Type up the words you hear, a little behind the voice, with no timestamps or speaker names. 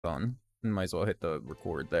on. Might as well hit the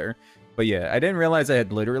record there. But yeah, I didn't realize it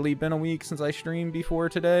had literally been a week since I streamed before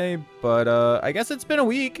today, but I guess it's been a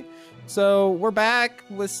week. So we're back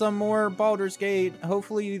with some more Baldur's Gate.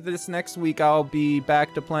 Hopefully this next week I'll be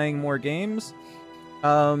back to playing more games.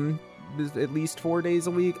 At least 4 days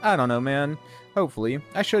a week. I don't know, man. Hopefully.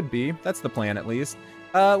 I should be. That's the plan, at least.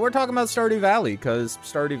 We're talking about Stardew Valley, because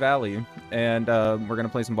Stardew Valley, and we're going to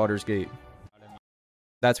play some Baldur's Gate.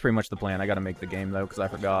 That's pretty much the plan. I gotta make the game, though, because I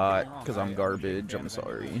forgot, because I'm garbage. I'm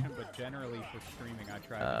sorry.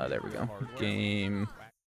 There we go.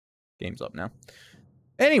 Game's up now.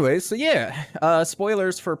 Anyways, so yeah.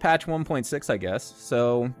 Spoilers for patch 1.6, I guess.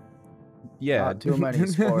 So, yeah. Not too many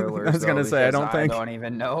spoilers, I was gonna say, I don't think... I don't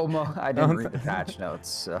even know. I didn't read the patch notes,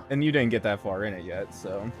 so... And you didn't get that far in it yet,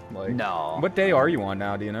 so, like... No. What day are you on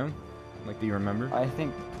now, do you know? Like, do you remember? I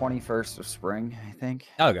think 21st of spring, I think.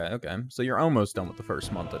 Okay. So you're almost done with the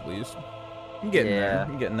first month, at least. I'm getting there.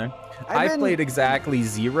 I'm getting there. I played exactly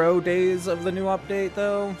 0 days of the new update,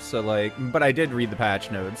 though. So, like, but I did read the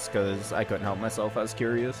patch notes, because I couldn't help myself. I was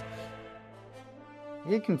curious. I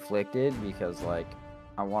get conflicted, because, like,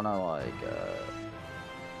 I want to, like,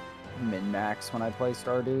 min-max when I play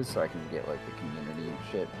Stardew, so I can get, like, the community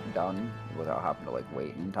shit done without having to, like,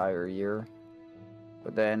 wait an entire year.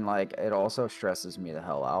 But then, like, it also stresses me the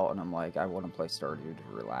hell out, and I'm like, I want to play Stardew to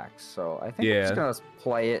relax. So I think I'm just gonna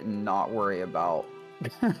play it and not worry about,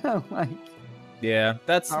 like,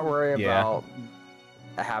 not worry about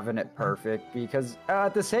having it perfect, because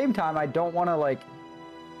at the same time, I don't want to, like,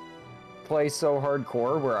 play so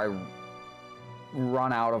hardcore where I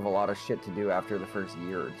run out of a lot of shit to do after the first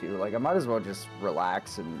year or two. Like, I might as well just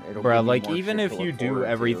relax, and it'll Bro, like, even if you do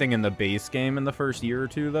everything in the base game in the first year or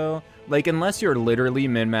two, though, like, unless you're literally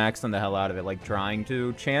min-maxing the hell out of it, like, trying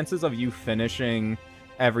to, chances of you finishing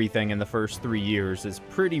everything in the first 3 years is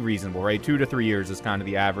pretty reasonable, right? 2 to 3 years is kind of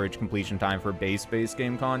the average completion time for base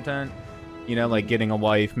game content. You know, like, getting a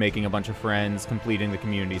wife, making a bunch of friends, completing the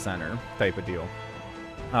community center type of deal.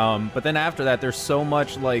 But then after that, there's so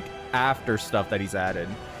much, like, after stuff that he's added.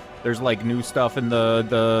 There's, like, new stuff in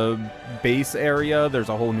the base area. There's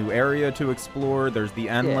a whole new area to explore. There's the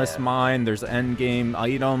endless mine. There's end game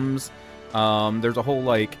items. There's a whole,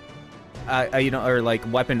 like,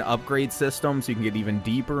 like, weapon upgrade system, so you can get even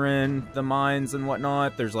deeper in the mines and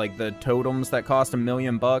whatnot. There's, like, the totems that cost $1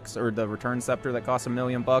 million, or the return scepter that costs $1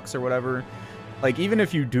 million or whatever. Like, even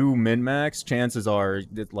if you do min-max, chances are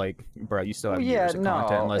that, like, bro, you still have years of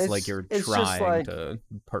content unless, like, you're trying to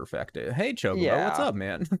perfect it. Hey, Chocobo, what's up,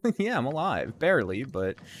 man? Yeah, I'm alive. Barely,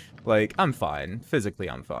 but, like, I'm fine. Physically,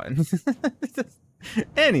 I'm fine.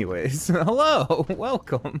 Anyways, hello.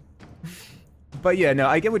 Welcome. But yeah, no,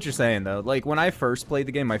 I get what you're saying, though. Like, when I first played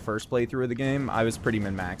the game, my first playthrough of the game, I was pretty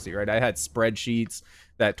min-maxy, right? I had spreadsheets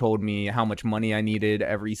that told me how much money I needed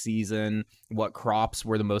every season, what crops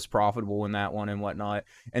were the most profitable in that one and whatnot.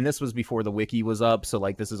 And this was before the wiki was up, so,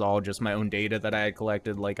 like, this is all just my own data that I had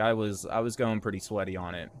collected. Like, I was going pretty sweaty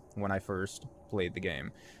on it when I first played the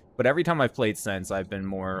game. But every time I've played since, I've been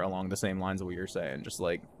more along the same lines of what you're saying. Just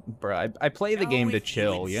like, bro, I play the game to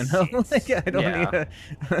chill, you know? Like, I don't need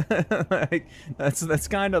to... like, that's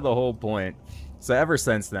kind of the whole point. So ever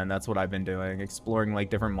since then, that's what I've been doing. Exploring,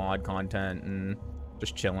 like, different mod content and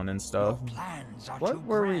just chilling and stuff. What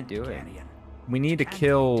were we doing? We need to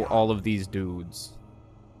kill all of these dudes.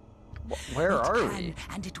 Where are we?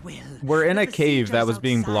 We're in a cave that was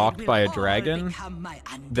being blocked by a dragon.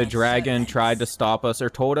 The dragon tried to stop us, or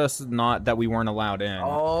told us not that we weren't allowed in,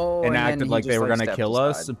 and acted like they were gonna kill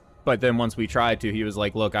us. But then once we tried to, he was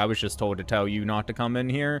like, "Look, I was just told to tell you not to come in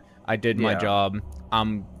here. I did my job.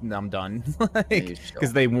 I'm done." Like,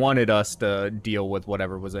 because they wanted us to deal with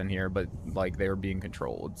whatever was in here, but like they were being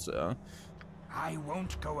controlled. So I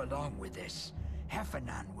won't go along with this.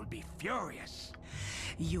 Heffernan will be furious.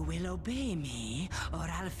 You will obey me, or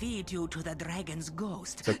I'll feed you to the dragon's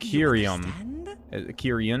ghost. So Kyrian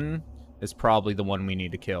is probably the one we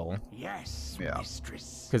need to kill. Yes,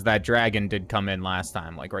 mistress. Because that dragon did come in last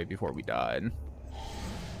time, like right before we died.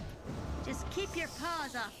 Just keep your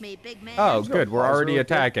paws off me, big man. Oh, good. We're already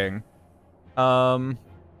attacking.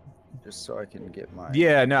 Just so I can get my...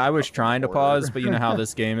 Yeah, no, I was trying to pause, but you know how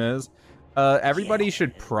this game is. Everybody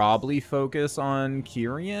should probably focus on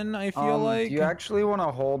Kyrian, I feel like. Do you actually want to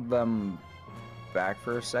hold them back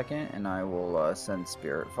for a second, and I will send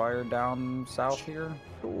Spirit Fire down south here?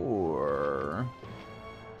 Sure.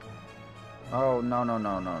 Oh, no,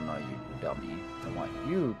 you dummy. I want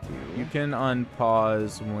you to. You can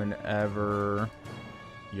unpause whenever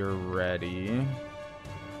you're ready.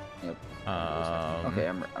 Yep. Okay,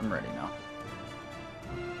 I'm ready now.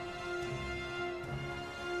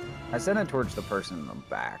 I sent it towards the person in the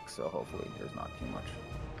back, so hopefully there's not too much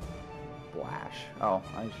flash. Oh,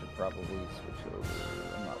 I should probably switch over.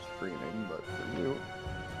 I'm not screaming, but for you.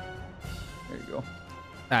 There you go.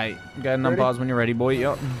 Alright, go ahead and unpause when you're ready, boy.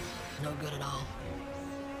 Yup. No good at all.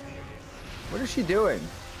 What is she doing?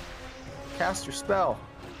 Cast your spell.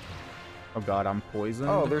 Oh god, I'm poisoned.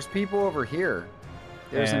 Oh, there's people over here.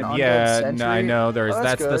 There's an undead yeah, sentry. no, I know. There's Oh,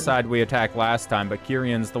 that's the good. side we attacked last time, but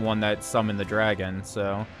Kyrion's the one that summoned the dragon,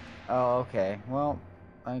 so. Oh, okay. Well,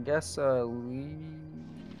 I guess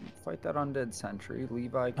fight that undead sentry.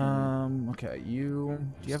 Levi can. Okay. Do you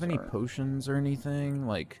have any Start. potions or anything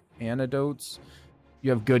like antidotes? You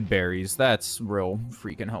have good berries. That's real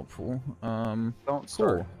freaking helpful. Don't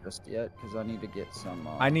start just yet, because I need to get some.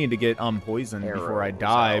 I need to get unpoisoned before I arrows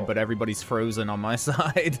die, out. but everybody's frozen on my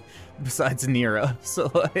side, besides Nira. So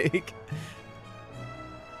like,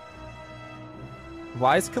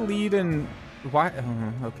 why is Khalid and why?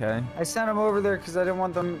 Okay. I sent them over there because I didn't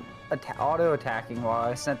want them auto-attacking while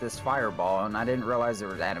I sent this fireball, and I didn't realize there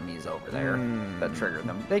was enemies over there that triggered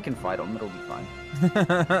them. They can fight them. It'll be fine.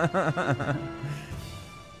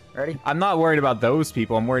 Ready? I'm not worried about those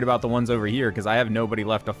people. I'm worried about the ones over here because I have nobody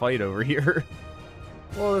left to fight over here.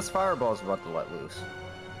 Well, this fireball is about to let loose.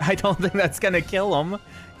 I don't think that's gonna kill him.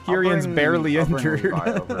 Kyrion's barely I'll bring injured.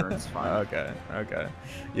 Levi over, it's fine. Okay, okay.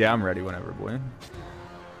 Yeah, I'm ready whenever, boy.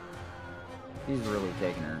 He's really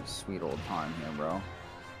taking her sweet old time here, bro.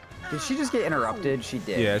 Did she just get interrupted? She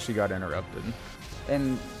did. Yeah, she got interrupted.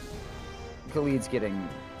 And Khalid's getting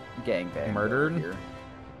gangbanged. Murdered? Here.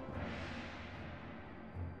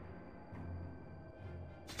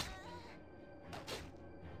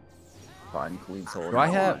 Fine, Khalid's holding. Do I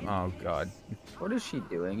have? on. Oh god. What is she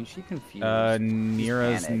doing? Is she confused?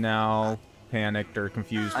 Nira's panicked. now panicked or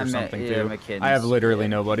confused I or meant- something yeah, too. McKinney's- I have literally yeah.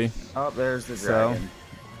 nobody. Oh, there's the So- dragon.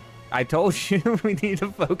 I told you we need to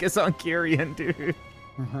focus on Kyrian, dude.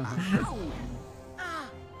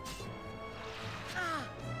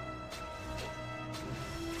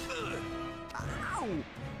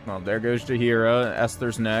 Well, there goes Jahira.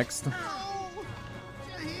 Esther's next. I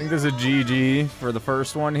think there's a GG for the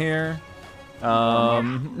first one here.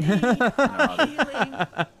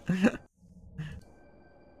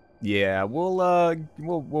 Yeah, we'll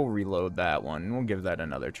reload that one. We'll give that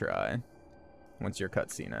another try once your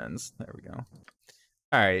cutscene ends. There we go.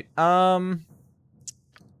 All right.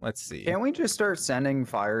 Let's see. Can't we just start sending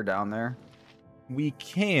fire down there? We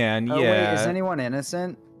can, Oh, yeah. wait, is anyone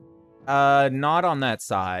innocent? Not on that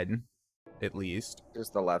side, at least.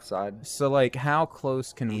 Just the left side. So, like, how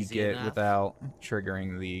close can we Easy get enough. without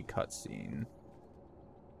triggering the cutscene?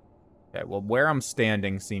 Okay, well, where I'm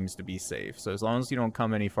standing seems to be safe. So as long as you don't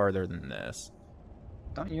come any farther than this.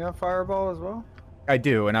 Don't you have fireball as well? I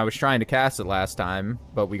do, and I was trying to cast it last time,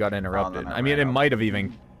 but we got interrupted. I I mean, ran it out. might have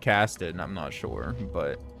even casted, and I'm not sure,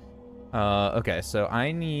 but... okay, so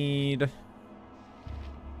I need...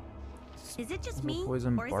 Is it just me,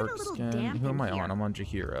 Poison or is it a bark little skin. damp Who am in I here? on? I'm on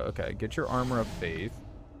Jahira. Okay, get your armor of faith.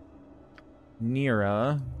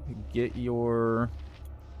 Nira, get your...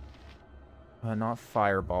 not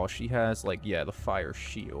fireball. She has, like, yeah, the fire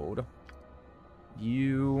shield.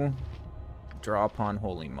 You draw upon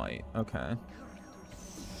holy might. Okay.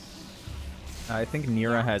 I think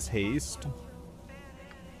Nira has haste.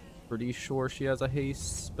 Pretty sure she has a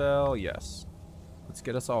haste spell. Yes. Let's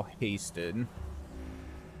get us all hasted.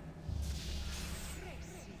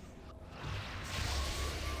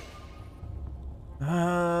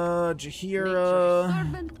 Jahira.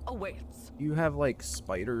 Servant awaits. You have like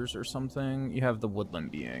spiders or something? You have the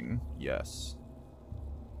woodland being. Yes.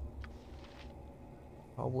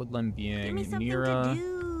 A woodland being. Give me something Nira, to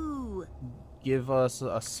do. give us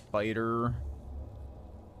a spider.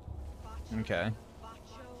 Okay.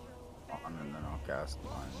 On, and then I'll cast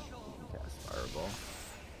mine. You can cast fireball.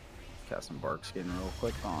 Cast some bark skin real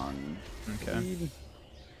quick on. Okay. Khalid.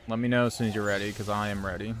 Let me know as soon as you're ready, because I am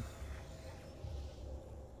ready.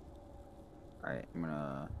 Alright, I'm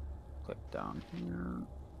gonna click down here.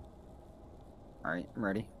 Alright, I'm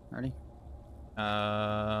ready. Ready?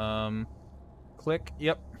 Click.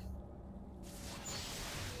 Yep.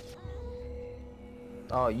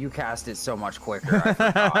 Oh, you cast it so much quicker. I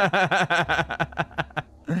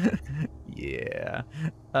forgot. Yeah.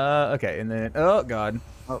 Okay, and then oh god,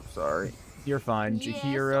 Oh, sorry. you're fine,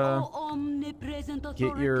 Jahira.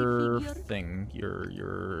 Get your thing,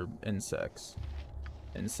 your insects.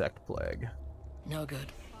 Insect plague. No good.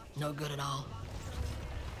 No good at all.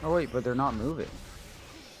 Oh wait, but they're not moving.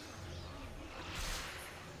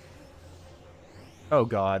 Oh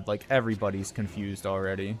god, like everybody's confused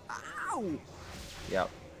already. Yep.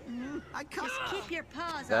 Just keep your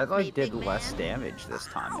paws That off like me, did big less man. damage this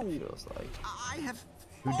time. It feels like.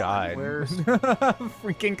 Who died? Where's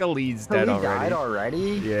Freaking Khalid's Oh, dead he already. died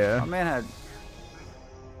already? Yeah. My man had.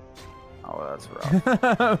 Oh, that's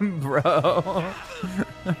rough. Bro.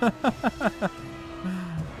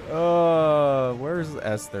 Where's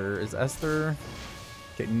Esther? Is Esther...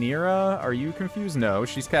 Okay, Nira, are you confused? No,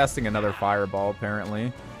 she's casting another fireball,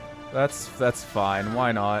 apparently. That's fine.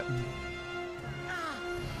 Why not?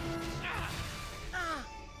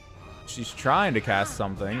 She's trying to cast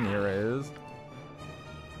something. Nira is.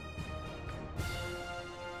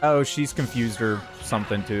 Oh, she's confused or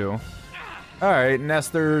something, too. Alright,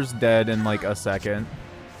 Nestor's dead in, like, a second.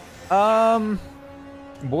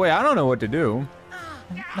 Boy, I don't know what to do.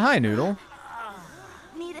 Hi, Noodle.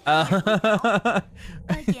 Again.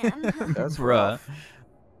 That's Bruh.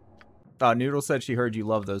 rough. Noodle said she heard you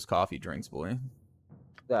love those coffee drinks, boy.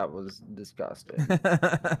 That was disgusting.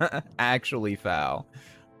 Actually foul.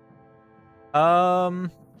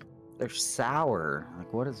 They're sour.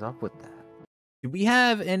 Like, what is up with that? Do we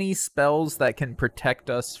have any spells that can protect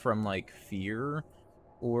us from, like, fear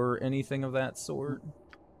or anything of that sort?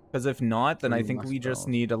 Because if not, then I think we just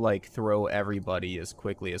need to, like, throw everybody as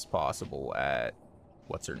quickly as possible at...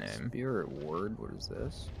 What's her name? Spirit word? What is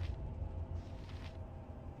this?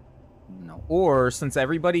 No. Or, since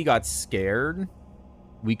everybody got scared,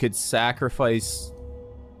 we could sacrifice,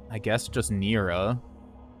 I guess, just Nira.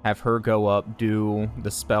 Have her go up, do the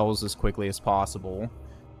spells as quickly as possible.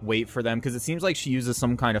 Wait for them, because it seems like she uses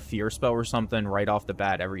some kind of fear spell or something right off the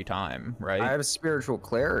bat every time, right? I have spiritual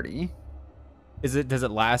clarity. Does it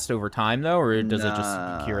last over time, though, or does it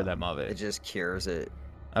just cure them of It it? just cures it.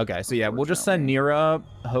 Okay, so yeah, we'll just send Nira up.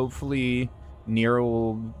 Hopefully, Nira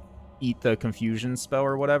will eat the confusion spell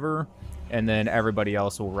or whatever, and then everybody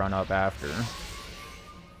else will run up after.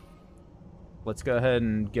 Let's go ahead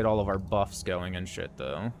and get all of our buffs going and shit,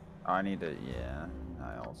 though. I need to, yeah.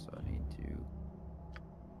 I also need to.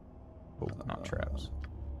 Oh, not traps.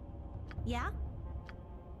 Yeah?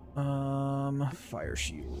 Fire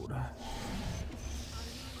shield.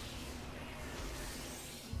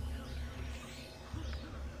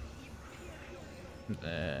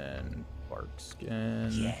 Then bark skin.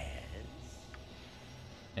 Yes.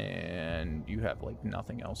 And you have like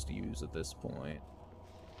nothing else to use at this point.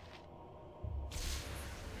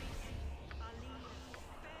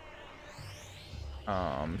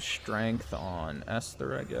 Strength on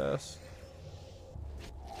Esther, I guess.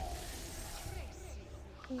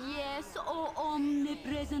 Yes, oh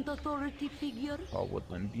omnipresent authority figure. All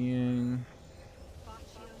woodland being.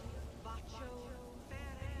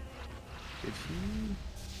 Did she?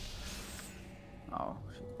 Oh,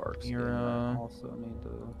 she barks. Mira. Also need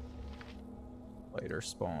to. Later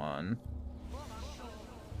spawn.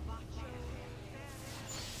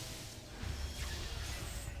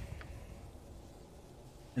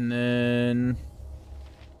 And then...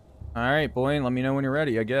 Alright, boy, let me know when you're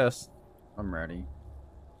ready, I guess. I'm ready.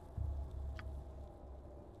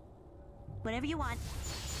 Whatever you want.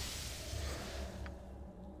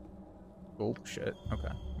 Oh, shit. Okay,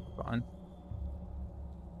 fine.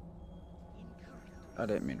 I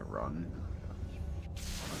didn't mean to run. That's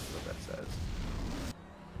what that says.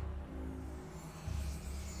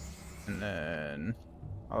 And then...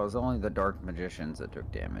 Oh, it was only the dark magicians that took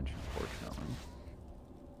damage, unfortunately.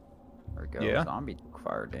 There we go. Yeah. Zombie took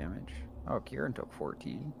fire damage. Oh, Kieran took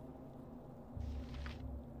 14.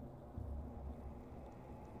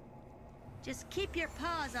 Just keep your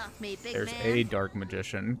paws off me, big There's man. a dark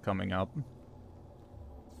magician coming up.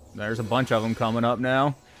 There's a bunch of them coming up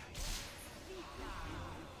now.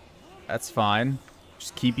 That's fine.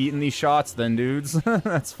 Just keep eating these shots then, dudes.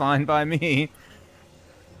 That's fine by me.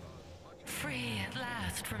 Free at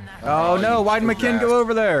last from that. Oh no, why'd McKinn go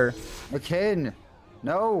over there? McKinn!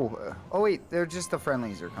 No! Oh wait, they're just the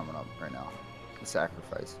friendlies are coming up right now. The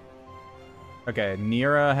sacrifice. Okay,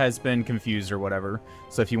 Nira has been confused or whatever.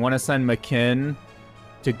 So if you want to send McKinn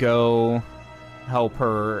to go help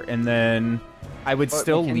her, and then I would But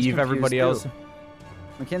still McKinn's leave everybody else.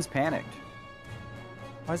 confused McKinn's panicked.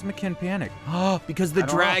 Why is McKinn panicked? Oh, because the I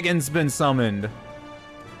don't know. dragon's been summoned.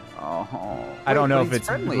 Oh. I don't Wait, know but if he's it's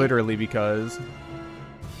friendly. literally because.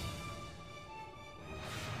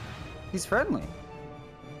 He's friendly.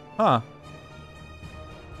 Huh.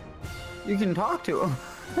 You can talk to him.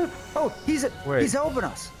 Oh, he's Wait. he's helping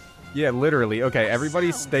us. Yeah, literally. Okay,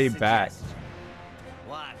 everybody stay back.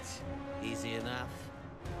 What? Easy enough?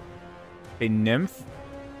 A nymph?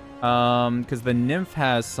 Because the nymph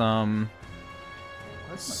has some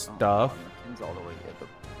Where's my- stuff. Oh, McKinn's all the way at the.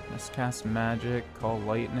 Let's cast magic, call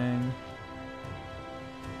lightning.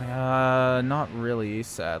 Not really,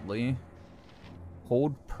 sadly.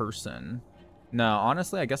 Hold person. No,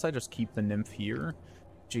 honestly, I guess I just keep the nymph here.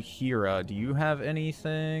 Jahira, do you have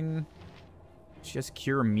anything? She has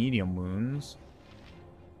cure medium wounds.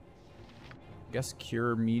 I guess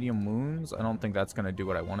cure medium wounds? I don't think that's gonna do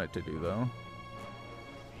what I want it to do, though.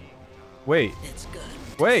 Wait.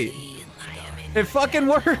 Wait. It fucking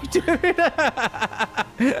worked, dude!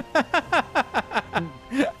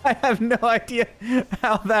 I have no idea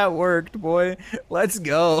how that worked, boy. Let's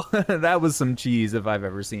go. That was some cheese if I've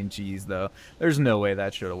ever seen cheese, though. There's no way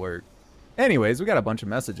that should have worked. Anyways, we got a bunch of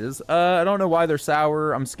messages. I don't know why they're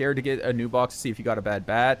sour. I'm scared to get a new box to see if you got a bad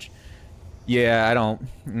batch. Yeah, I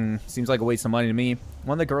don't. Seems like a waste of money to me.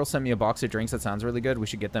 One of the girls sent me a box of drinks that sounds really good. We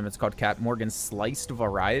should get them. It's called Cap Morgan's Sliced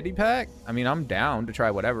Variety Pack. I mean, I'm down to try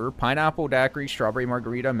whatever. Pineapple daiquiri, strawberry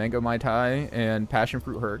margarita, mango mai tai, and passion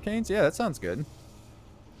fruit hurricanes. Yeah, that sounds good.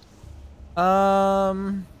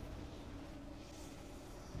 And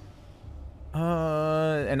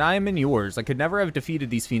I am in yours. I could never have defeated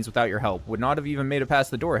these fiends without your help. Would not have even made it past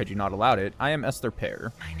the door had you not allowed it. I am Esther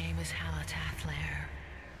Pear. My name is Halatath Lair.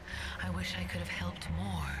 I wish I could have helped more.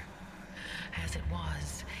 As it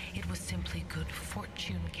was simply good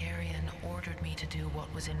fortune Carrion ordered me to do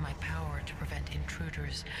what was in my power to prevent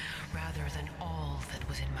intruders, rather than all that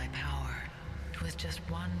was in my power. It was just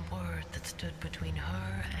one word that stood between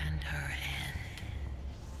her and her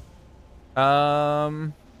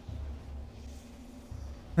end.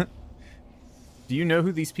 Do you know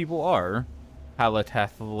who these people are?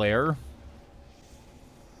 Halatath Lair?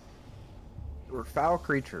 They were foul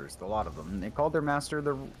creatures, a lot of them. They called their master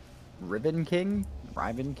the Riven King?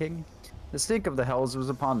 The stink of the hells was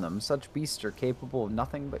upon them. Such beasts are capable of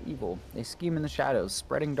nothing but evil. They scheme in the shadows,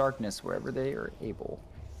 spreading darkness wherever they are able.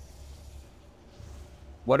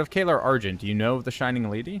 What of Kalar Argent? Do you know of the Shining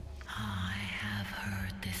Lady? I have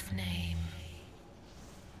heard this name.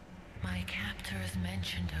 My captors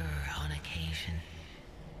mentioned her on occasion,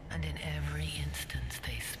 and in every instance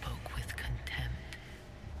they spoke with contempt.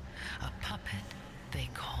 A puppet, they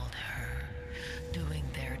called her, doing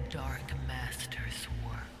their dark master's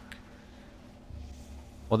work.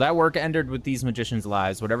 Well, that work ended with these magicians'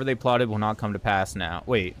 lives. Whatever they plotted will not come to pass now.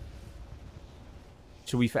 Wait.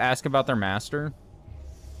 Should we ask about their master?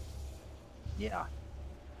 Yeah.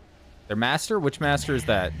 Their master? Which master is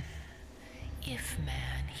that? If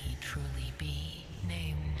man he truly be,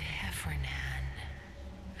 named Heffernan.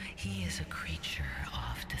 He is a creature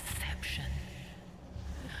of deception.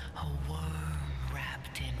 A worm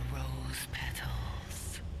wrapped in rose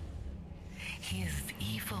petals. His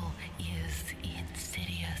evil is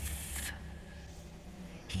insidious.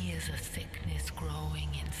 He is a sickness growing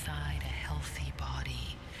inside a healthy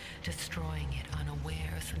body, destroying it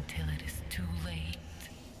unawares until it is too late.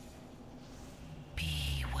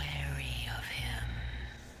 Be wary of him.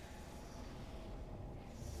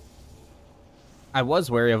 I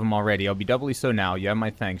was wary of him already. I'll be doubly so now. You have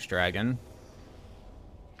my thanks, dragon.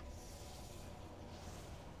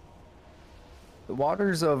 The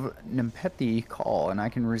waters of Nempethi call, and I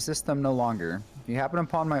can resist them no longer. If you happen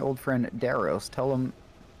upon my old friend Daros, tell him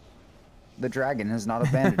the dragon has not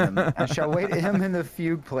abandoned him. I shall wait him in the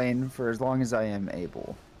fugue plane for as long as I am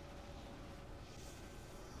able.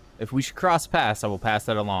 If we should cross paths, I will pass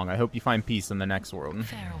that along. I hope you find peace in the next world.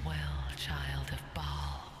 Farewell, child of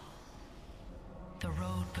Baal. The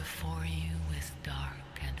road before you is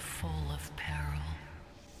dark and full of peril.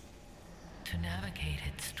 To navigate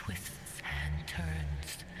its twists and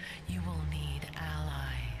turns, you will need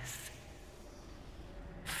allies,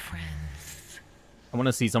 friends. I want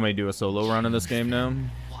to see somebody do a solo run in this game now.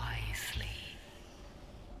 Wisely.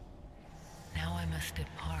 Now I must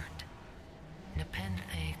depart.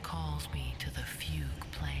 Nepenthe calls me to the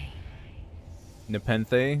fugue plane.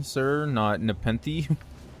 Nepenthe, sir, not Nepenthe.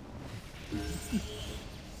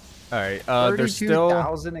 All right. There's still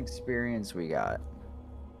 32,000 experience we got.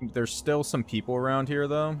 There's still some people around here,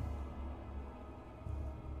 though.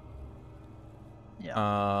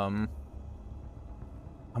 Yeah.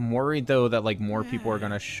 I'm worried though that like more people are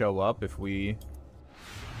gonna show up if we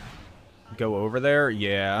go over there.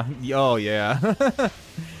 Yeah. Oh yeah.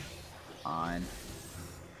 Fine.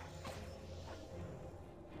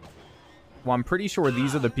 Well, I'm pretty sure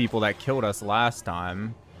these are the people that killed us last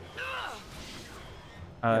time.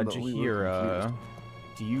 Jahira,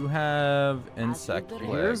 do you have insect legs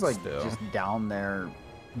Jahira's like still? just down there.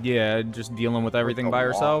 Yeah, just dealing with everything by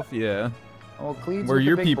herself. Yeah. Oh, Cleve's Where with the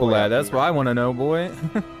your big people boy at? up That's here. what I want to know, boy.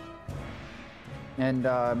 And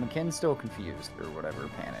McKinn's still confused or whatever,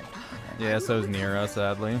 panicked. Yeah, so's Nira,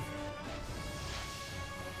 sadly.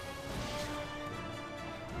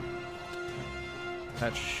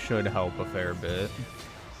 That should help a fair bit.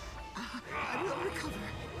 I will recover.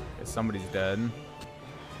 Okay, somebody's dead.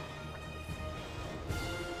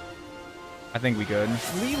 I think we good.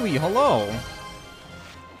 Lily, hello!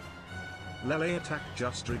 Lele attack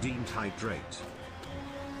just redeemed hydrate.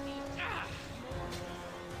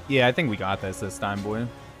 Yeah, I think we got this time, boy.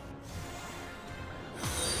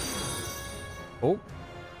 Oh,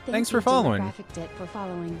 thanks for following. Demographic tit for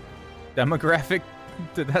following. Demographic,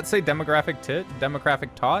 did that say demographic tit?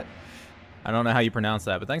 Demographic tot? I don't know how you pronounce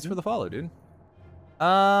that, but thanks for the follow, dude.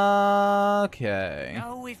 Okay.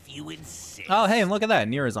 Oh, if you insist. Oh, hey, and look at that.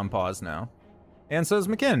 Nira's on pause now. And so is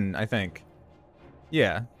McKinn, I think.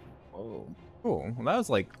 Yeah. Oh. Cool. Well, that was,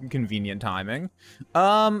 like, convenient timing.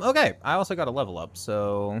 Okay. I also got a level up,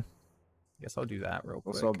 so I guess I'll do that real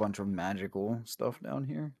quick. Also a bunch of magical stuff down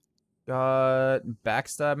here. Got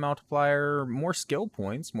backstab multiplier, more skill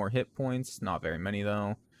points, more hit points, not very many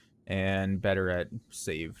though, and better at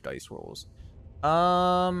save dice rolls.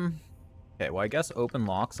 Okay, well I guess open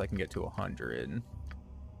locks I can get to 100.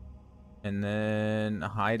 And then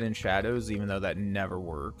hide in shadows, even though that never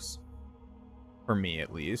works. For me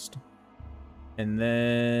at least. And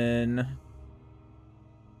then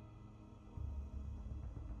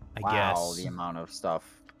I guess the amount of stuff.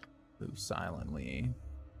 Move silently.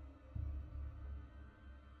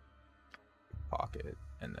 Pocket,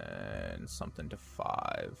 and then something to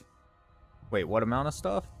 5. Wait, what amount of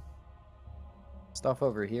stuff? Stuff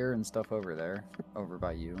over here and stuff over there. Over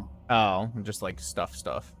by you. Oh, just like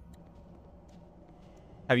stuff.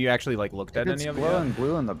 Have you actually like looked at any of it? It's glowing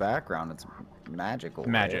blue in the background. It's magical.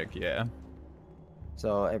 Magic, right? yeah.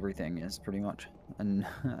 So everything is pretty much. And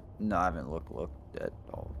no, I haven't looked at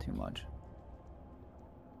all too much.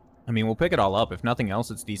 I mean, we'll pick it all up. If nothing else,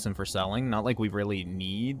 it's decent for selling. Not like we really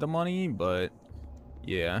need the money, but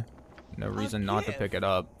yeah. No reason not to pick it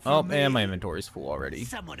up. Oh, and my inventory's full already.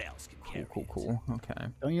 Someone else can carry Cool. Okay.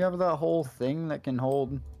 Don't you have that whole thing that can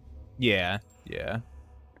hold? Yeah.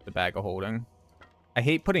 The bag of holding. I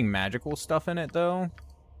hate putting magical stuff in it, though.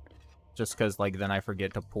 Just because, like, then I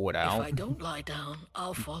forget to pull it out. If I don't lie down,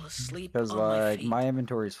 I'll fall asleep Because, on my like, feet. my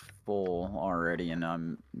inventory's full already, and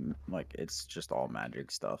I'm, like, it's just all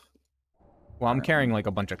magic stuff. Well, I'm carrying, like,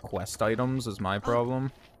 a bunch of quest items is my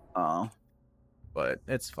problem. Oh. But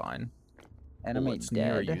it's fine. Enemy's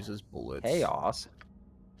Nira dead. uses bullets. Chaos.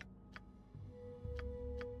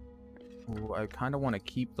 Ooh, I kind of want to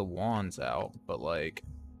keep the wands out, but, like,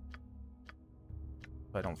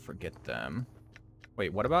 if I don't forget them.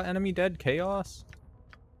 Wait, what about enemy dead? Chaos?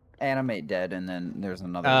 Animate dead, and then there's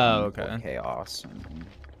another one called Chaos.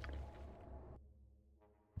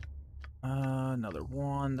 Another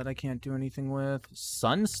one that I can't do anything with.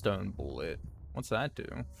 Sunstone bullet. What's that do?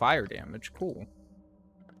 Fire damage. Cool.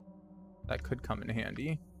 That could come in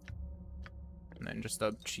handy. And then just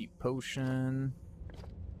a cheap potion.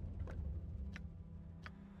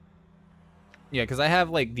 Yeah, because I have,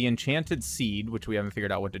 like, the enchanted seed, which we haven't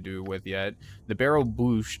figured out what to do with yet. The barrel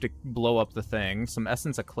boosh to blow up the thing. Some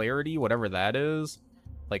essence of clarity, whatever that is.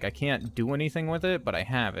 Like, I can't do anything with it, but I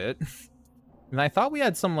have it. And I thought we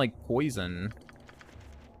had some, like, poison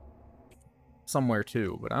somewhere,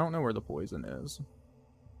 too. But I don't know where the poison is.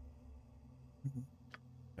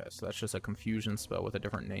 Okay, so that's just a confusion spell with a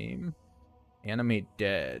different name. Animate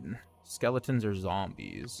dead. Skeletons or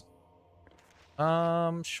zombies.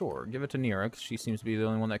 Sure. Give it to Nira, because she seems to be the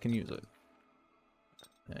only one that can use it.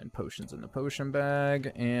 And potions in the potion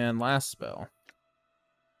bag. And last spell.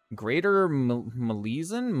 Greater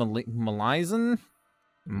Malazon?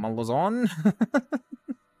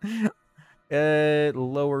 It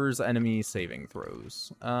lowers enemy saving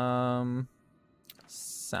throws.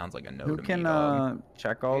 Sounds like a no Who to can me, dog.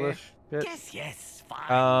 check all this shit? Yes,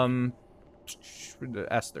 fine.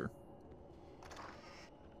 Esther.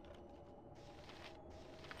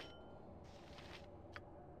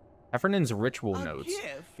 Heffernan's ritual notes.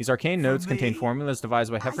 These arcane notes contain formulas devised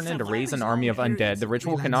by Heffernan to raise an army of undead. The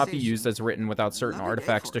ritual cannot be used as written without certain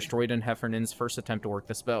artifacts destroyed in Heffernan's first attempt to work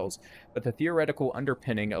the spells, but the theoretical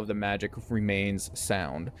underpinning of the magic remains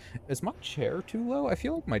sound. Is my chair too low? I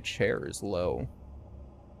feel like my chair is low.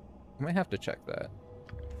 I might have to check that.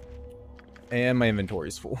 And my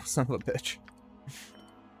inventory's full, son of a bitch.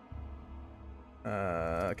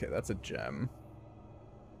 Okay, that's a gem.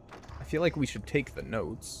 I feel like we should take the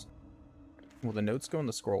notes. Will the notes go in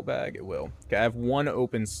the scroll bag? It will. Okay, I have one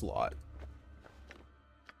open slot.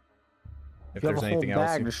 If there's anything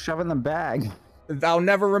else, just shove in the bag. I'll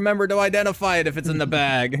never remember to identify it if it's in the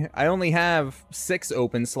bag. I only have 6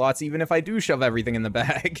 open slots, even if I do shove everything in the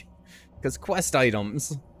bag. Because quest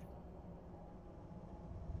items.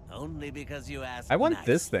 Only because you asked. I want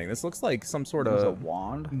this thing. This looks like some sort of a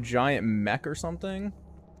wand, giant mech or something.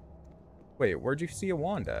 Wait, where'd you see a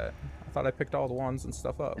wand at? I thought I picked all the wands and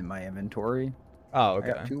stuff up. in my inventory. Oh,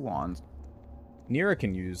 okay. I got 2 wands. Nira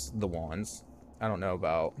can use the wands. I don't know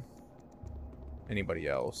about anybody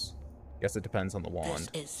else. Guess it depends on the wand.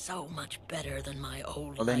 This is so much better than my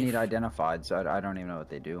old Well, they need identified, so I don't even know what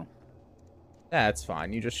they do. That's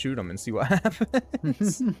fine. You just shoot them and see what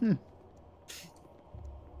happens.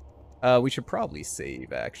 We should probably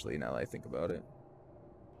save, actually, now that I think about it.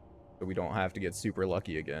 So we don't have to get super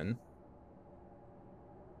lucky again.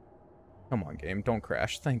 Come on, game. Don't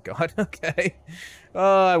crash. Thank God. Okay.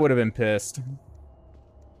 I would have been pissed.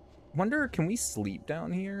 Wonder, can we sleep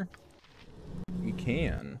down here? We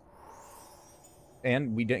can.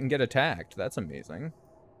 And we didn't get attacked. That's amazing.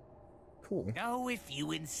 Cool. Oh, if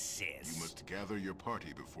you insist. You must gather your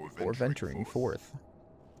party before venturing forth.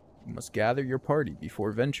 You must gather your party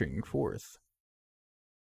before venturing forth.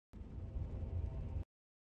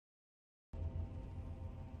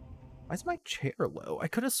 Why is my chair low? I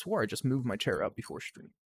could have swore I just moved my chair up before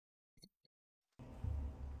stream.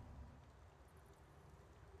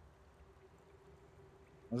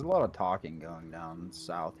 There's a lot of talking going down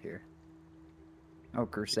south here. Oh,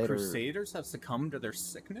 Crusaders have succumbed to their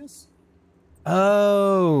sickness?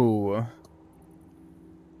 Oh.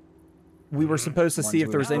 We were supposed to see if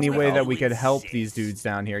there was any way that we could help these dudes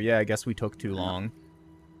down here. Yeah, I guess we took too long.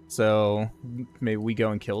 So, maybe we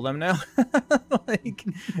go and kill them now? Like,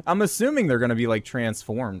 I'm assuming they're gonna be, like,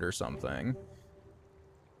 transformed or something.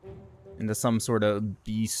 Into some sort of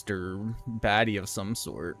beast or baddie of some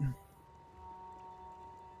sort.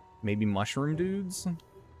 Maybe mushroom dudes?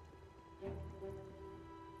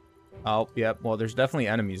 Oh, yep. Well, there's definitely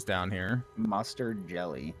enemies down here. Mustard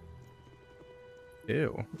jelly.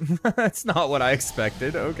 Ew. That's not what I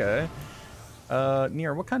expected. Okay.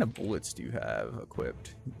 Nier, what kind of bullets do you have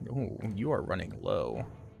equipped? Oh, you are running low.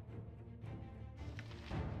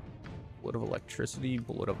 Bullet of electricity,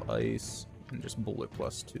 bullet of ice, and just bullet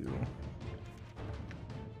 +2.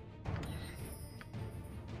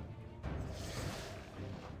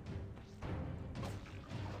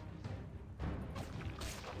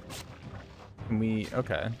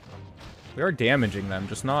 Okay. We are damaging them,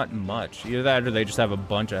 just not much. Either that or they just have a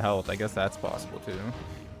bunch of health. I guess that's possible too.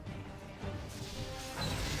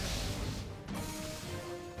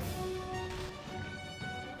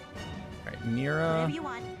 Alright, Nira.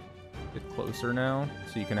 Get closer now,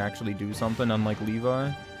 so you can actually do something, unlike Levi.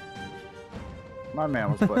 My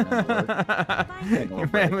man was putting in Your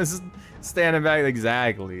man was standing back.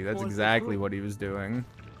 Exactly. That's exactly what he was doing.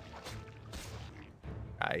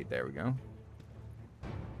 Alright, there we go.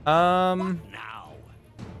 Do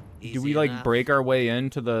we like break our way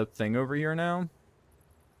into the thing over here now?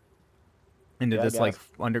 Into this like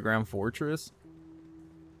underground fortress?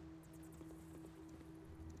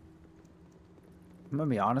 I'm gonna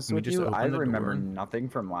be honest with you, I remember nothing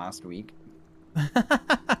from last week.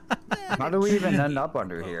 How do we even end up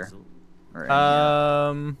under here?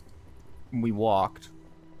 We walked.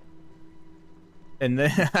 And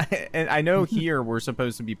then and I know here we're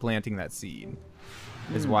supposed to be planting that seed.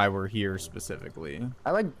 Is why we're here specifically.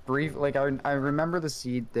 I like I remember the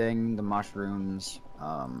seed thing, the mushrooms,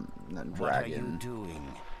 the dragon. What are you doing?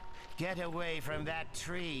 Get away from that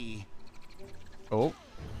tree. Oh.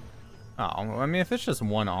 Oh, I mean, if it's just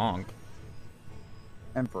one onk.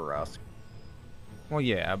 And for us. Well,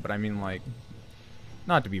 yeah, but I mean, like,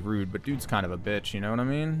 not to be rude, but dude's kind of a bitch, you know what I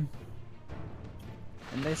mean?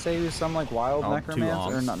 And they say he was some, like, wild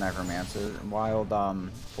necromancer, or not necromancer, wild,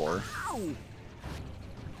 force.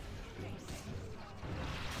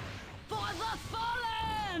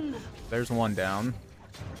 There's one down.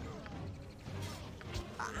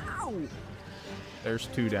 There's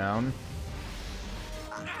 2 down.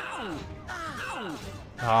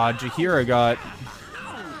 Ah, Jaheira got...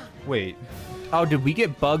 Wait. Oh, did we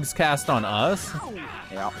get bugs cast on us?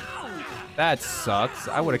 Yeah. That sucks.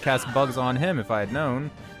 I would have cast bugs on him if I had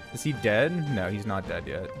known. Is he dead? No, he's not dead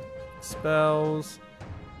yet. Spells.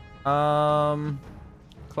 Cloud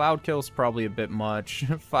Kill's probably a bit much.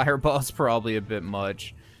 Fireball's probably a bit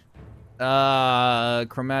much.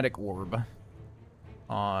 Chromatic Orb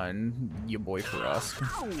on your boy Frusk.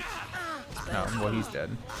 Oh, well, he's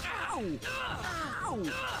dead.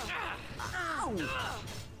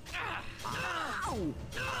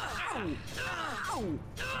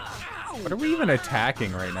 What are we even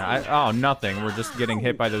attacking right now? Oh, nothing. We're just getting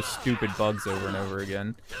hit by those stupid bugs over and over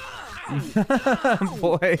again.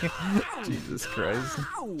 Boy. Jesus Christ.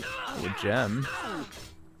 Oh, a gem.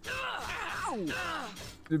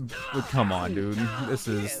 Come on, dude. This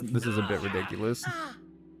is a bit ridiculous.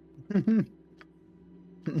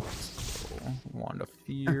 Wand of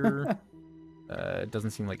Fear. It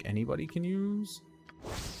doesn't seem like anybody can use.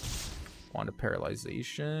 Wand of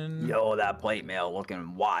Paralyzation. Yo, that plate mail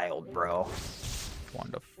looking wild, bro.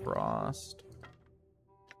 Wand of Frost.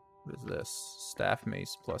 What is this? Staff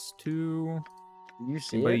Mace +2. You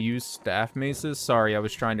see Anybody it? use staff maces? Sorry, I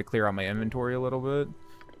was trying to clear out my inventory a little bit.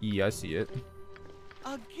 Yeah, I see it.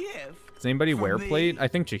 A gift. Does anybody wear me? plate? I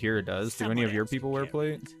think Jahira does. Do any of your people wear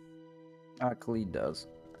plate? Khalid does.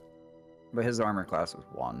 But his armor class is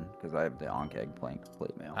 1, because I have the Ankeg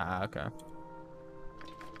plate mail. Ah, okay.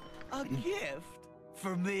 A gift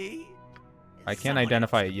for me? I can't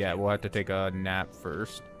identify it yet. We'll have to take a nap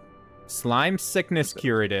first. Slime sickness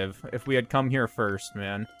curative. If we had come here first,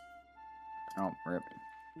 man. Oh, rip.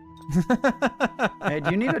 Hey,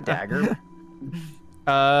 do you need a dagger?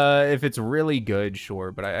 If it's really good,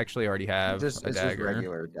 sure. But I actually already have a it's dagger. just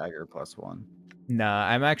regular dagger +1. Nah,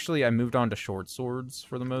 I moved on to short swords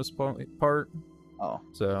for the most part. Oh.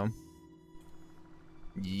 So.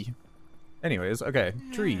 Yeah. Anyways, okay.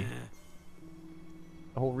 Tree.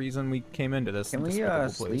 The whole reason we came into this Can we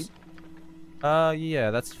sleep?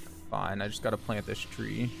 Yeah, that's fine. I just gotta plant this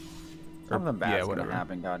tree. Something bad's whatever. gonna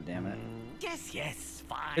happen, god damn it. Yes,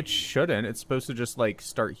 fine. It shouldn't. It's supposed to just like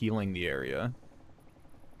start healing the area.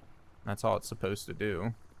 That's all it's supposed to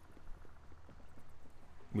do.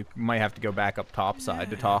 We might have to go back up topside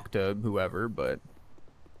to talk to whoever, but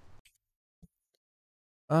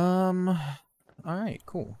alright,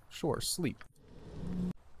 cool. Sure, sleep.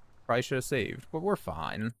 Probably should have saved, but we're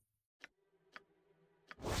fine.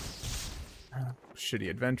 Shitty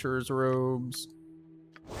adventurer's robes.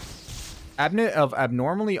 Abnet of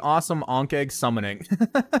abnormally awesome Ankeg summoning.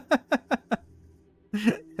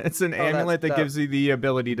 It's an amulet that gives you the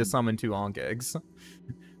ability to summon 2 Ankegs.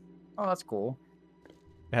 Oh, that's cool.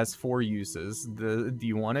 It has 4 uses. Do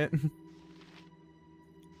you want it?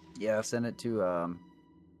 Yeah, send it to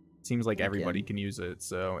Seems like everybody can use it,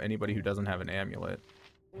 so anybody who doesn't have an amulet.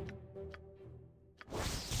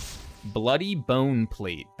 Bloody Bone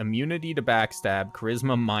Plate. Immunity to backstab.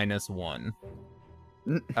 Charisma -1.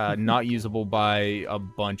 Not usable by a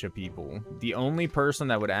bunch of people. The only person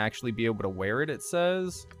that would actually be able to wear it, it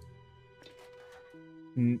says...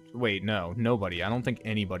 Wait, no. Nobody. I don't think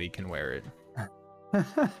anybody can wear it.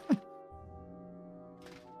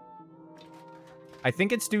 I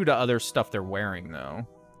think it's due to other stuff they're wearing, though.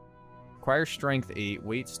 Requires strength 8,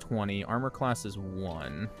 weights 20, armor class is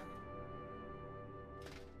 1.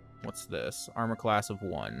 What's this? Armor class of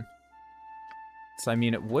 1. So, I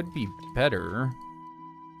mean, it would be better,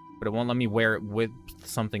 but it won't let me wear it with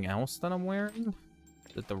something else that I'm wearing?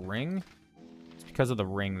 Is it the ring? It's because of the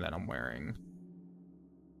ring that I'm wearing.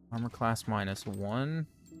 Armor class -1.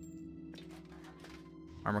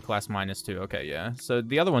 Armor class -2. Okay, yeah. So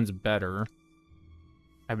the other one's better.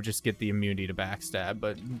 I would just get the immunity to backstab,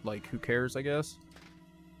 but, like, who cares, I guess?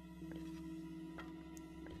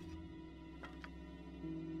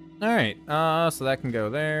 Alright, so that can go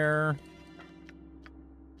there.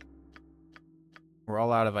 We're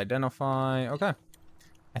all out of identify. Okay.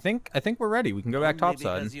 I think we're ready. We can go back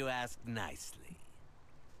topside. Because you asked nicely.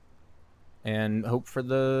 And hope for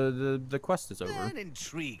the quest is over. An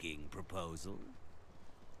intriguing proposal.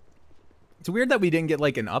 It's weird that we didn't get,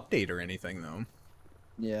 like, an update or anything, though.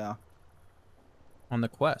 Yeah. On the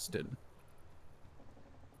quest, dude.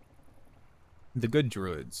 The good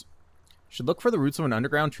druids. Should look for the roots of an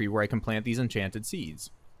underground tree where I can plant these enchanted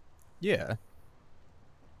seeds. Yeah.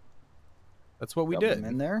 That's what we did. Them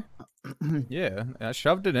in there? Yeah, I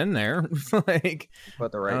shoved it in there. Like,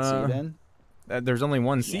 put the right seed in? There's only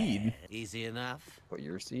one seed. Easy enough. Put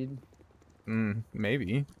your seed?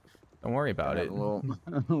 Maybe. Don't worry about it.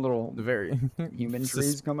 Little very human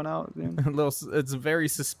trees coming out soon. It's a very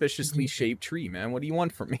suspiciously shaped tree, man. What do you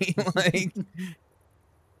want from me? Like,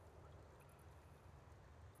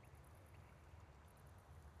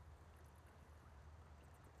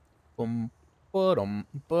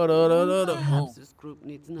 Perhaps this group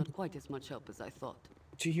needs not quite as much help as I thought.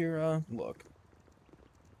 Jahira, look.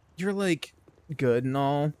 You're, like, good and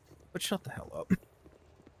all, but shut the hell up.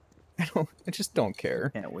 I just don't care.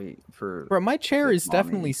 Can't wait for... Bro, my chair is mommy.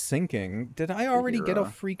 definitely sinking. Did I already get a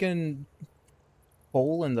freaking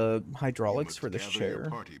hole in the hydraulics for this chair?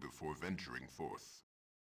 Party before venturing forth.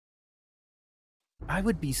 I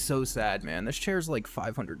would be so sad, man. This chair's like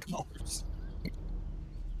 $500.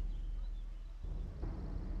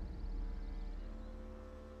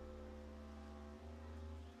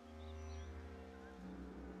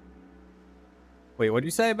 Wait, what did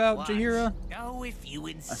you say about Jahira? Oh, if you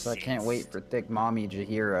insist. So I can't wait for thick mommy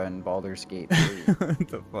Jahira and Baldur's Gate 3. What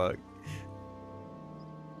the fuck?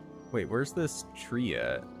 Wait, where's this tree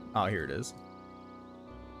at? Oh, here it is.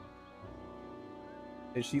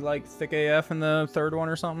 Is she like thick AF in the third one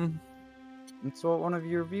or something? That's what one of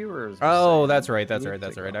your viewers was Oh, saying that's right, that's 2 right, weeks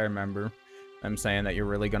that's ago. right. I remember. I'm saying that you're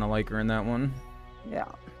really gonna like her in that one. Yeah.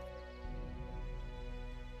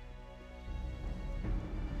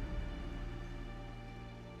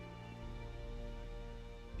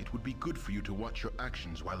 It would be good for you to watch your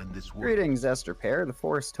actions while in this world. Greetings, Esther Pear. The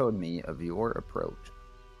forest told me of your approach.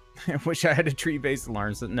 I wish I had a tree-based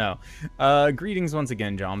alarm system. No. Greetings once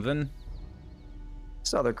again, Jonathan.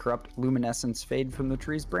 Saw the corrupt luminescence fade from the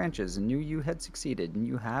tree's branches and knew you had succeeded, and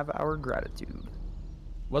you have our gratitude.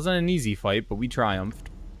 Wasn't an easy fight, but we triumphed.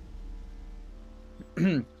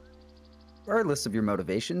 Regardless of your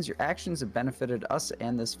motivations, your actions have benefited us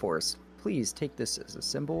and this force. Please take this as a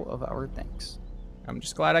symbol of our thanks. I'm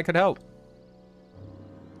just glad I could help.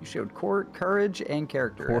 You showed courage and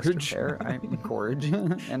character, Courage? Esther Pear. I'm courage,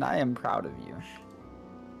 and I am proud of you.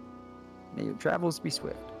 May your travels be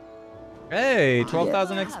swift. Hey,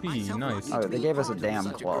 12,000 XP. Nice. Oh, they gave us a damn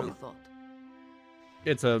club.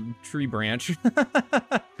 It's a tree branch.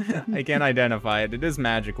 I can't identify it. It is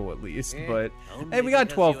magical at least, but hey, we got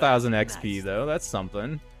 12,000 XP though. That's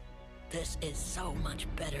something. This is so much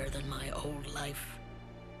better than my old life.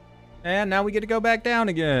 And now we get to go back down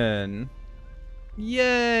again.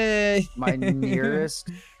 Yay! My nearest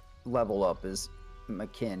level up is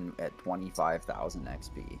McKinn at 25,000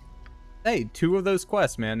 XP. Hey, 2 of those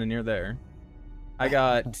quests, man, and you're there. I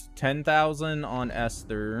got 10,000 on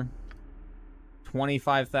Esther,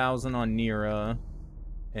 25,000 on Nira,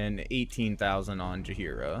 and 18,000 on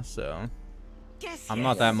Jaheira, so I'm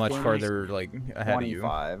not that much farther like ahead of you.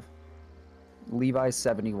 25. Levi's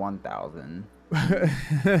 71,000.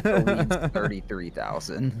 Khalid's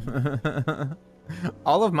 33,000.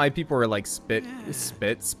 All of my people are like split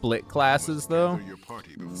classes though,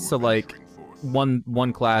 so like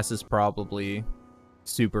one class is probably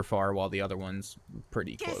super far while the other one's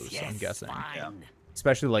pretty close. I'm guessing,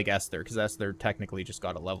 especially like Esther, because Esther technically just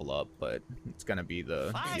got a level up, but it's gonna be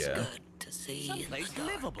the yeah. Someplace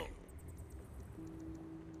livable.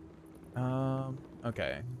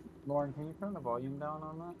 Okay. Lauren, can you turn the volume down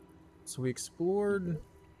on that? So we explored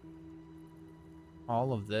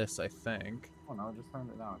all of this, I think. Oh no, just turn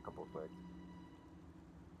it down a couple quick.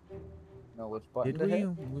 Know which button Did to we? hit?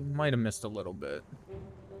 We might have missed a little bit.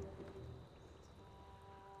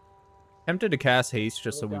 Tempted to cast haste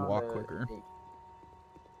just so we walk quicker. 8.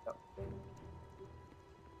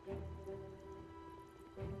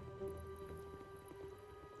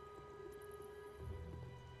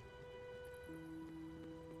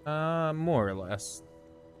 Yep. More or less.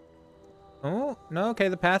 Oh, no, okay,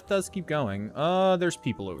 the path does keep going. There's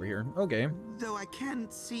people over here. Okay. Though I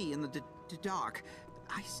can't see in the dark,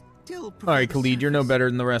 I still prefer Alright, the Khalid, you're no surface. better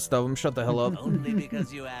than the rest of them. Shut the hell up. Only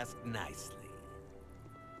because you asked nicely.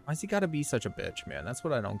 Why's he gotta be such a bitch, man? That's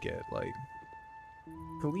what I don't get. Like,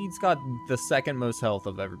 Khalid's got the second most health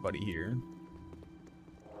of everybody here.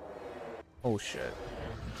 Oh, shit.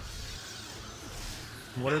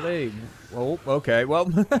 What are they? Oh, okay,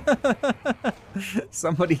 well.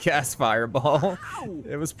 Somebody cast Fireball.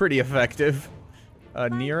 It was pretty effective.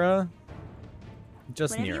 Nira?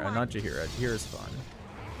 Just Nira, not Jaheira. Jaheira's fun.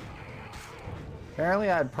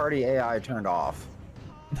 Apparently I had party AI turned off.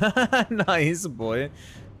 Nice, boy.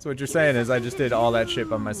 So what you're saying is I just did all that shit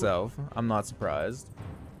by myself. I'm not surprised.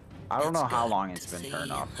 I don't know how long it's been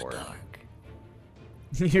turned off for.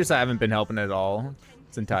 You just haven't been helping at all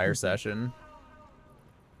this entire session.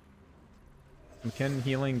 McKinn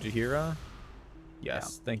healing Jaheira?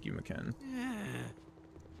 Yes, yeah. Thank you, McKinn.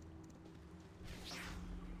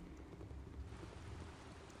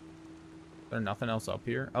 There nothing else up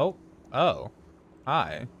here? Oh.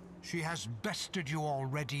 Hi. She has bested you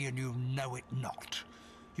already and you know it not.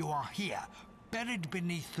 You are here, buried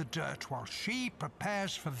beneath the dirt while she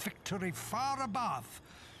prepares for victory far above.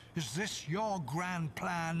 Is this your grand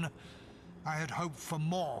plan? I had hoped for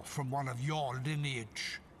more from one of your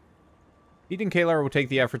lineage. Eden Kalar will take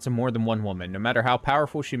the efforts of more than one woman, no matter how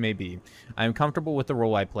powerful she may be. I am comfortable with the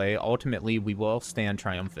role I play. Ultimately, we will stand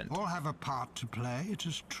triumphant. All have a part to play, it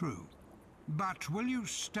is true. But will you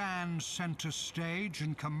stand center stage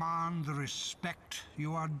and command the respect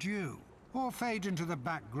you are due? Or fade into the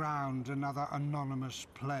background, another anonymous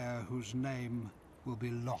player whose name will be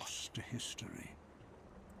lost to history?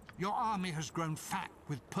 Your army has grown fat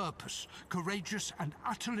with purpose, courageous and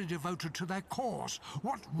utterly devoted to their cause.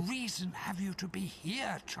 What reason have you to be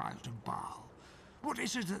here, child of Baal? What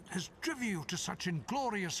is it that has driven you to such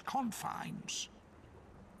inglorious confines?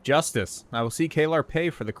 Justice. I will see Kalar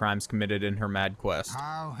pay for the crimes committed in her mad quest.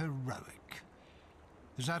 How heroic.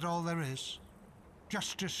 Is that all there is?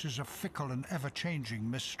 Justice is a fickle and ever-changing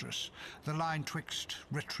mistress. The line twixt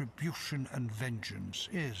retribution and vengeance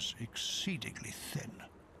is exceedingly thin.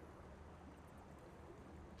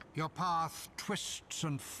 Your path twists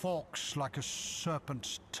and forks like a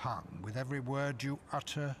serpent's tongue. With every word you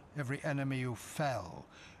utter, every enemy you fell,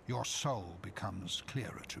 your soul becomes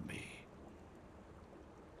clearer to me.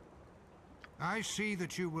 I see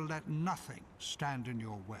that you will let nothing stand in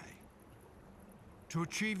your way. To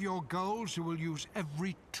achieve your goals, you will use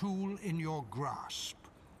every tool in your grasp.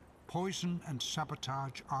 Poison and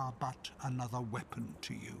sabotage are but another weapon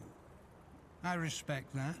to you. I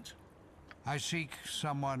respect that. I seek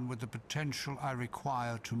someone with the potential I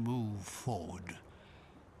require to move forward.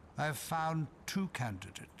 I have found 2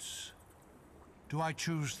 candidates. Do I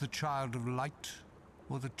choose the child of light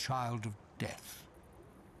or the child of death?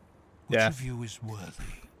 Which of you is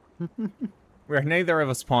worthy? Where neither of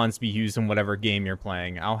us pawns be used in whatever game you're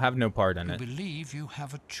playing. I'll have no part in it. I believe you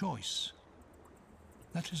have a choice.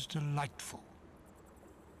 That is delightful.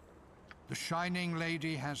 The Shining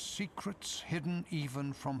Lady has secrets hidden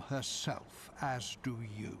even from herself, as do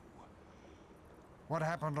you. What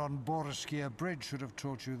happened on Boriskir Bridge should have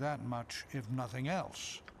taught you that much, if nothing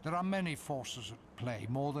else. There are many forces at play,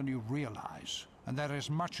 more than you realize, and there is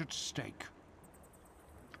much at stake.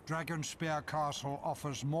 Dragonspear Castle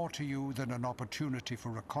offers more to you than an opportunity for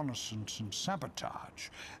reconnaissance and sabotage.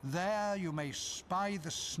 There you may spy the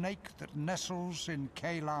snake that nestles in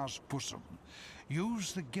Kalar's bosom.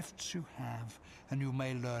 Use the gifts you have, and you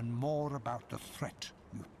may learn more about the threat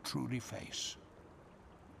you truly face.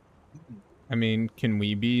 I mean, can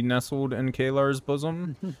we be nestled in Kalar's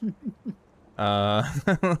bosom?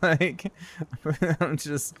 Like, I'm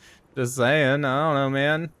just saying, I don't know,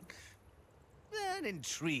 man. An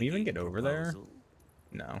intriguing Can we even get over proposal.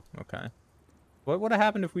 there? No, okay. What would have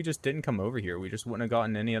happened if we just didn't come over here? We just wouldn't have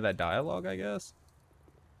gotten any of that dialogue, I guess?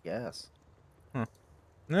 Yes. Huh.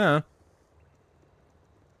 Yeah.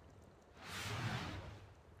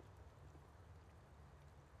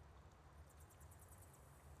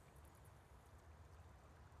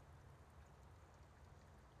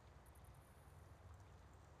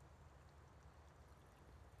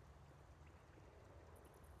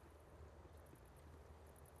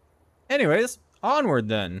 Anyways, onward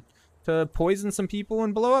then. To poison some people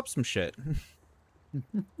and blow up some shit.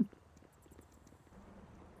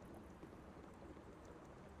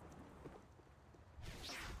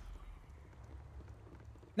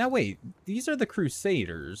 Now wait, these are the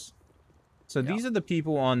Crusaders. So these are the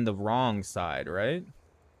people on the wrong side, right?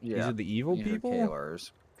 Yeah. These are the evil people?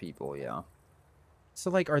 Kalar's people, yeah. So,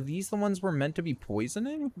 like, are these the ones we're meant to be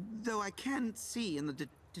poisoning? Though I can't see in the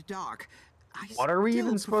dark, I What are we still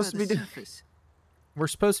even supposed to be prefer the doing? surface. We're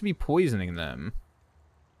supposed to be poisoning them.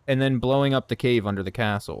 And then blowing up the cave under the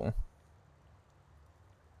castle.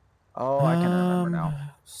 Oh, I can remember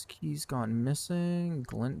now. Ski's gone missing.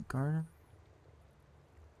 Glint Garden.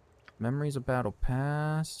 Memories of battle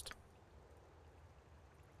past.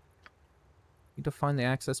 Need to find the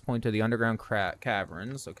access point to the underground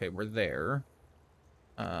caverns. Okay, we're there.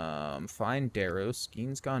 Find Darrow.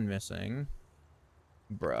 Ski's gone missing.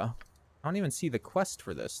 Bruh. I don't even see the quest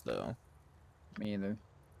for this, though. Me either.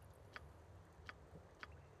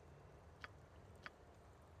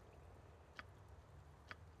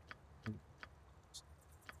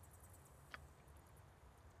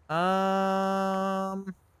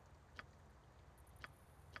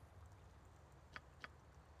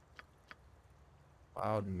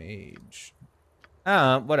 Cloud Mage.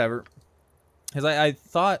 Whatever. Because I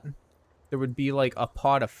thought there would be, like, a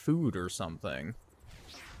pot of food or something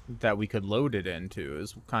that we could load it into,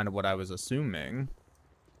 is kind of what I was assuming.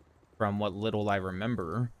 From what little I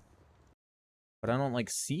remember. But I don't, like,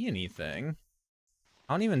 see anything.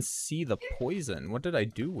 I don't even see the poison. What did I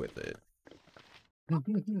do with it?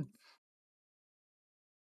 Did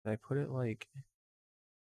I put it, like,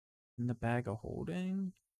 in the bag of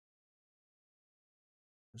holding?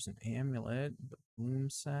 There's an amulet, the bloom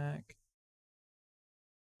sack,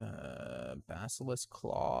 basilisk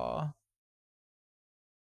claw,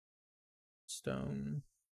 stone.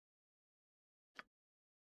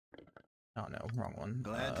 Oh no, wrong one.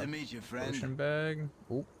 Glad to meet you, friend. Potion bag.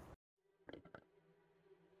 Oh.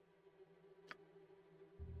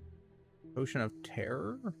 Potion of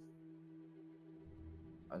terror?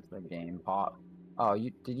 That's the game pot. Oh,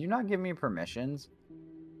 did you not give me permissions?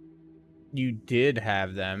 You did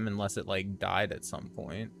have them, unless it, like, died at some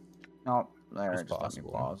point. No, there, It's just let me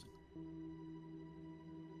possible. pause.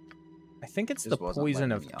 I think it's Just the wasn't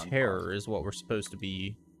poison letting of me terror is what we're supposed to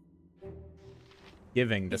be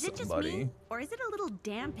giving to Is it just somebody. me, or is it a little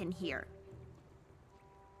damp in here?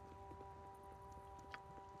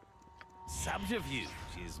 Subterfuge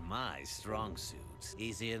is my strong suit.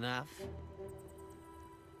 Easy enough?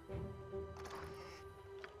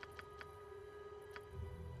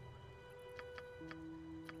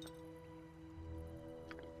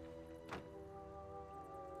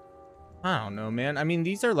 I don't know, man. I mean,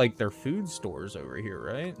 these are like their food stores over here,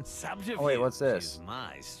 right? Oh wait, what's this?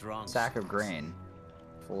 Sack of grain.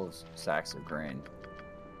 Full of sacks of grain.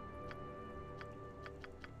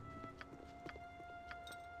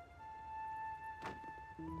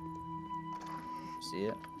 See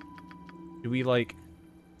it? Do we like...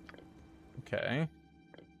 Okay.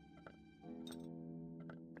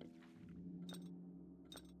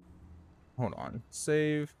 Hold on.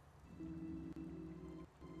 Save.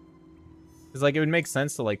 Because, like, it would make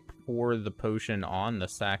sense to, like, pour the potion on the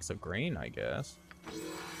sacks of grain, I guess.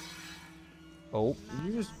 Oh.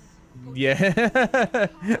 You just... Yeah.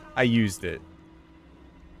 I used it.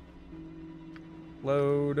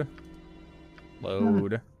 Load.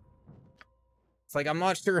 Load. It's like, I'm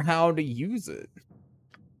not sure how to use it.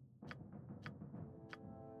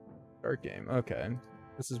 Start game. Okay.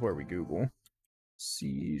 This is where we Google.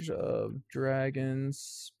 Siege of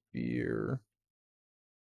Dragonspear.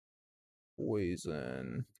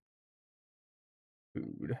 Poison.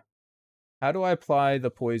 Food. How do I apply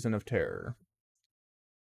the poison of terror?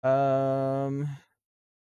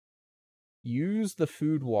 Use the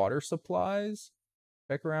food water supplies.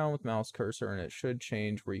 Check around with mouse cursor and it should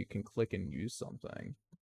change where you can click and use something.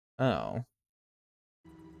 Oh.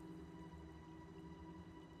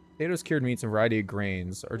 Potatoes, cured meats, and variety of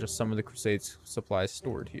grains are just some of the Crusade's supplies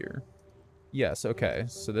stored here. Yes, okay.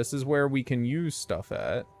 So this is where we can use stuff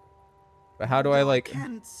at. But how do I, like... I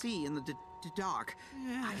can't see in the dark.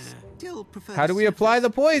 I still prefer... How do we apply the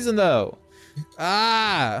poison, though?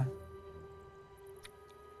 Ah!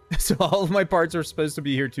 So all of my parts are supposed to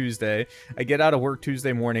be here Tuesday. I get out of work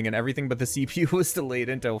Tuesday morning, and everything but the CPU was delayed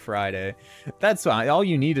until Friday. That's fine. All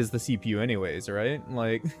you need is the CPU anyways, right?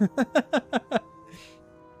 Like...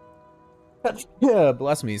 Yeah,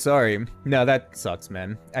 bless me. Sorry. No, that sucks,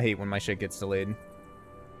 man. I hate when my shit gets delayed.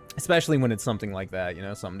 Especially when it's something like that, you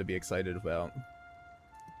know? Something to be excited about.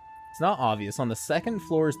 It's not obvious. On the second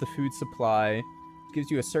floor is the food supply. It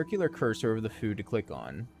gives you a circular cursor over the food to click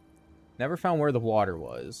on. Never found where the water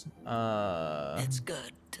was. It's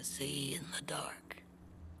good to see in the dark.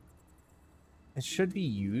 It should be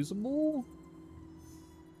usable?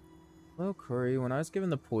 Hello, Curry. When I was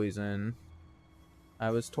given the poison,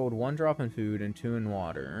 I was told 1 drop in food and 2 in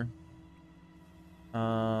water.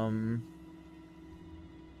 I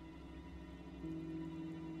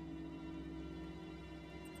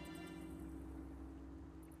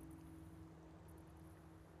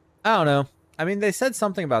don't know. I mean, they said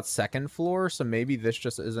something about second floor, so maybe this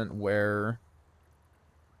just isn't where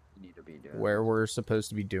You need to be doing where we're supposed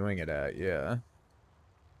to be doing it at, yeah.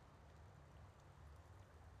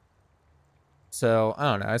 So,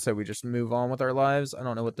 I don't know. I said we just move on with our lives. I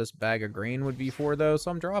don't know what this bag of grain would be for, though,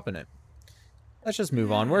 so I'm dropping it. Let's just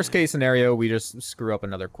move on. Worst case scenario, we just screw up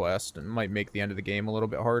another quest and might make the end of the game a little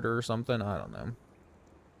bit harder or something. I don't know.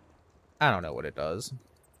 I don't know what it does.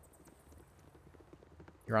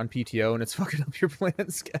 You're on PTO and it's fucking up your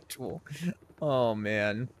planned schedule. Oh,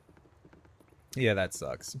 man. Yeah, that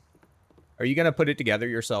sucks. Are you gonna put it together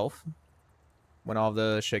yourself when all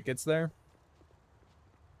the shit gets there?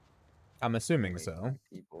 I'm assuming so.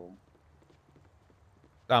 People.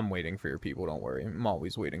 I'm waiting for your people, don't worry. I'm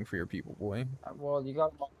always waiting for your people, boy. Well, you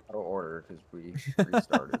got them out of order because we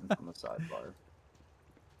restarted on the sidebar.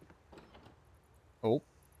 Oh.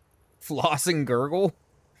 Floss and gurgle?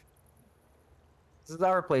 This is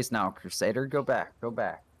our place now, Crusader. Go back. Go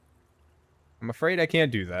back. I'm afraid I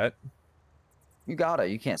can't do that. You gotta.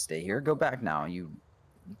 You can't stay here. Go back now, you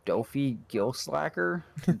Doughy gill slacker.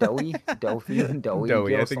 Doughy? Doughy?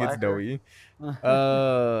 Doughy, I think it's Doughy.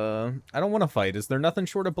 I don't want to fight. Is there nothing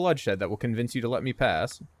short of bloodshed that will convince you to let me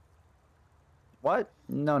pass? What?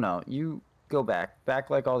 No, no. You go back. Back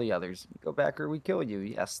like all the others. Go back or we kill you.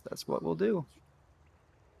 Yes, that's what we'll do.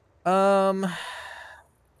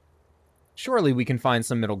 Surely we can find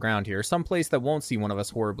some middle ground here. Some place that won't see one of us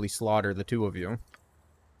horribly slaughter the two of you.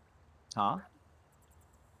 Huh?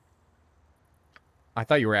 I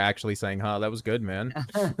thought you were actually saying, huh? That was good, man.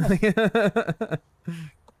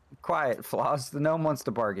 Quiet, Floss. The gnome wants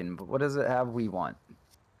to bargain, but what does it have we want?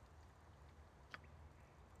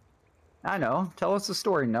 I know. Tell us the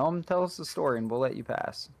story, gnome. Tell us the story and we'll let you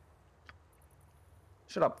pass.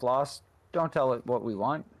 Shut up, Floss. Don't tell it what we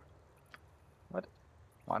want. What?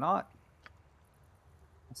 Why not?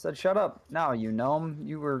 I said shut up. Now, you gnome.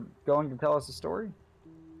 You were going to tell us a story?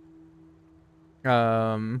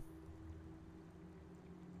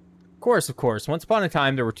 Of course. Once upon a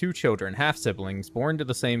time, there were 2 children, half-siblings, born to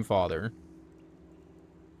the same father.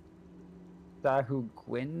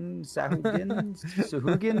 Sahugin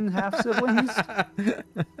half-siblings?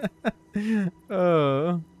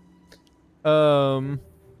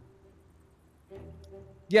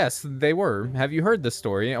 Yes, they were. Have you heard this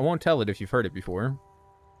story? I won't tell it if you've heard it before.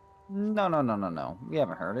 No. We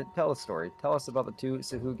haven't heard it. Tell a story. Tell us about the 2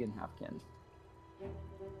 Sahugin halfkin.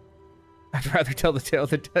 I'd rather tell the tale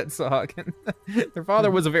of the dead Sahagin. Their father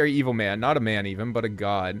was a very evil man. Not a man even, but a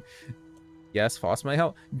god. Yes, Foss may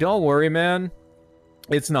help. Don't worry, man.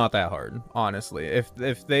 It's not that hard, honestly.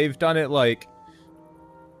 If they've done it, like...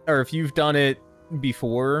 Or if you've done it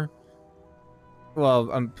before...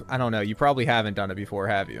 Well, I don't know. You probably haven't done it before,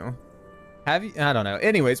 have you? Have you? I don't know.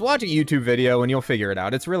 Anyways, watch a YouTube video and you'll figure it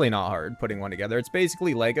out. It's really not hard putting one together. It's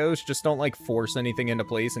basically Legos. Just don't, like, force anything into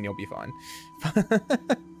place and you'll be fine.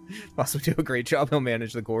 Also do a great job. He'll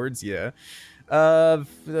manage the chords. Yeah. Okay,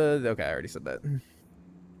 I already said that.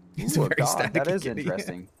 He's Ooh, a very static that is kitty.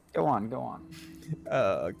 interesting. Go on.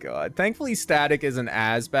 Oh, God. Thankfully, static isn't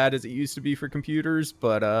as bad as it used to be for computers,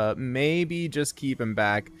 but maybe just keep him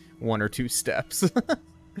back 1 or 2 steps.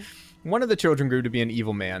 One of the children grew to be an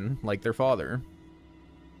evil man, like their father.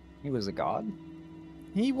 He was a god?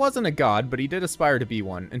 He wasn't a god, but he did aspire to be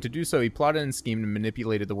one, and to do so he plotted and schemed and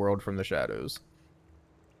manipulated the world from the shadows.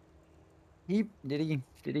 Did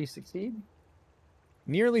he succeed?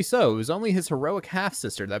 Nearly so. It was only his heroic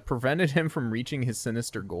half-sister that prevented him from reaching his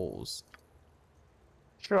sinister goals.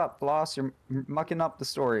 Shut up, Floss. You're mucking up the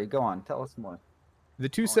story. Go on. Tell us more. The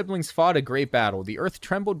 2 siblings fought a great battle. The earth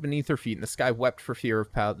trembled beneath their feet, and the sky wept for fear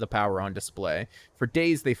of the power on display. For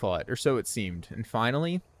days they fought, or so it seemed. And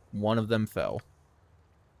finally, one of them fell.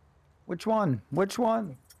 Which one? Which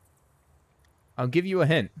one? I'll give you a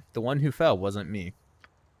hint. The one who fell wasn't me.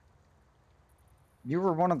 You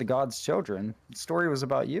were one of the god's children. The story was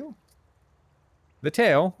about you. The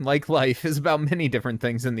tale, like life, is about many different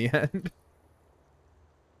things in the end.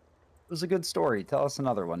 It was a good story. Tell us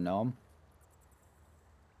another one, Noam.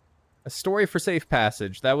 A story for safe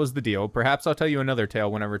passage. That was the deal. Perhaps I'll tell you another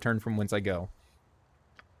tale when I return from whence I go.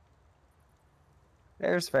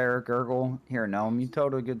 There's fair, Gurgle. Here, Noam. You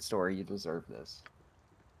told a good story. You deserve this.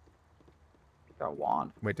 Got a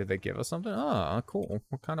wand. Wait, did they give us something? Ah, cool.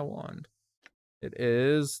 What kind of wand? It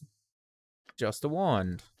is just a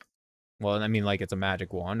wand. Well, I mean, like, it's a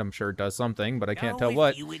magic wand. I'm sure it does something, but I can't tell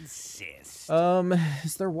what. You insist.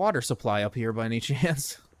 Is there water supply up here by any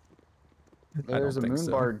chance? There's a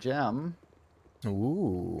moonbar gem.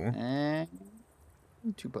 Ooh. And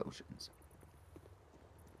 2 potions.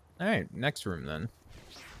 Alright, next room then.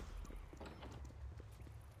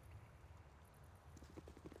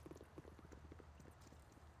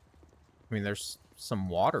 I mean, there's some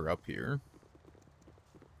water up here.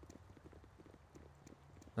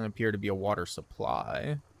 Doesn't appear to be a water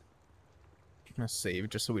supply. I'm gonna save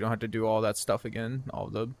just so we don't have to do all that stuff again. All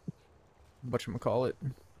the whatchamacallit.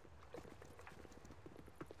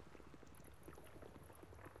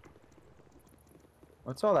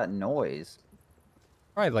 What's all that noise?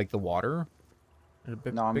 Probably like the water. There's a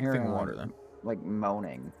big, No, I'm big hearing thing of water then. like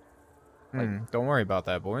moaning. Don't worry about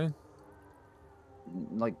that, boy.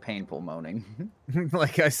 Like painful moaning.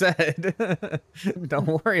 Like I said,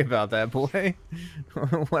 don't worry about that, boy.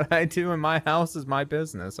 What I do in my house is my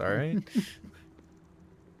business, all right?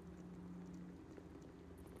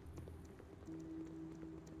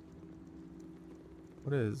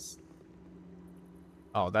 What is...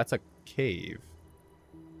 Oh, that's a cave.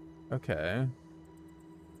 Okay.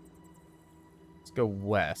 Let's go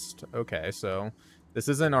west. Okay, so this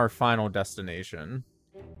isn't our final destination.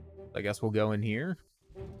 I guess we'll go in here.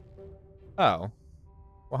 Oh.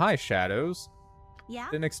 Well, hi, Shadows. Yeah?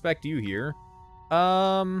 Didn't expect you here.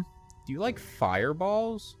 Do you like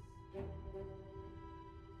fireballs?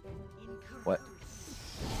 What?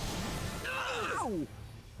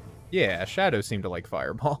 Yeah, Shadows seem to like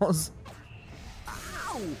fireballs.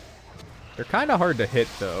 They're kind of hard to hit,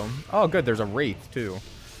 though. Oh, good, there's a Wraith, too.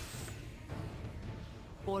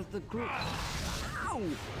 For the group.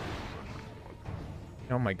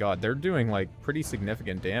 Oh my god, they're doing, like, pretty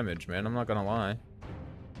significant damage, man. I'm not gonna lie.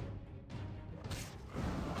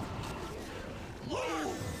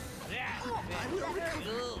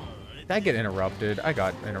 Did I get interrupted? I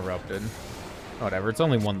got interrupted. Whatever, it's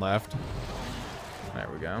only one left. There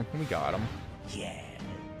we go. We got him. Yeah.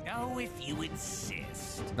 Oh, if you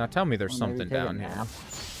insist. Now tell me there's something down here.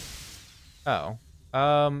 Oh.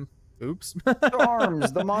 Oops.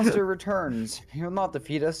 Arms, the monster returns. You'll not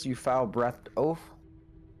defeat us, you foul-breathed oaf.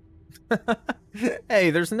 Hey,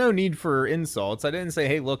 there's no need for insults. I didn't say,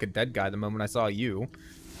 hey, look, a dead guy the moment I saw you.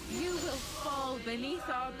 You beneath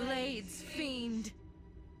our blades, fiend.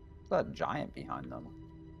 What's that giant behind them?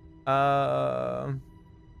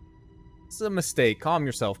 It's a mistake. Calm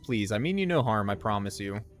yourself, please. I mean you no harm, I promise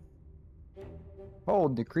you.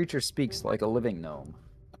 Hold, the creature speaks like a living gnome.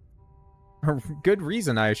 Good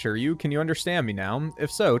reason, I assure you. Can you understand me now?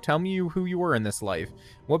 If so, tell me who you were in this life.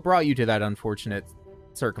 What brought you to that unfortunate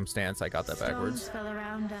circumstance? I got that backwards. Stones fell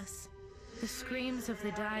around us. The screams of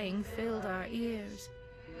the dying filled our ears.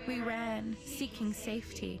 We ran, seeking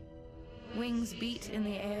safety. Wings beat in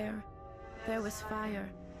the air. There was fire.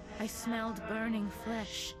 I smelled burning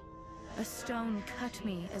flesh. A stone cut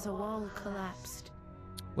me as a wall collapsed.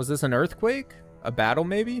 Was this an earthquake? A battle,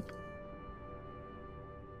 maybe?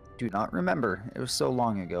 Do not remember. It was so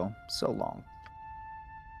long ago. So long.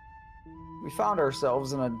 We found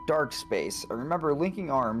ourselves in a dark space. I remember linking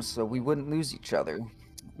arms so we wouldn't lose each other.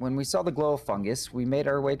 When we saw the glow of fungus, we made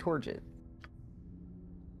our way towards it.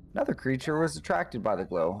 Another creature was attracted by the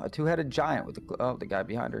glow. A two-headed giant with the guy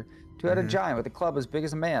behind her. Two-headed giant with a club as big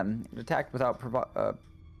as a man. It attacked without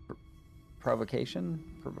provocation?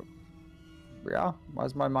 Yeah, why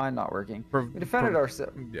is my mind not working? We defended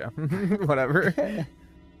ourselves. Yeah, whatever.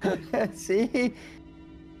 See?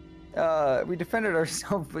 We defended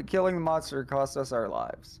ourselves, but killing the monster cost us our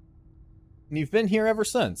lives. And you've been here ever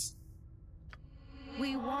since.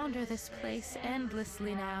 We wander this place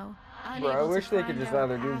endlessly now. Bro, I wish they could just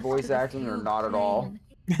either do voice acting or not at all.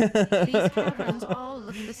 These caverns all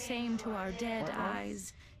look the same to our dead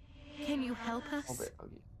eyes. Can you help us?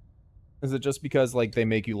 Is it just because, like, they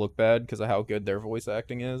make you look bad because of how good their voice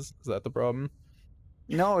acting is? Is that the problem?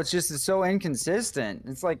 No, it's just it's so inconsistent.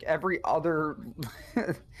 It's like every other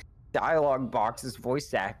dialogue box is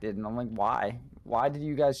voice acted, and I'm like, why? Why did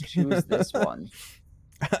you guys choose this one?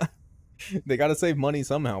 They gotta save money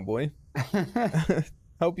somehow, boy.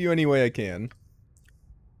 Help you any way I can.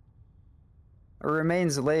 It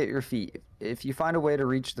remains lay at your feet. If you find a way to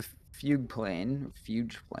reach the fugue plane,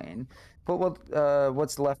 put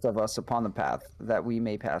what's left of us upon the path that we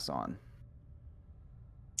may pass on.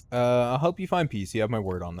 I'll help you find peace. You have my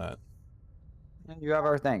word on that. And you have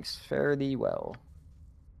our thanks. Fare thee well.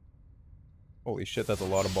 Holy shit, that's a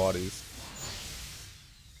lot of bodies.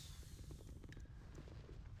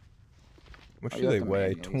 What should they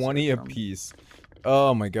weigh? 20 apiece.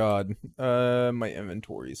 Oh my god. My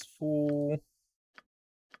inventory's full.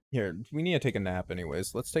 Here, we need to take a nap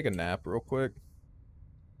anyways. Let's take a nap real quick.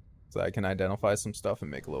 So I can identify some stuff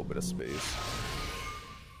and make a little bit of space.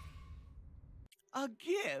 A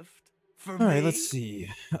gift for me? Alright, let's see.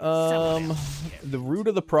 The root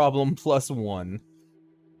of the problem +1.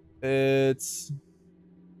 It's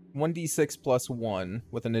 1d6 +1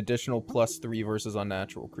 with an additional +3 versus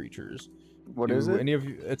unnatural creatures. What is it? Any of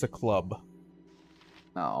you? It's a club.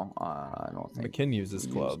 No, I don't think. McKin uses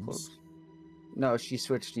clubs. No, she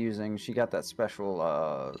switched to using. She got that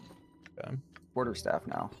special quarterstaff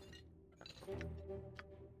now.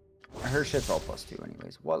 Her shit's all +2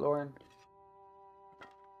 anyways. What, Lauren?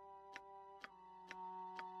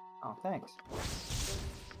 Oh, thanks.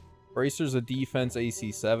 Bracers a defense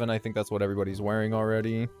AC 7. I think that's what everybody's wearing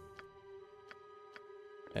already.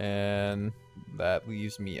 And that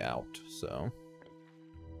leaves me out, so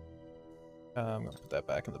I'm gonna put that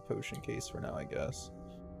back in the potion case for now, I guess.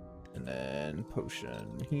 And then potion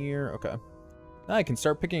here. Okay. Now I can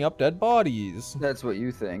start picking up dead bodies. That's what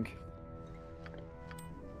you think.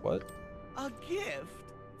 What? A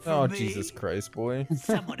gift? Oh, me? Jesus Christ, boy.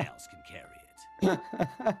 Someone else can carry it.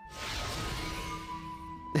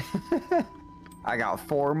 I got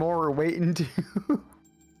 4 more waiting to.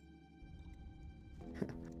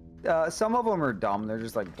 Some of them are dumb. They're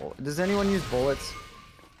just like bullets. Does anyone use bullets?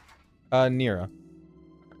 Nira.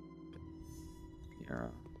 Nira,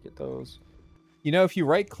 get those. You know, if you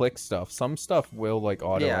right-click stuff, some stuff will like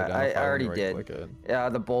auto-identify. Yeah, I already did. It. Yeah,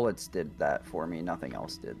 the bullets did that for me. Nothing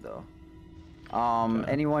else did though.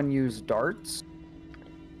 Anyone use darts?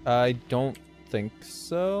 I don't think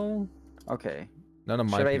so. Okay. None of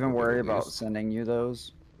my. Should I even worry about sending you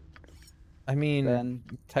those? I mean, then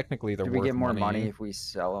technically they're worth money. Do we get more money if we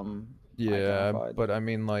sell them? Yeah, but I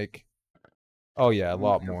mean, like, oh yeah, a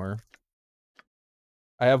lot more.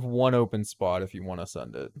 I have 1 open spot if you want to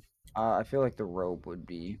send it. I feel like the rope would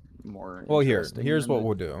be more. Well, here's what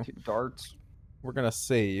we'll do. Darts. We're gonna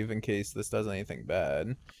save in case this does anything bad,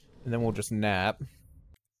 and then we'll just nap.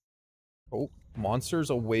 Oh, monsters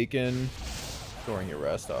awaken during your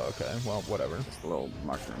rest. Oh, okay. Well, whatever. Just little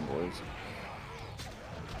mushroom boys.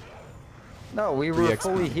 No, we were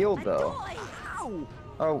fully healed though.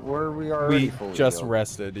 Oh, were we already fully just healed?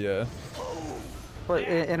 Rested, yeah. But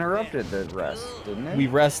it interrupted the rest, didn't it? We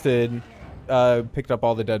rested. picked up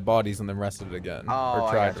all the dead bodies and then rested again. Oh,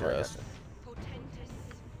 or tried to rest.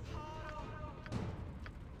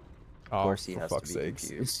 Of course he has to be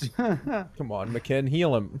confused. Come on, McKin,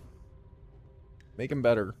 heal him. Make him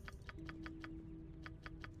better.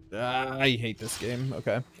 I hate this game.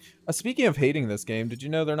 Okay. Speaking of hating this game, did you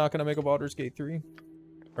know they're not going to make a Baldur's Gate 3?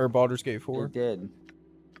 Or Baldur's Gate 4? They did.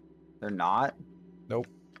 They're not? Nope.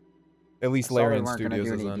 At least Larian Studios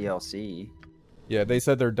isn't. isn't. DLC. Yeah, they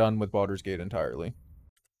said they're done with Baldur's Gate entirely.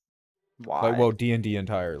 Why? Like, well, D&D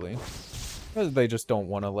entirely. Because they just don't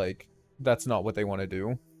want to, like... That's not what they want to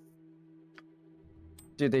do.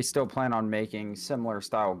 Do they still plan on making similar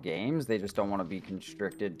style games? They just don't want to be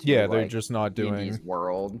constricted to yeah, they're like, just not doing D&D's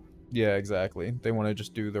world. Yeah, exactly. They want to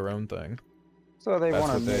just do their own thing. So they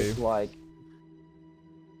want to make like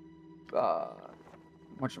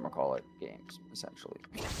whatchamacallit games, essentially.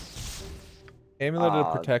 Amulet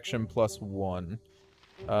of Protection +1.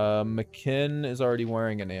 McKin is already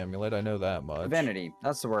wearing an amulet, I know that much. Divinity,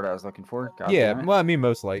 that's the word I was looking for. God yeah, damn it. well, I mean,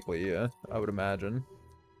 most likely, yeah, I would imagine.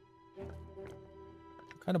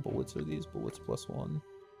 What kind of bullets are these? Bullets +1.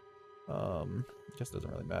 I guess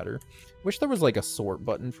doesn't really matter. Wish there was like a sort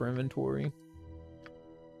button for inventory.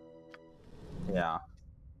 Yeah.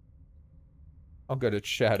 I'll go to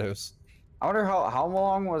shadows. I wonder how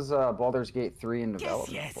long was Baldur's Gate 3 in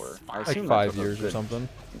development for? I Like assume 5 years or something.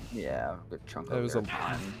 Yeah, a good chunk of it was a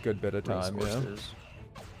time. good bit of time, yeah. Resources.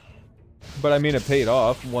 But I mean, it paid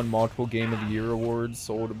off. Won multiple Game of the Year awards,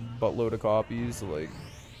 sold a buttload of copies. Like,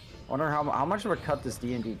 I wonder how much of a cut does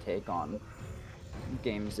D&D take on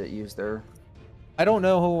games that use their. I don't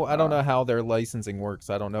know. I don't know how their licensing works.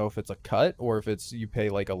 I don't know if it's a cut or if it's you pay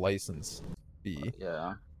like a license fee.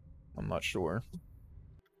 Yeah. I'm not sure.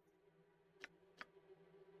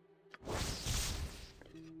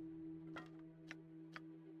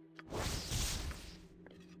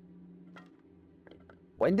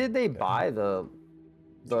 When did they buy the?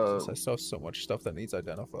 I saw so much stuff that needs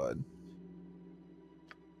identified.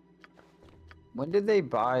 When did they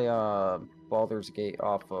buy Baldur's Gate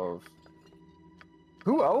off of?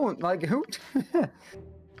 Who owned who?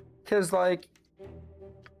 Because like,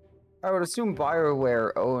 I would assume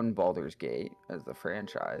BioWare owned Baldur's Gate as the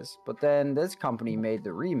franchise, but then this company made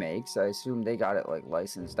the remakes. I assume they got it like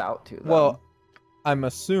licensed out to them. Well, I'm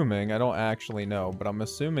assuming, I don't actually know, but I'm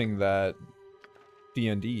assuming that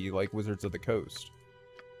D&D, like Wizards of the Coast,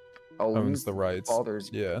 owns the rights. Baldur's,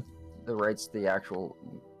 the rights to the actual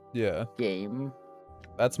game.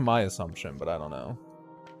 That's my assumption, but I don't know.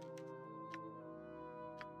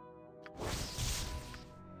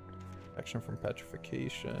 Protection from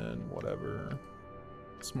petrification, whatever.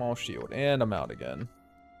 Small shield, and I'm out again.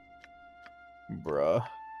 Bruh.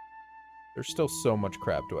 There's still so much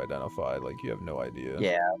crap to identify, like you have no idea.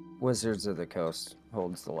 Yeah, Wizards of the Coast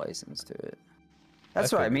holds the license to it.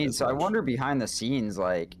 That's what I mean. So I wonder behind the scenes,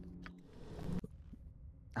 like,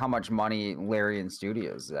 how much money Larian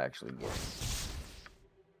Studios is actually getting.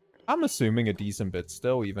 I'm assuming a decent bit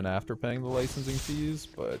still, even after paying the licensing fees,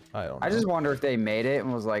 but I don't know. I just wonder if they made it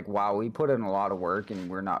and was like, wow, we put in a lot of work and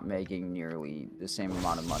we're not making nearly the same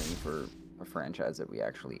amount of money for a franchise that we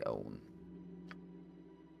actually own.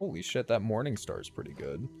 Holy shit, that Morningstar is pretty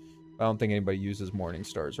good. I don't think anybody uses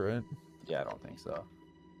Morningstars, right? Yeah, I don't think so.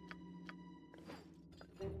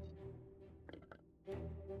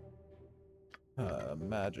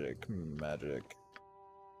 Magic.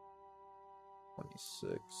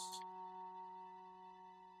 26.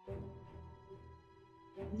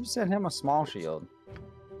 You sent him a small shield.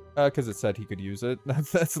 Because it said he could use it.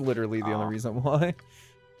 That's literally the only reason why.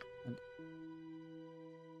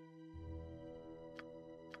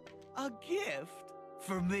 A gift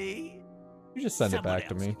for me? You just send it back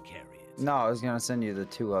to me. No, I was gonna send you the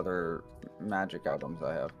 2 other magic items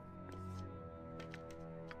I have.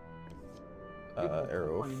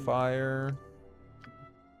 Arrow of Fire.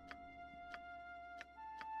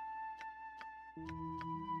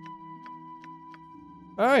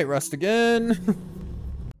 Alright, rest again.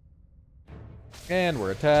 And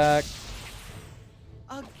we're attacked.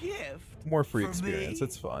 A gift? More free for experience, me?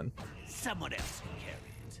 it's fun. Someone else can carry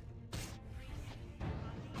it.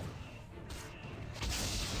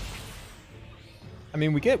 I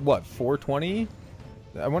mean, we get, what, 420?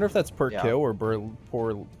 I wonder if that's per kill or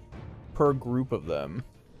per group of them.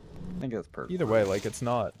 I think it's per. Either way, like, it's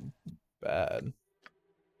not bad.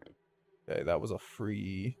 Okay, that was a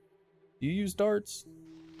free... Do you use darts?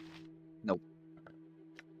 Nope.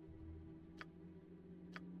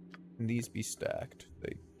 Can these be stacked?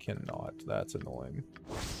 They cannot. That's annoying.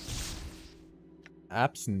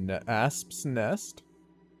 Asp's Nest?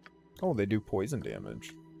 Oh, they do poison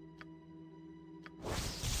damage.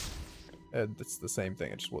 It's the same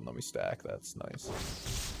thing. It just wouldn't let me stack. That's nice.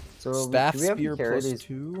 So Staff do we have to spear carry plus these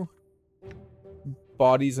 2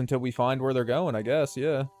 bodies until we find where they're going, I guess.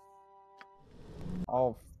 Yeah.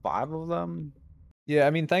 all 5 of them? Yeah, I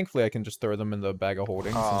mean, thankfully I can just throw them in the bag of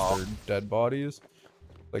holding since they're dead bodies.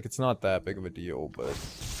 Like, it's not that big of a deal, but...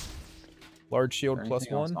 Large shield plus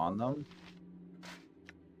 1. On them?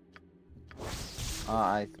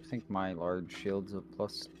 I think my large shield's a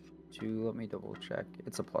plus 2. Let me double check.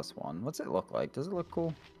 It's a plus 1. What's it look like? Does it look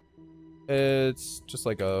cool? It's just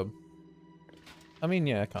like a... I mean,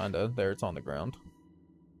 yeah, kinda. There, it's on the ground.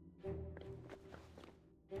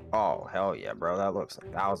 Oh, hell yeah, bro. That looks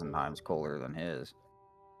 1,000 times cooler than his.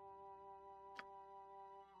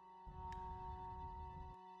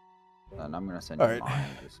 And I'm gonna send you mine.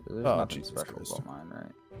 There's nothing special about mine,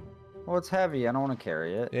 right? Well, it's heavy. I don't want to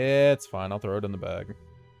carry it. Yeah, it's fine. I'll throw it in the bag.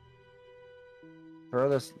 Throw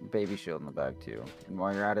this baby shield in the bag, too. And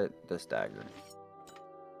while you're at it, this dagger.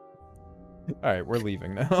 Alright, we're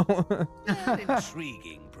leaving now. An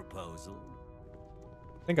intriguing proposal.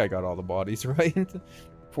 I think I got all the bodies right.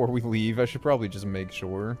 Before we leave, I should probably just make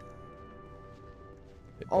sure.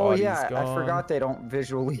 Okay, oh, yeah. Gone. I forgot they don't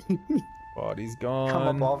visually... Body's gone. Come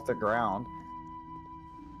up off the ground.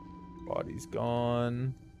 Body's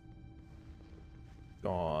gone.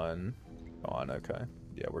 Gone. Gone, okay.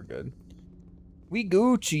 Yeah, we're good. We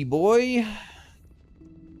Gucci, boy.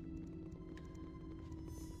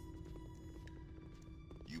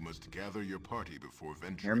 You must gather your party before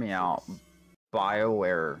venturing. Hear me out.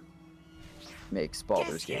 BioWare makes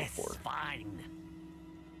Baldur's Gate 4. Fine.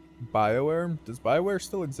 BioWare? Does BioWare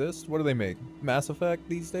still exist? What do they make? Mass Effect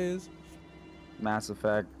these days? Mass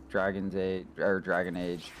Effect, Dragon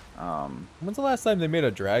Age. When's the last time they made a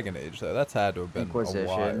Dragon Age, though? That's had to have been Inquisition, a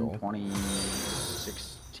while.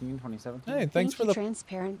 2016, 2017. Hey, thanks for the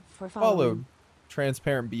Transparent for follow,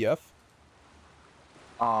 Transparent BF.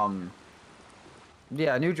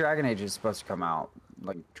 Yeah, a new Dragon Age is supposed to come out,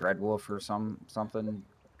 like Dreadwolf or something.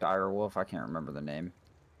 Direwolf, I can't remember the name.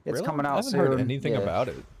 It's really? coming out soon. I haven't heard anything about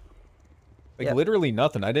it. Like literally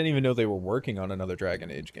nothing. I didn't even know they were working on another Dragon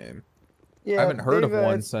Age game. Yeah, I haven't heard of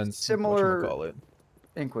one since similar whatchamacallit.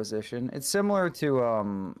 Inquisition. It's similar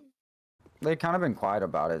to they've kind of been quiet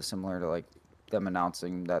about it, similar to like them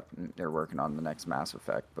announcing that they're working on the next Mass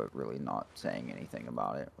Effect, but really not saying anything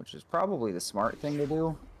about it, which is probably the smart thing to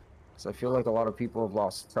do. Because I feel like a lot of people have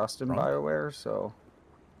lost trust in BioWare, so.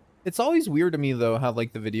 It's always weird to me, though, how,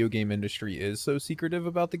 like, the video game industry is so secretive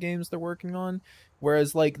about the games they're working on.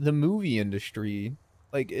 Whereas, like, the movie industry,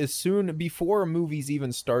 like, as soon before movies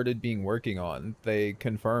even started being working on, they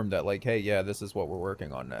confirmed that, like, hey, yeah, this is what we're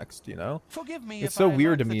working on next, you know? Forgive me it's so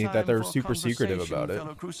weird to me that they're super secretive about it.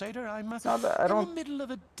 Crusader, I'm I don't, in the middle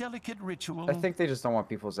of a delicate ritual. I think they just don't want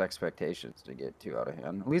people's expectations to get too out of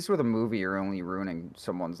hand. At least with a movie, you're only ruining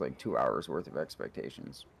someone's, like, 2 hours worth of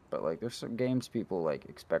expectations. But like, there's some games people like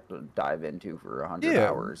expect to dive into for 100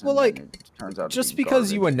 hours. Well, like, it turns out just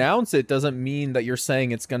because you announce it doesn't mean that you're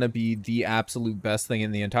saying it's gonna be the absolute best thing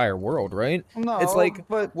in the entire world, right? No, it's like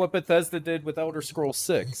what Bethesda did with Elder Scrolls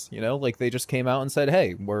 6. You know, like they just came out and said,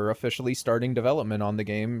 "Hey, we're officially starting development on the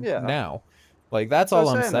game now." Like that's all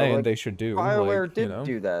I'm saying like, they should do. BioWare like, did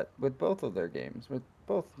do that with both of their games, with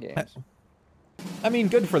both games. I mean,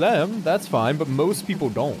 good for them. That's fine, but most people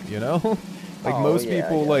don't. You know. Like, most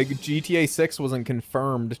people, like, GTA 6 wasn't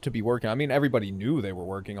confirmed to be working. I mean, everybody knew they were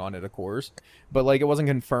working on it, of course. But, like, it wasn't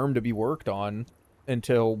confirmed to be worked on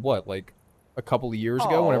until, what, like, a couple of years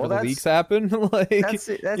ago, whenever the leaks happened? Like, that's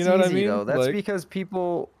you know easy, what I mean? Though. That's like, because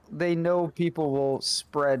they know people will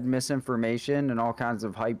spread misinformation and all kinds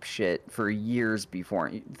of hype shit for years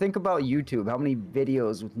before. Think about YouTube. How many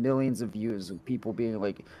videos with millions of views of people being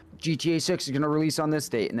like, GTA 6 is going to release on this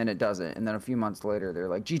date, and then it doesn't. And then a few months later, they're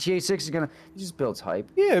like, GTA 6 is going to... It just builds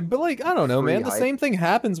hype. Yeah, but like, I don't know, man. The hype. same thing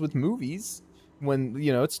happens with movies. When,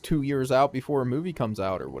 you know, it's 2 years out before a movie comes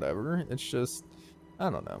out or whatever. It's just...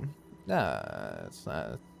 I don't know. It's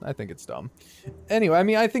not, I think it's dumb. Anyway, I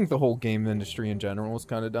mean, I think the whole game industry in general is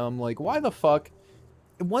kind of dumb. Like, why the fuck...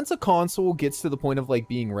 Once a console gets to the point of, like,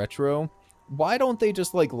 being retro, why don't they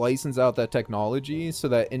just, like, license out that technology so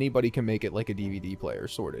that anybody can make it, like, a DVD player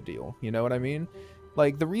sort of deal? You know what I mean?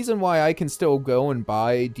 Like, the reason why I can still go and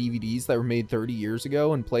buy DVDs that were made 30 years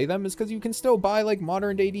ago and play them is because you can still buy, like,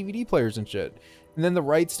 modern-day DVD players and shit. And then the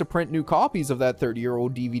rights to print new copies of that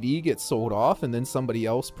 30-year-old DVD get sold off, and then somebody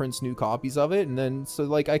else prints new copies of it, and then, so,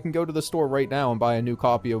 like, I can go to the store right now and buy a new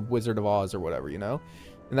copy of Wizard of Oz or whatever, you know?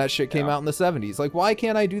 And that shit came out in the 70s. Like, why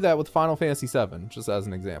can't I do that with Final Fantasy VII, just as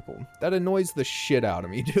an example? That annoys the shit out of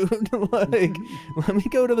me, dude. Like, let me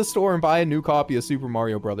go to the store and buy a new copy of Super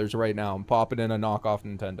Mario Brothers right now and pop it in a knockoff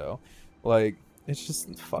Nintendo. Like, it's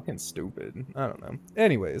just fucking stupid. I don't know.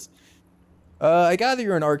 Anyways. I gather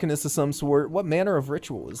you're an arcanist of some sort. What manner of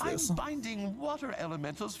ritual is this? I'm binding water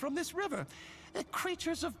elementals from this river.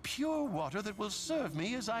 Creatures of pure water that will serve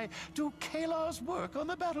me as I do Kalar's work on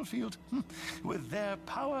the battlefield. With their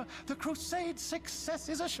power, the crusade's success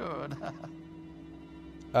is assured.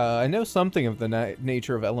 I know something of the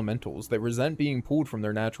nature of elementals. They resent being pulled from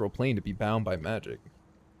their natural plane to be bound by magic.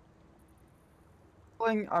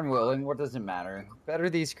 Willing, unwilling, what does it matter?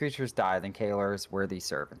 Better these creatures die than Kalar's worthy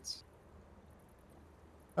servants.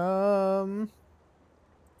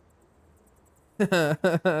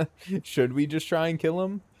 Should we just try and kill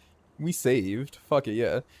him? We saved. Fuck it,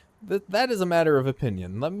 yeah. That is a matter of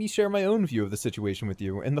opinion. Let me share my own view of the situation with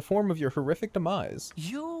you, in the form of your horrific demise.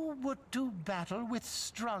 You would do battle with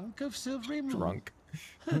Strunk of Silvery Moon? Drunk.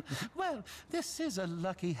 Well, this is a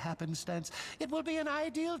lucky happenstance. It will be an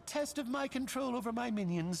ideal test of my control over my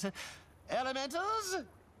minions. Elementals,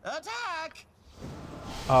 attack!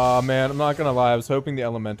 Aw, man, I'm not gonna lie. I was hoping the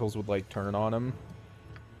elementals would, like, turn on him.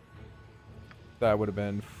 That would have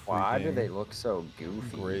been Why do they look so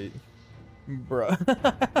goofy? Great. Bruh.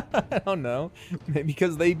 I don't know. Maybe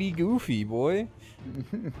because they be goofy, boy.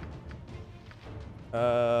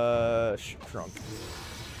 Shrunk.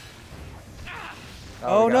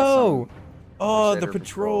 Oh, no! Oh, the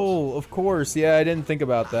patrol! Of course. Yeah, I didn't think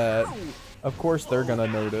about that. Of course they're gonna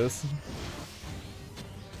notice.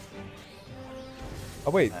 Oh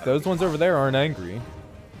wait, those ones over there aren't angry.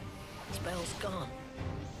 Spell's gone.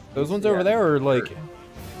 Those ones over there are like,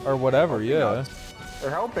 or whatever, yeah. They're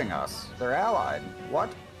helping us. They're allied.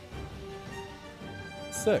 What?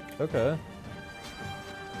 Sick, okay.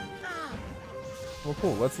 Well,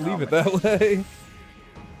 cool, let's leave it that way.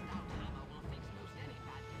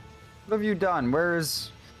 What have you done?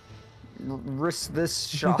 Where's... Rish this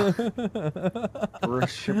shot?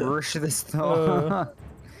 Rish this thought.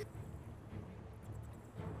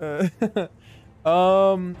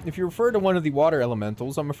 If you refer to one of the water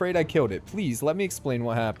elementals, I'm afraid I killed it. Please, let me explain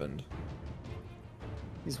what happened.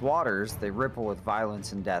 These waters, they ripple with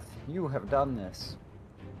violence and death. You have done this.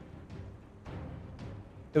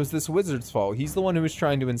 It was this wizard's fault. He's the one who was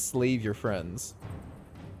trying to enslave your friends.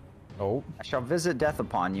 Oh. I shall visit death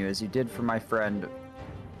upon you as you did for my friend,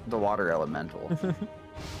 the water elemental.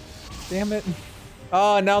 Damn it.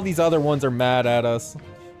 Ah, now these other ones are mad at us.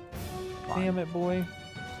 Fine. Damn it, boy.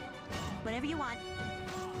 Whatever you want.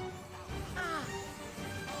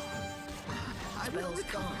 Spell's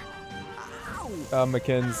gone.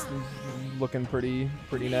 McKinn's looking pretty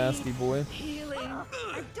nasty, boy. Healing.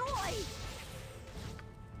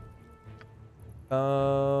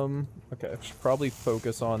 Okay, should probably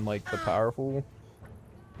focus on like the powerful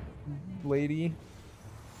lady.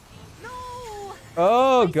 No!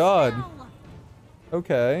 Oh God.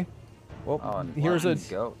 Okay. Well, here's a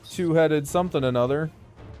two-headed something another.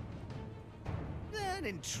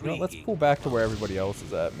 You know, let's pull back to where everybody else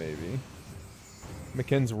is at, maybe.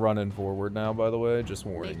 McKinn's running forward now, by the way. Just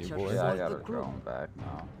warning you, boy. Yeah, I got her going back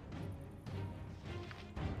now.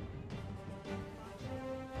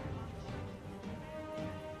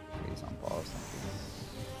 Please unpause.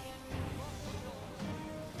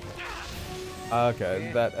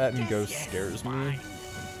 Okay, that Etten ghost scares me.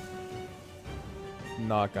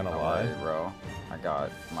 Not gonna lie. Bro. I got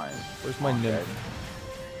my... Where's my nymph?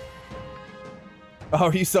 Oh,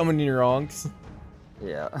 are you summoning your onks?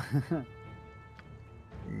 Yeah.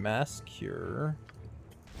 Mass cure.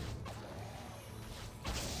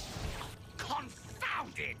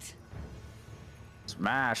 Confound it!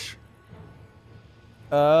 Smash.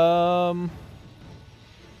 Oh,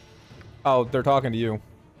 they're talking to you.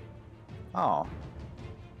 Oh.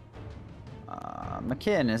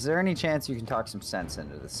 McKinn, is there any chance you can talk some sense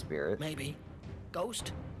into the spirit? Maybe.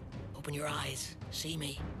 Ghost? Open your eyes. See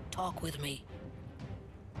me. Talk with me.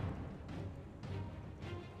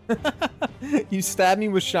 You stab me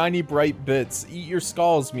with shiny bright bits. Eat your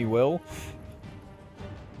skulls, me will.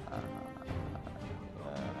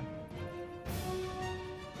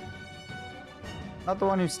 Not the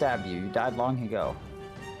one who stabbed you. You died long ago.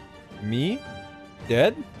 Me?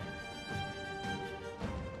 Dead?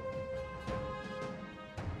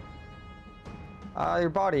 Your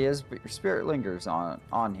body is, but your spirit lingers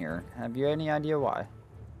on here. Have you any idea why?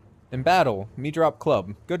 In battle, me drop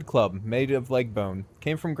club. Good club, made of leg bone.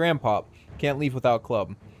 Came from Grandpop. Can't leave without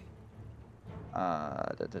club.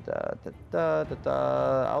 I'll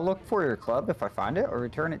look for your club if I find it, or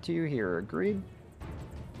return it to you here. Agreed?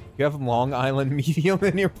 You have Long Island Medium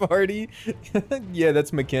in your party? Yeah,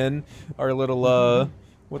 that's McKinn. Our little,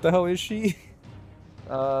 what the hell is she?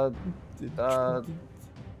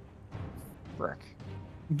 Frick.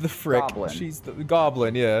 The frick. Goblin. She's the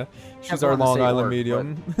goblin, yeah. She's I our wanted to Long say Island orc,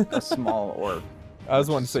 medium. but a small orc. I was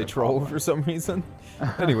wanting to say troll for some reason.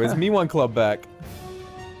 Anyways, me one club back.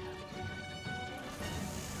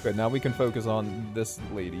 Good, now we can focus on this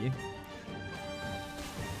lady.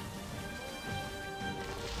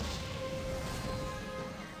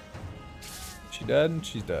 She dead?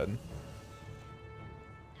 She's dead.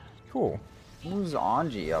 Cool. Who's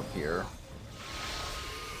Anji up here?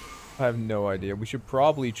 I have no idea. We should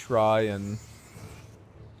probably try and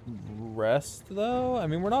rest, though? I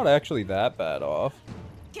mean, we're not actually that bad off.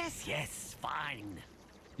 Yes, fine.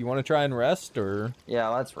 You want to try and rest, or...? Yeah,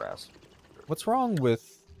 let's rest. What's wrong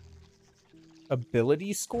with...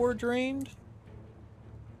 ability score drained?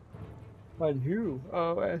 On who?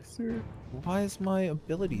 Oh, I see. Why is my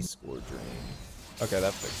ability score drained? Okay,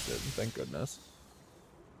 that fixed it. Thank goodness.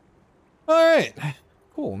 Alright.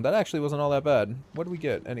 Cool. That actually wasn't all that bad. What do we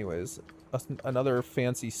get, anyways? Another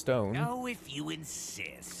fancy stone. Oh, if you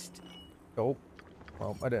insist. Oh.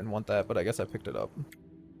 Well, I didn't want that, but I guess I picked it up.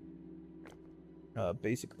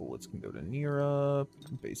 Basic bullets can go to Nira.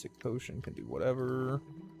 Basic potion can do whatever.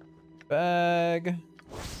 Bag.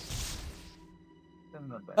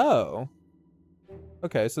 Oh.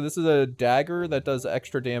 Okay, so this is a dagger that does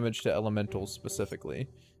extra damage to elementals specifically.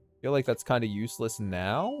 I feel like that's kind of useless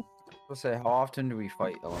now. Let's say, how often do we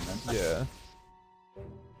fight elementals? Yeah.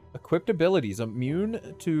 Equipped abilities.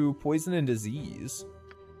 Immune to poison and disease.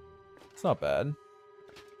 It's not bad.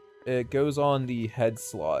 It goes on the head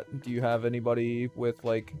slot. Do you have anybody with,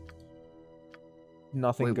 like,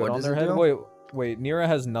 nothing good on their head? Wait, Nira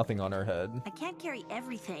has nothing on her head. I can't carry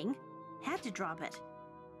everything. Had to drop it.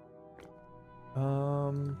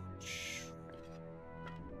 Can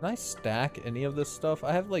I stack any of this stuff?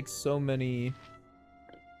 I have, like, so many...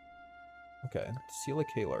 Okay, Seal of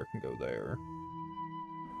Kalar can go there.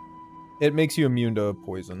 It makes you immune to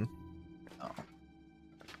poison. Oh.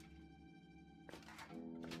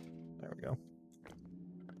 There we go.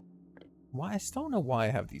 Why? I still don't know why I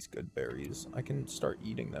have these good berries. I can start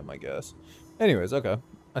eating them, I guess. Anyways, okay.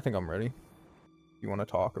 I think I'm ready. You want to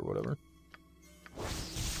talk or whatever?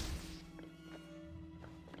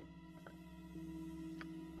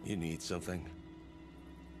 You need something?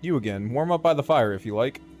 You again. Warm up by the fire if you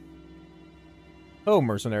like. Oh,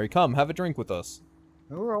 mercenary, come, have a drink with us.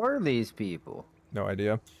 Who are these people? No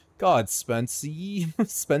idea. God, Spency.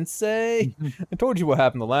 Spence. I told you what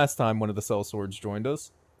happened the last time one of the sellswords joined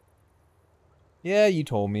us. Yeah, you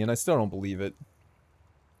told me, and I still don't believe it.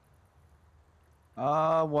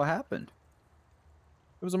 What happened?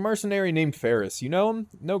 It was a mercenary named Ferris. You know him?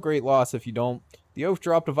 No great loss if you don't. The oaf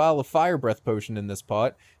dropped a vial of fire breath potion in this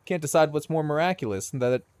pot. Can't decide what's more miraculous,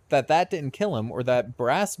 that didn't kill him, or that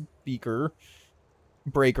brass breaker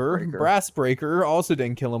also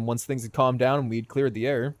didn't kill him once things had calmed down and we'd cleared the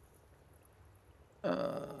air.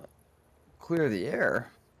 Clear the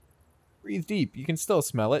air? Breathe deep. You can still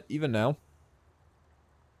smell it, even now.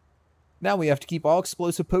 Now we have to keep all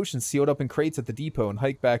explosive potions sealed up in crates at the depot and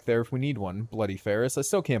hike back there if we need one. Bloody Ferris. I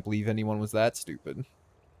still can't believe anyone was that stupid.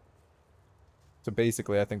 So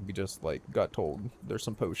basically, I think we just, like, got told there's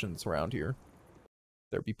some potions around here.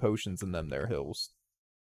 There be potions in them there hills.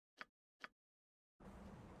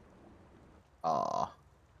 Aw.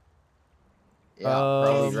 Yeah,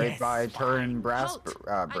 probably right by turn brass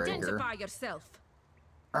breaker. Identify yourself.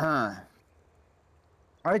 I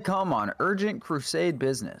come on urgent crusade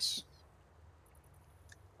business.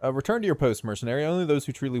 Return to your post, mercenary. Only those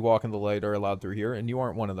who truly walk in the light are allowed through here, and you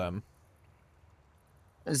aren't one of them.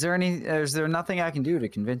 Is there nothing I can do to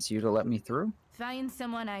convince you to let me through? Find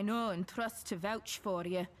someone I know and trust to vouch for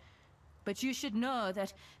you. But you should know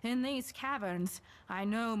that in these caverns, I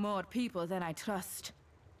know more people than I trust.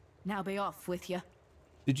 Now be off with you.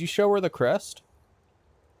 Did you show her the crest?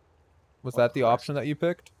 Was that the option that you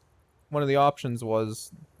picked? One of the options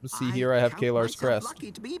was, see here, I have Kalar's crest.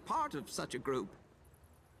 Lucky to be part of such a group.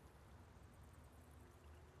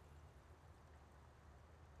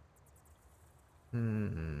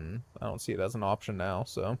 I don't see it as an option now,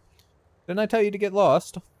 so... Didn't I tell you to get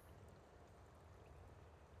lost?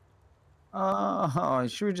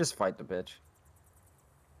 Should we just fight the bitch?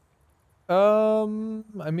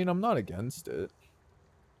 I mean, I'm not against it.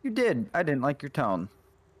 You did. I didn't like your tone.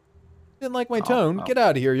 Didn't like my tone? Get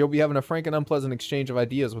out of here. You'll be having a frank and unpleasant exchange of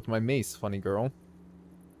ideas with my mace, funny girl.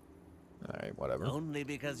 Alright, whatever. Only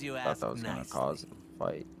because you I asked thought that was gonna cause a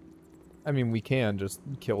fight. I mean, we can just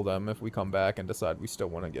kill them if we come back and decide we still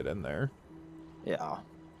want to get in there. Yeah.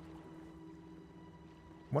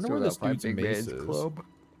 Wonder where this dude's mace is.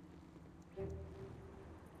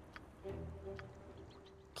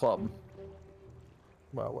 Club.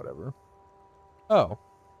 Well, whatever. Oh.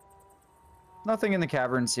 Nothing in the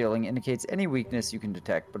cavern ceiling indicates any weakness you can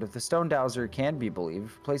detect, but if the stone dowser can be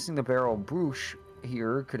believed, placing the barrel brooch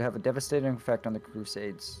here could have a devastating effect on the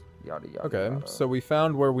Crusades. Yada yada. Okay, yada. so we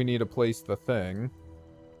found where we need to place the thing.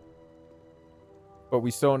 But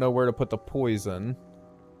we still don't know where to put the poison.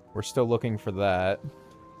 We're still looking for that.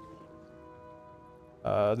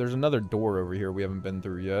 There's another door over here we haven't been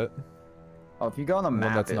through yet. Oh, if you go on the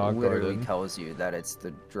map, it literally guarded. tells you that it's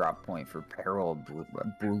the drop point for barrel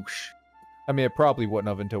brooch. I mean, it probably wouldn't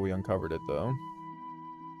have until we uncovered it, though.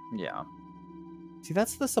 Yeah. See,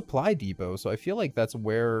 that's the supply depot, so I feel like that's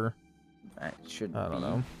where... It should I don't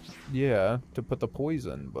know. Yeah, to put the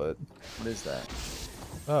poison, but... What is that?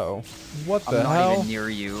 Oh. What the I'm not hell? even near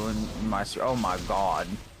you, and my... Oh my god.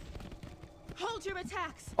 Hold your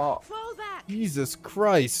attacks! Oh. Fall back! Jesus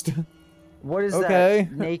Christ. What is okay.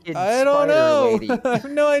 that naked I don't know. spider lady? I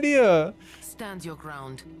have no idea. Stand your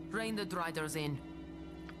ground. Rein the Driders in.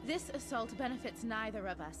 This assault benefits neither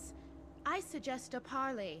of us. I suggest a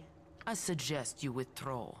parley. I suggest you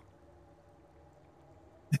withdraw.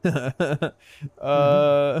 What's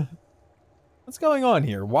going on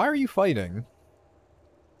here? Why are you fighting?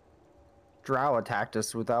 Drow attacked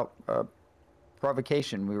us without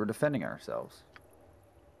provocation. We were defending ourselves.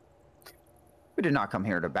 We did not come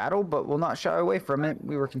here to battle, but will not shy away from it.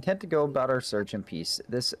 We were content to go about our search in peace.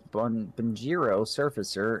 This Bunjiro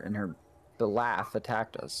surfacer and her Belath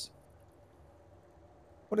attacked us.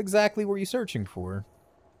 What exactly were you searching for?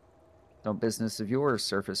 No business of yours,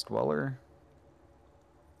 surface dweller.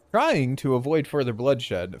 Trying to avoid further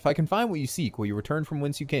bloodshed. If I can find what you seek, will you return from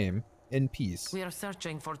whence you came in peace? We are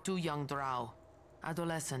searching for 2 young drow.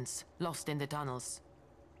 Adolescents, lost in the tunnels.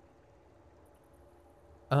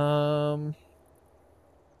 Oh,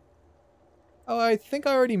 I think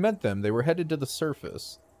I already met them. They were headed to the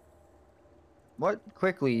surface. What?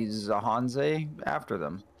 Quickly, Zahanze after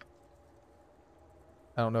them.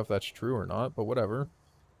 I don't know if that's true or not, but whatever.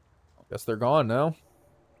 Guess they're gone now.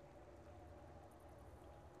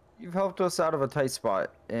 You've helped us out of a tight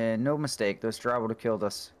spot, and no mistake, those drow would have killed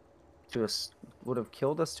us to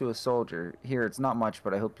a soldier. Here, it's not much,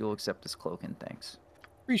 but I hope you'll accept this cloak and thanks.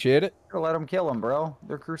 Appreciate it. Let them kill them, bro.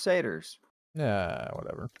 They're crusaders. Yeah,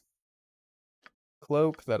 whatever.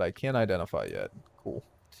 Cloak that I can't identify yet. Cool.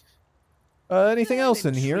 Anything else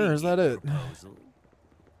in here, or is that it?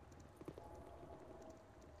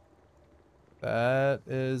 That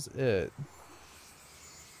is it.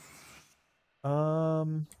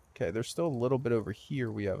 Okay, there's still a little bit over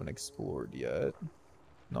here we haven't explored yet.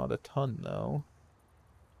 Not a ton, though.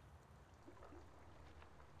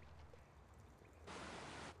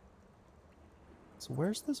 So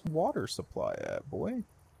where's this water supply at, boy? I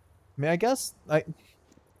mean, I guess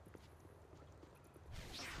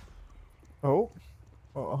Oh,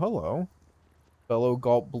 hello. Fellow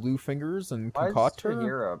Gulp Blue Fingers and Why is Concoctor?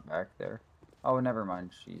 Tahira back there? Oh, never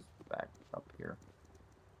mind. She's back up here.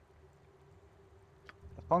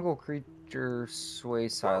 The fungal creature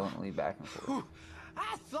sways silently back and forth.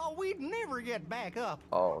 I thought we'd never get back up.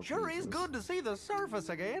 Oh, sure Jesus. is good to see the surface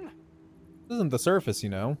again. This isn't the surface, you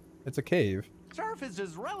know. It's a cave. Surface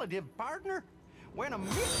is relative, partner. When a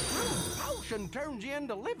mixed potion turns you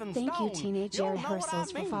into living Thank stone, you, Teenage you'll Jared know what I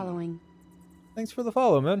Hersel's, for mean. following. Thanks for the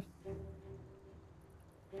follow, man.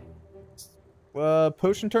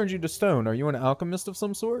 Potion turns you to stone. Are you an alchemist of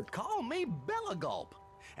some sort? Call me Belagulp.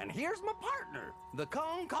 And here's my partner, the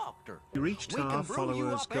Concoctor. You reached We our can brew you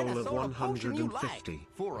followers up any goal of sort of potion you 150. like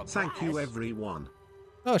for a Thank you, price. everyone.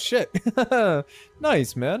 Oh, shit.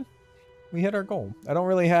 Nice, man. We hit our goal. I don't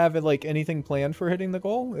really have like anything planned for hitting the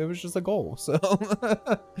goal. It was just a goal, so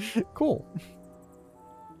cool.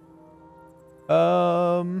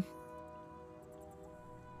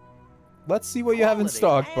 Let's see what you have in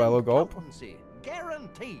stock, Philo Gulp.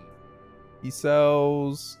 Guaranteed. He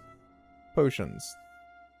sells potions.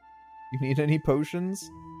 You need any potions?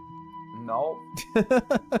 No.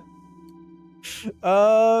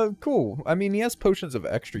 Cool. I mean, he has potions of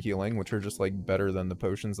extra healing, which are just like better than the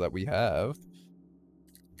potions that we have.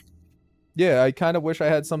 Yeah, I kind of wish I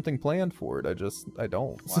had something planned for it. I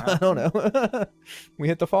don't. I don't know. We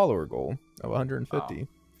hit the follower goal of 150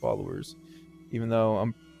 followers, even though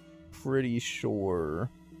I'm pretty sure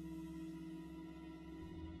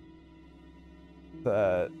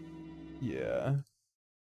that, yeah.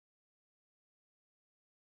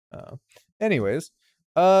 Anyways,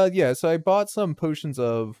 yeah, so I bought some potions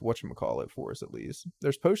of whatchamacallit for us, at least.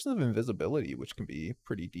 There's potions of invisibility, which can be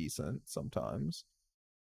pretty decent sometimes.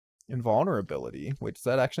 Invulnerability. Wait, does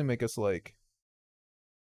that actually make us, like...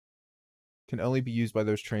 Can only be used by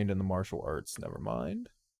those trained in the martial arts. Never mind.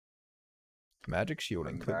 Magic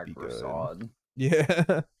shielding could be good. Sod.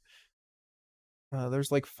 Yeah.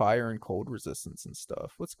 There's like fire and cold resistance and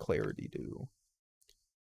stuff. What's clarity do?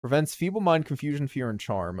 Prevents feeble mind, confusion, fear, and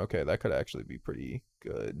charm. Okay, that could actually be pretty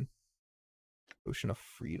good. Ocean of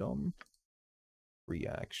freedom.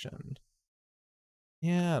 Reaction.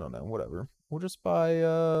 Yeah, I don't know. Whatever. We'll just buy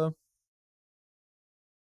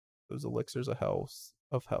those elixirs of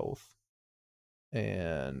health.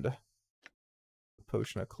 And the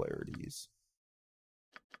potion of clarities.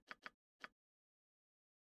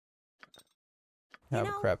 Have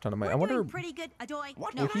a crap ton of money. I wonder, pretty good, Adoy.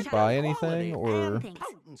 will he buy anything or?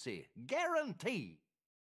 Potency, guarantee.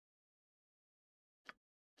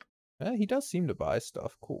 Yeah, he does seem to buy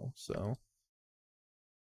stuff. Cool. So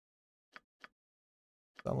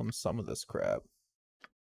sell him some of this crap.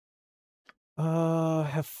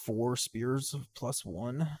 Have 4 spears of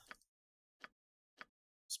 +1.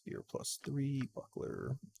 Spear +3,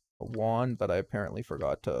 buckler, a wand that I apparently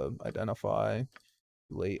forgot to identify.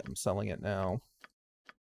 Too late, I'm selling it now.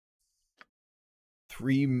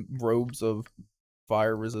 3 robes of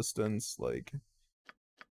fire resistance, like,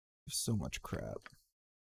 so much crap.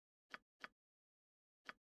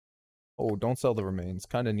 Oh, don't sell the remains.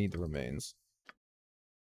 Kind of need the remains.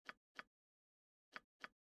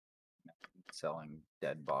 Selling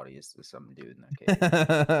dead bodies to some dude in the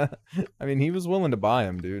cave. I mean, he was willing to buy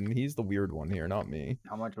him, dude, and he's the weird one here, not me.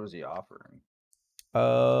 How much was he offering?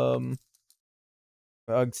 A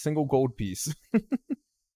single gold piece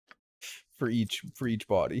for each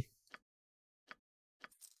body.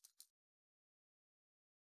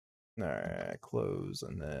 All right, close,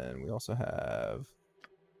 and then we also have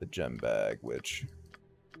the gem bag, which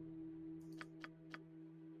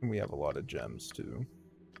we have a lot of gems too.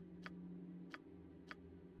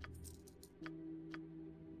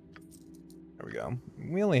 There we go.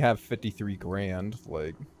 We only have 53 grand,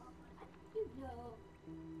 like.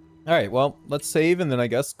 Alright, well, let's save and then I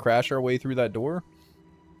guess crash our way through that door.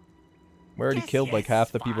 We already killed like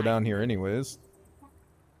half the people down here anyways.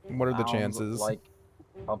 What are the chances? Like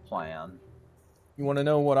a plan. You want to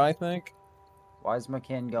know what I think? Why is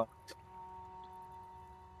McKinn go?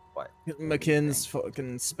 What? McKinn's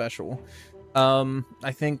fucking special.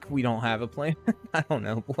 I think we don't have a plan. I don't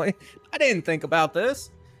know, boy. I didn't think about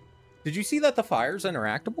this. Did you see that the fire's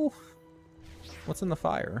interactable? What's in the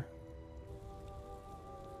fire?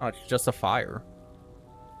 Oh, it's just a fire.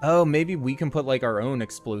 Oh, maybe we can put like our own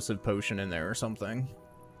explosive potion in there or something.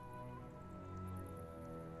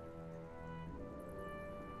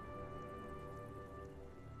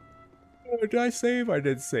 Did I save? I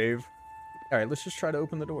did save. Alright, let's just try to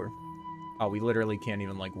open the door. Oh, we literally can't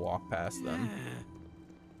even like walk past them.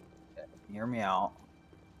 Hear me out.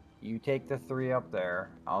 You take the 3 up there.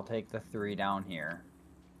 I'll take the 3 down here.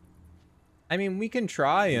 I mean, we can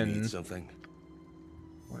try and... Need something.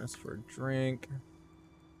 What is for a drink?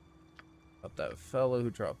 About that fellow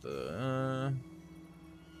who dropped the...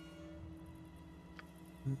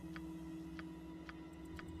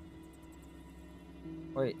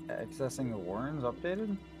 Wait, accessing the warrens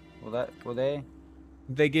updated? Will they?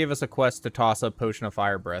 They gave us a quest to toss a potion of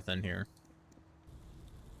fire breath in here.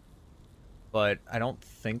 But I don't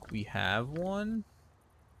think we have one.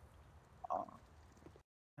 I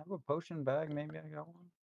have a potion bag. Maybe I got one.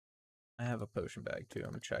 I have a potion bag too.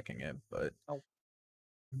 I'm checking it, but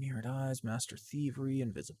mirrored eyes, master thievery,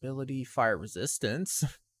 invisibility, fire resistance,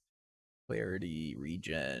 clarity,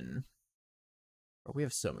 regen. Bro, we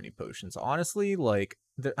have so many potions. Honestly, like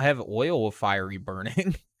I have oil of fiery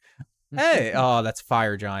burning. Hey, oh, that's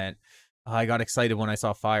fire giant. Oh, I got excited when I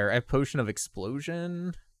saw fire. I have potion of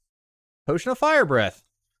explosion. Potion of fire breath.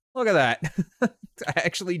 Look at that. I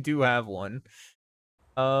actually do have one.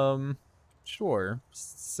 Sure.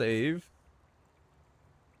 Save.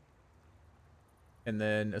 And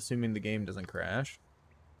then, assuming the game doesn't crash.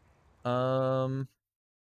 Oh,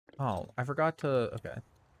 I forgot to... Okay.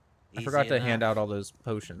 I forgot to hand out all those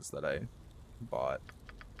potions that I bought.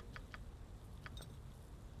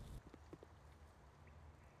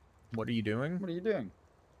 What are you doing? What are you doing?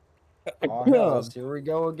 Oh, hells, here we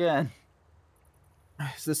go again.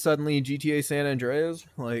 Is this suddenly GTA San Andreas?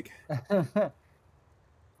 Like...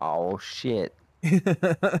 Oh, shit.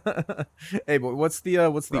 Hey, but what's the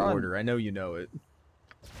order? I know you know it.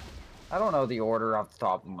 I don't know the order off the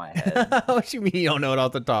top of my head. What you mean you don't know it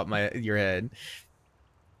off the top of your head?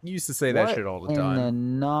 You used to say that shit all the time. What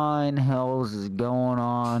in the 9 hells is going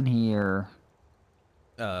on here?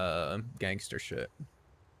 Gangster shit.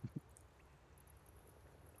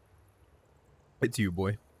 It's you,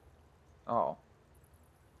 boy. Oh.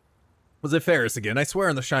 Was it Ferris again? I swear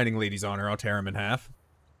on the Shining Lady's honor, I'll tear him in half.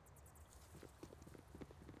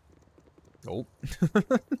 Oh.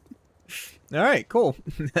 Alright, cool.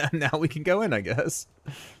 Now we can go in, I guess.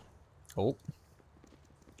 Oh.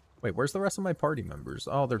 Wait, where's the rest of my party members?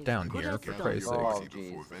 Oh, they're down here, for Christ's sake.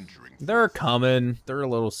 They're coming. They're a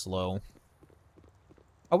little slow.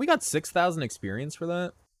 Oh, we got 6,000 experience for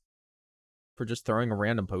that? For just throwing a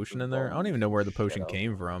random potion in there? I don't even know where the potion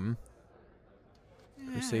came from.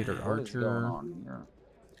 Crusader Archer.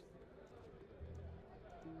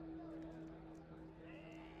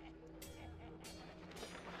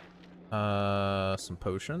 Some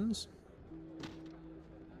potions.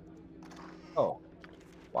 Oh.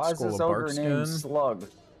 Why is this ogre named Slug?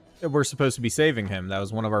 We're supposed to be saving him. That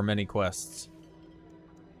was one of our many quests.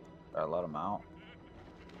 I let him out.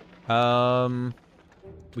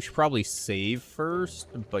 We should probably save first,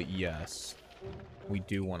 but yes. We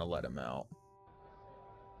do want to let him out.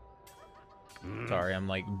 Sorry, I'm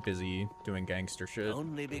like busy doing gangster shit.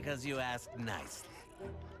 Only because you asked nicely.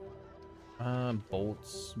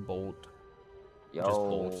 Bolts, bolt.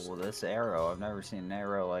 Yo, this arrow. I've never seen an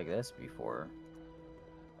arrow like this before.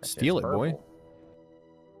 Steal it, boy.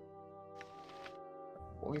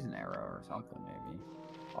 Poison arrow or something, maybe.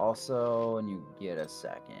 Also, when you get a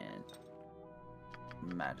second,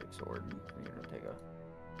 magic sword. You're gonna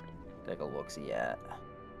take a look-see at.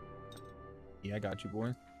 Yeah, I got you,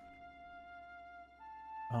 boy.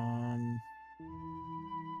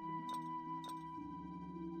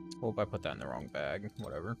 Hope I put that in the wrong bag.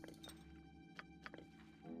 Whatever.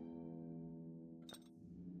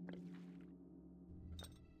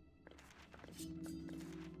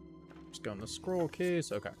 Just go in the scroll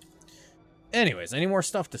case. Okay. Anyways, any more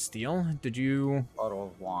stuff to steal? Did you... Bottle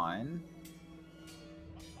of wine.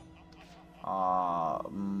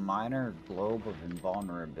 Minor globe of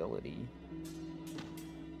invulnerability.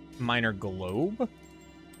 Minor globe?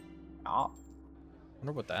 Ah.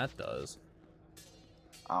 Wonder what that does.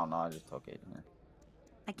 I don't know, I just took it here.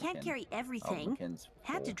 I can't carry everything.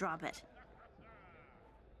 Had to drop it.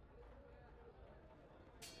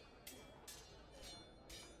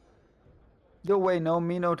 Yo, wait, no,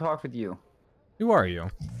 me no talk with you. Who are you?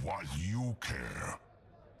 What you care?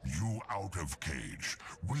 You out of cage,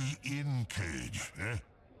 we in cage, eh?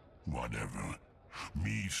 Whatever.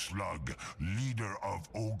 Me Slug, leader of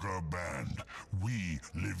Ogre Band. We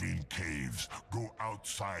live in caves, go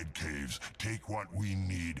outside caves, take what we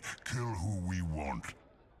need, kill who we want.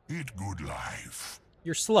 It good life.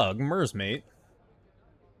 You're Slug, Mur's mate.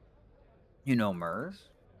 You know Murs?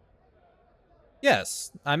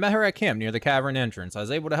 Yes, I met her at camp near the cavern entrance. I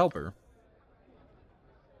was able to help her.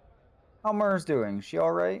 How Murs doing? She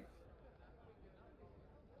alright?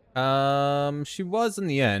 She was in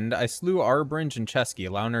the end. I slew Arbringe and Chesky,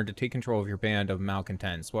 allowing her to take control of your band of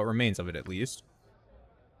malcontents. What remains of it, at least.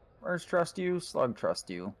 Murs trust you, Slug trust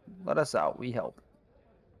you. Let us out, we help.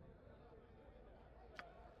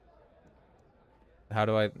 How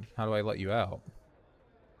do I let you out?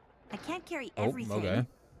 I can't carry everything. Okay.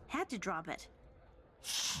 Had to drop it.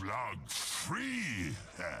 Slug free.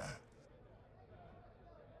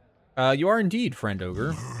 You are indeed, friend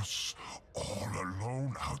ogre. Nurse, all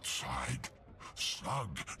alone outside.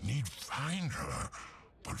 Slug need find her,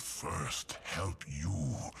 but first help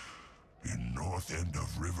you. In north end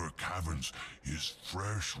of river caverns is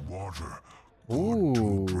fresh water.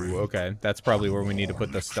 Ooh, okay. That's probably where we need to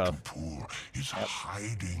put the stuff. Pool is a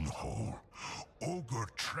hiding hole. Ogre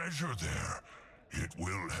treasure there. It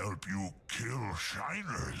will help you kill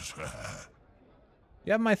shiners.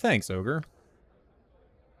 You have my thanks, ogre.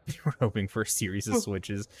 You were hoping for a series of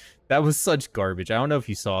switches. That was such garbage. I don't know if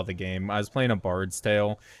you saw the game. I was playing a Bard's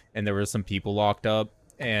Tale, and there were some people locked up,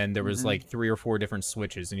 and there was like 3 or 4 different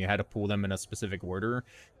switches, and you had to pull them in a specific order.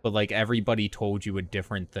 But like everybody told you a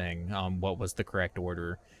different thing, what was the correct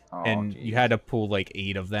order. And you had to pull like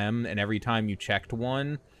 8 of them, and every time you checked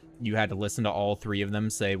one, you had to listen to all 3 of them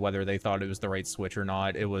say whether they thought it was the right switch or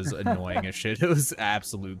not. It was annoying as shit. It was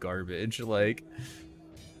absolute garbage. Like...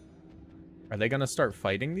 Are they gonna start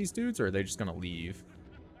fighting these dudes, or are they just gonna leave?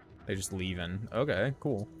 They're just leaving. Okay,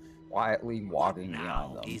 cool. Quietly walking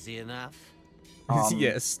behind them. Easy enough.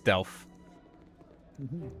 Yeah, stealth.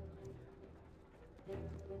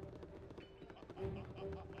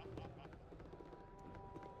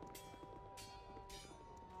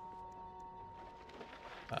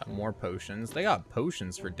 More potions. They got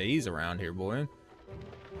potions for days around here, boy.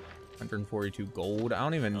 142 gold. I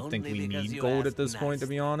don't even think we need gold at this point, to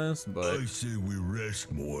be honest, but... I say we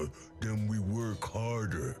rest more, then we work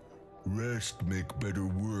harder. Rest make better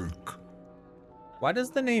work. Why does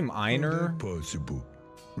the name Einer... possible.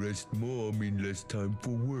 Rest more mean less time for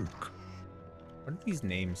work. Why do these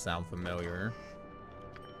names sound familiar?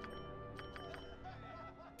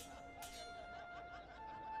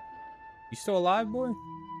 You still alive, boy?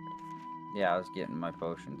 Yeah, I was getting my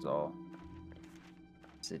potions all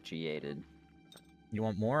situated. You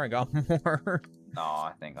want more? I got more. No,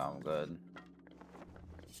 I think I'm good.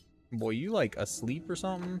 Boy, you like asleep or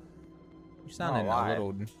something? You sounding No, a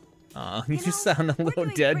little... you just sound a little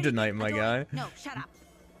dead tonight, my guy. No, shut up.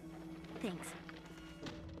 Thanks.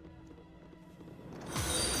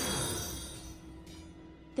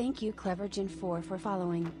 Thank you, Clever Gen 4, for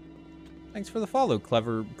following. Thanks for the follow,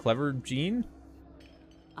 clever Gene.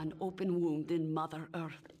 An open wound in Mother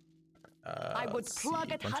Earth. I would Let's plug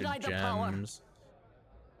see, it bunch had of I the power. gems.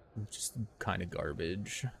 Just kind of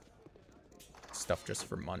garbage. Stuff just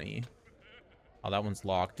for money. Oh, that one's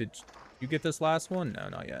locked. Did you get this last one? No,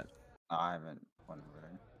 not yet. No, I haven't went over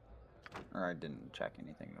there. Or I didn't check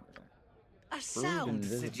anything over there. A sound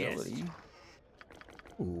Invisibility.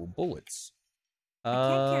 Ooh, bullets.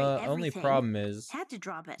 Can't carry Only everything. problem is... Had to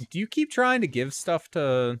drop it. Do you keep trying to give stuff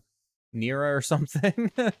to Nira or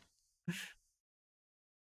something?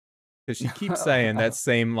 Because she keeps saying that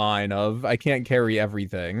same line of, I can't carry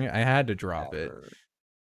everything. I had to drop it.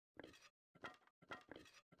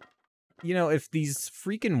 You know, if these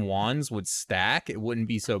freaking wands would stack, it wouldn't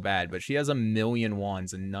be so bad. But she has a million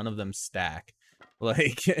wands and none of them stack.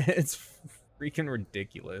 Like, it's freaking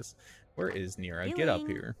ridiculous. Where is Nira? Get up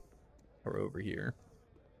here. Or over here.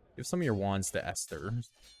 Give some of your wands to Esther.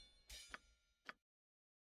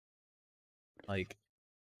 Like...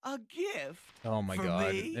 A gift? Oh my for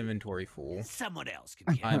god. me? Inventory full. Someone else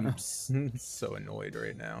can get I'm it. so annoyed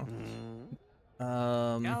right now.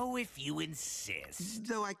 Oh, if you insist.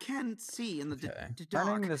 Though I can see in the Turning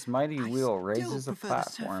dark. this mighty wheel raises a prefer the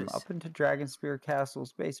platform surface. up into Dragonspear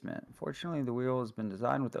Castle's basement. Fortunately, the wheel has been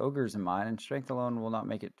designed with ogres in mind, and strength alone will not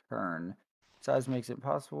make it turn. Size makes it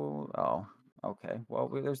possible. Oh, okay. Well,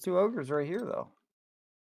 there's two ogres right here, though.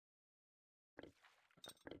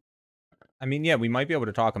 I mean, yeah, we might be able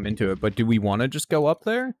to talk them into it, but do we want to just go up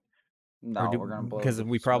there? No, we're gonna blow because the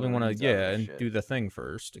we probably want to, smithereens out of yeah, this and shit. do the thing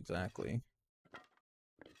first. Exactly.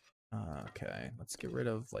 Okay, let's get rid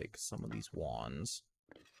of like some of these wands.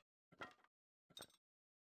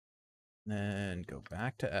 Then go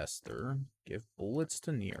back to Esther. Give bullets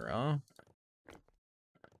to Nira.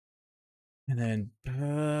 And then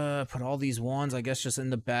put all these wands, I guess, just in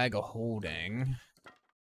the bag of holding.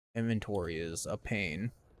 Inventory is a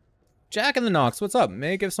pain. Jack in the Nox, what's up?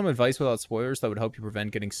 May I give some advice without spoilers that would help you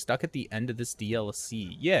prevent getting stuck at the end of this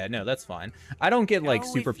DLC? Yeah, no, that's fine. I don't get like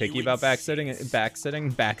super picky about backseating.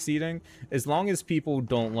 As long as people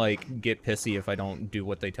don't like get pissy if I don't do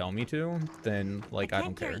what they tell me to, then like I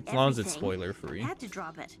don't care. As long as it's spoiler free. Had to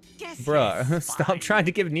drop it. Bruh, stop trying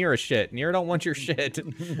to give Nira shit. Nira don't want your shit.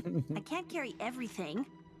 I can't carry everything.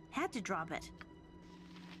 Had to drop it.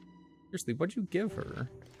 Seriously, what'd you give her?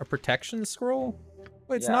 A protection scroll?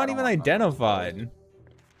 Wait, it's Yeah, I not don't even want nothing identified.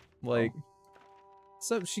 Like,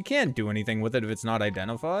 so she can't do anything with it if it's not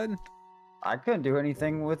identified? I couldn't do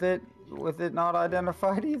anything with it not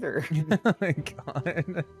identified either. Oh my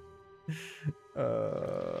god.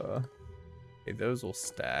 Okay, those will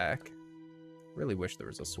stack. Really wish there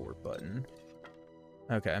was a sort button.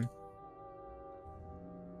 Okay.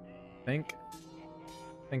 Think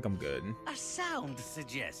I'm good. A sound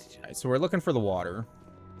suggestion. Alright, so we're looking for the water.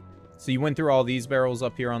 So you went through all these barrels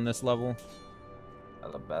up here on this level? To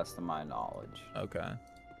the best of my knowledge. Okay.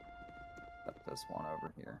 Except this one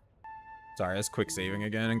over here. Sorry, that's quick saving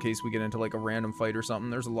again in case we get into like a random fight or something.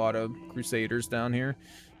 There's a lot of Crusaders down here.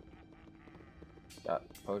 Got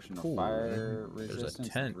potion of Ooh, fire there's a resistance,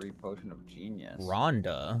 tent. 3 potion of genius.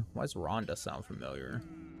 Rhonda? Why does Rhonda sound familiar?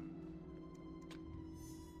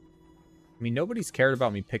 I mean, nobody's cared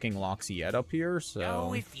about me picking locks yet up here, so...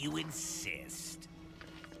 Oh, if you insist.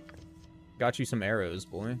 Got you some arrows,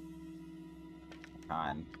 boy.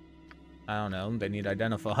 Kind. I don't know, they need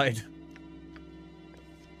identified.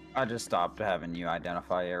 I just stopped having you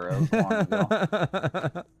identify arrows long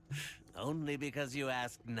ago. Only because you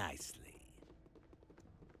asked nicely.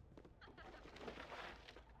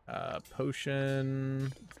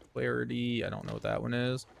 Potion, clarity, I don't know what that one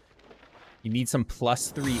is. You need some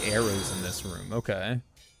 +3 arrows in this room, okay.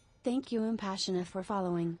 Thank you, Impassionate, for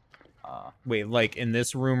following. Wait, like in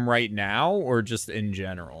this room right now, or just in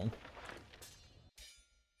general?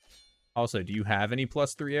 Also, do you have any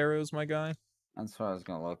 +3 arrows, my guy? That's what I was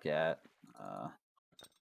gonna look at.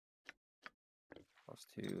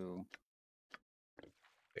 +2.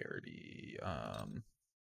 Clarity, I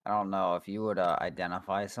don't know, if you would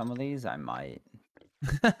identify some of these, I might.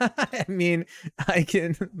 I mean, I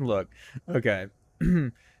can... Look, okay.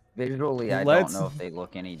 Visually, I don't know if they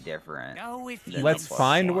look any different. Let's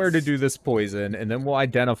find where to do this poison, and then we'll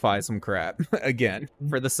identify some crap again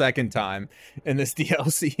for the second time in this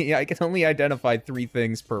DLC. I can only identify 3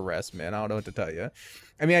 things per rest, man. I don't know what to tell you.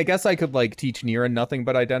 I mean, I guess I could like teach Nira nothing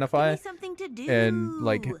but identify. Something to do. And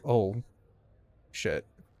like, oh, shit.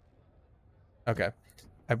 Okay,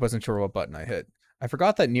 I wasn't sure what button I hit. I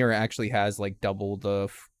forgot that Nira actually has like double the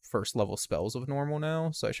first level spells of normal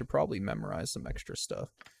now, so I should probably memorize some extra stuff.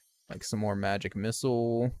 Like some more magic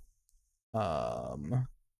missile. Last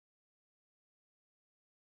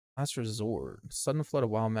resort. Sudden flood of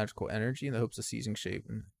wild magical energy in the hopes of seizing shape.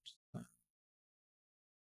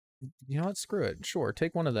 You know what? Screw it. Sure,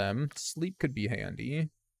 take one of them. Sleep could be handy.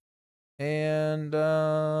 And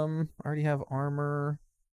I already have armor.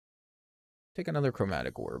 Take another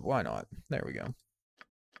chromatic orb. Why not? There we go.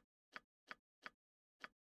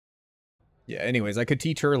 Yeah, anyways, I could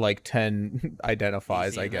teach her like 10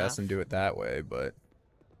 identifies, I guess, and do it that way, but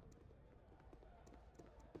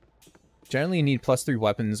generally you need +3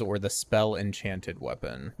 weapons or the spell enchanted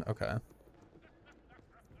weapon. Okay.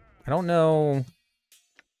 I don't know.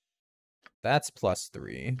 That's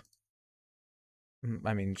 +3.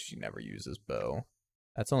 I mean, she never uses bow.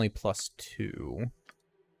 That's only +2.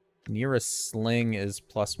 Nearest sling is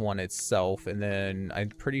 +1 itself, and then I'm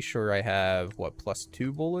pretty sure I have, what,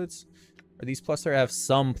 +2 bullets? Are these +3? I have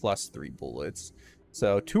some +3 bullets.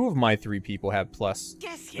 So 2 of my 3 people have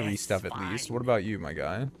 +3 stuff at least. What about you, my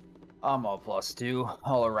guy? I'm all +2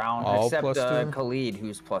 all around, all except +2? Khalid,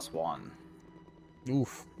 who's +1.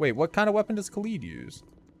 Oof. Wait, what kind of weapon does Khalid use?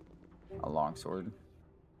 A longsword.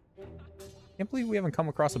 Can't believe we haven't come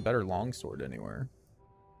across a better longsword anywhere.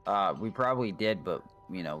 We probably did, but,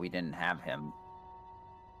 you know, we didn't have him.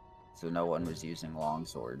 So no one was using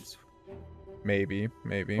longswords. Maybe.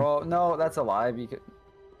 Well, no, that's a lie, because...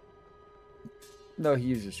 No, he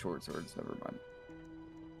uses short swords, never mind.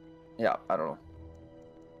 Yeah, I don't know.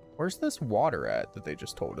 Where's this water at that they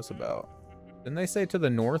just told us about? Didn't they say to the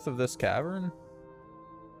north of this cavern?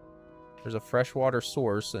 There's a freshwater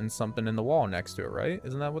source and something in the wall next to it, right?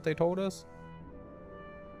 Isn't that what they told us?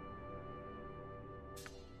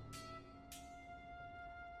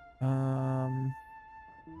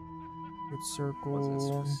 Good circle. Was it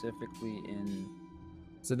specifically in...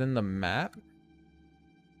 Is it in the map?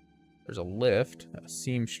 There's a lift, a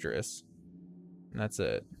seamstress, and that's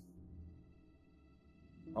it.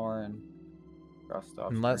 Orin.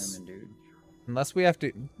 Unless we have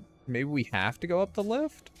to... Maybe we have to go up the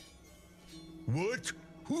lift? What?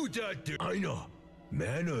 Who that? Aina.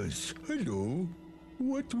 Manners. Hello.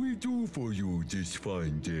 What do we do for you this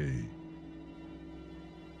fine day?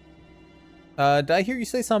 Did I hear you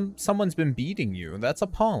say someone's been beating you? That's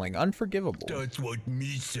appalling. Unforgivable. That's what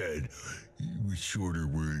me said. With shorter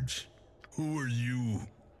words. Who are you?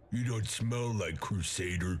 You don't smell like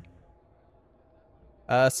Crusader.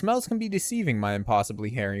 Smells can be deceiving, my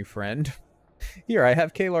impossibly hairy friend. Here, I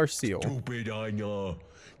have Kalar's seal. Stupid Aina.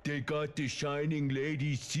 They got the Shining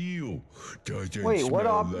Lady seal. Doesn't Wait, what,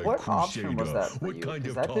 smell like what Crusader. option was that for what you? kind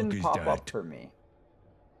of that talk didn't is pop that? up for me.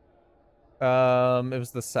 It was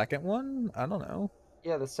the second one? I don't know.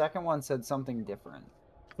 Yeah, the second one said something different.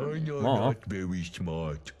 I know not very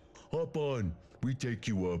smart. Hop on, we take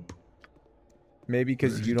you up. Maybe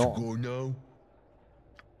because you don't... go now?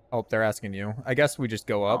 Oh, they're asking you. I guess we just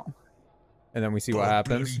go up, and then we see what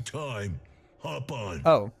happens. Time. Hop on.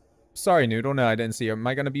 Oh, sorry, Noodle. No, I didn't see. Am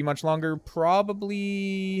I going to be much longer?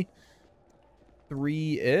 Probably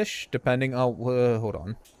 3-ish, depending on... hold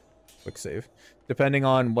on. Quick save. Depending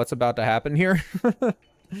on what's about to happen here.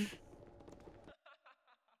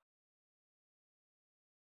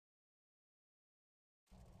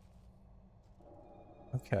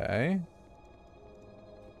 Okay.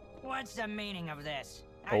 What's the meaning of this?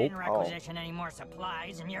 I didn't requisition any more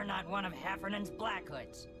supplies, and you're not one of Heffernan's Black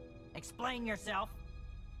Hoods. Explain yourself.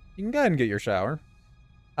 You can go ahead and get your shower.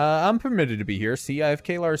 I'm permitted to be here. See, I have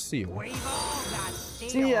Kalar's seal. We've all got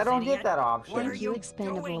seals, See, I don't idiot. get that option. Thank you,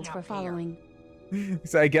 Expendables, for following.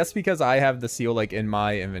 So I guess because I have the seal like in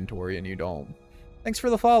my inventory and you don't. Thanks for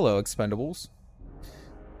the follow, Expendables.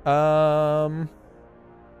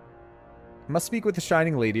 Must speak with the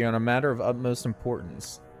Shining Lady on a matter of utmost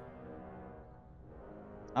importance.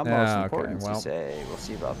 Utmost importance, you say. We'll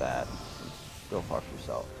see about that. Go fuck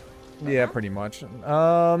yourself. Yeah, pretty much.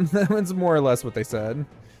 That one's more or less what they said.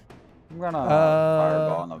 I'm gonna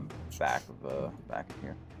fireball in the back of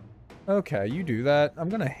here. Okay, you do that. I'm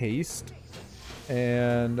gonna haste.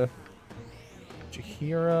 And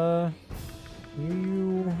Jahira,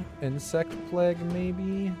 you insect plague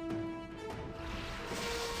maybe.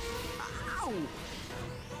 Ow!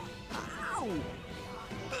 Ow!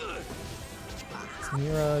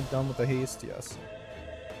 Mira done with the haste? Yes.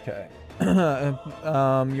 Okay.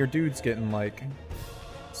 Your dude's getting, like,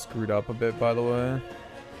 screwed up a bit, by the way.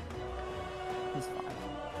 He's fine.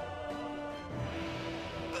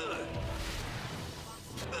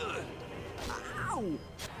 Ow!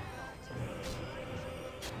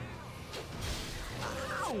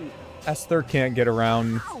 Ow! Esther can't get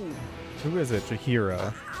around. Ow! Who is it?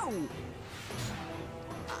 Jahira. Ow!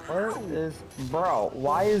 Where is... Bro,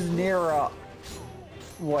 why is Nira,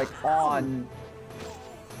 like, on...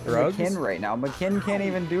 Drugs? McKin right now? McKin can't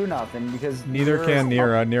even do nothing because... Neither can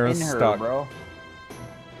Nira. Nira's in her, stuck. Bro.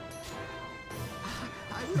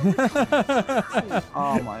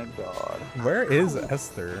 Oh my god. Where is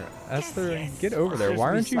Esther? Esther, get over there. Why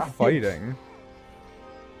aren't you fighting?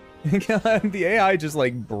 The AI just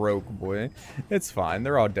like broke, boy. It's fine.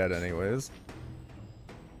 They're all dead anyways.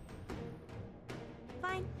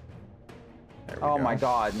 Fine. Oh my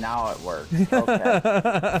god, now it works.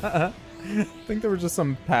 Okay. I think there was just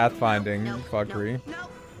some pathfinding fuckery.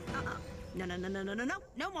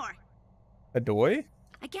 No more. Adoy?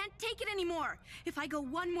 I can't take it anymore. If I go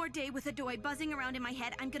one more day with Adoy buzzing around in my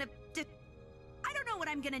head, I'm gonna... I don't know what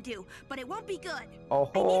I'm gonna do, but it won't be good. Oh,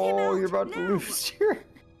 you're about to lose your...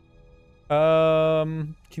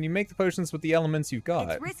 Can you make the potions with the elements you've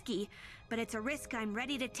got? It's risky, but it's a risk I'm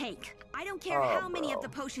ready to take. I don't care how many of the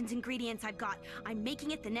potions ingredients I've got. I'm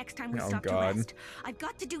making it the next time we stop to rest. I've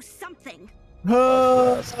got to do something.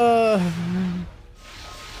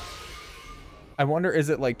 I wonder, is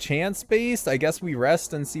it like chance based? I guess we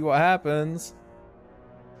rest and see what happens.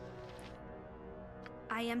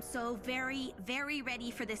 I am so very, very ready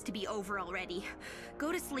for this to be over already.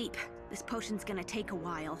 Go to sleep. This potion's gonna take a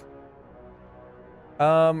while.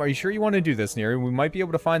 Are you sure you want to do this, Neri? We might be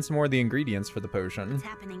able to find some more of the ingredients for the potion. It's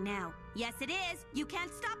happening now. Yes, it is. You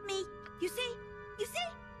can't stop me. You see? You see?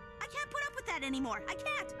 I can't put up with that anymore. I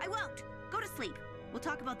can't. I won't. Go to sleep. We'll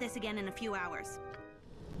talk about this again in a few hours.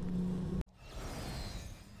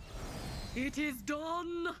 It is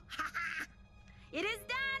done. It is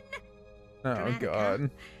done. Oh god.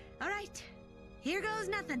 All right. Here goes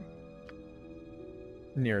nothing.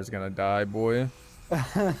 Nier's gonna die, boy.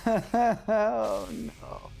 Oh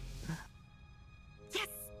no. Yes.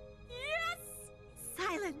 Yes.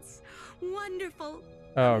 Silence. Wonderful.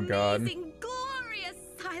 Oh god. Amazing, glorious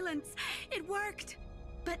silence. It worked.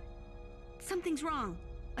 But something's wrong.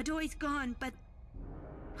 Adoy's gone, but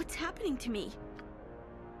what's happening to me?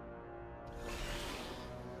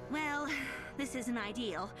 Well, this isn't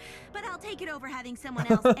ideal, but I'll take it over having someone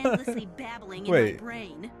else endlessly babbling in my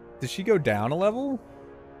brain. Did she go down a level?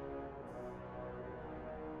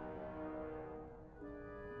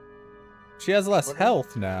 She has less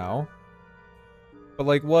health now. But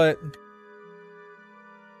like what?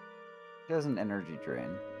 She has an energy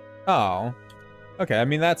drain. Oh. Okay, I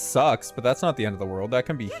mean that sucks, but that's not the end of the world. That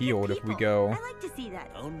can be healed if we go I like to see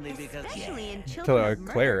that. Only because especially in to children a of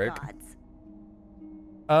murder cleric. gods.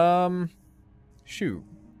 Shoot.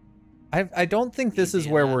 I don't think this is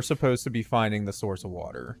where we're supposed to be finding the source of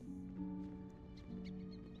water.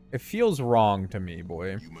 It feels wrong to me,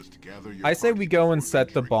 boy. I say we go and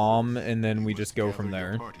set the bomb, and then we just go from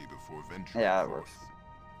there. Yeah, it works.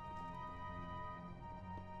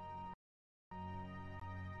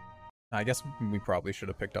 I guess we probably should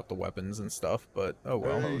have picked up the weapons and stuff, but oh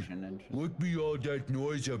well. Hey, what be all that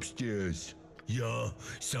noise upstairs? Yeah,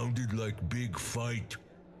 sounded like big fight.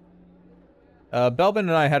 Belvin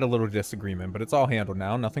and I had a little disagreement, but it's all handled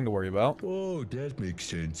now. Nothing to worry about. Oh, that makes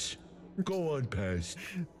sense. Go on past.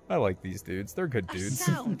 I like these dudes. They're good dudes.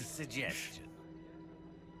 Sound suggestion.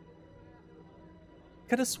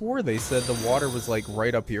 Could have swore they said the water was like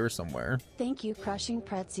right up here somewhere. Thank you, Crushing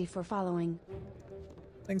Pretzi, for following.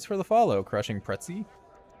 Thanks for the follow, Crushing Pretzi.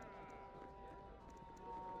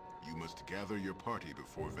 You must gather your party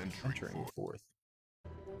before venturing forth.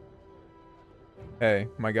 Hey,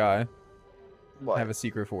 my guy. What? I have a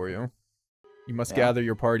secret for you. You must gather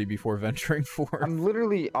your party before venturing forth. I'm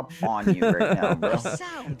literally up on you right now, bro.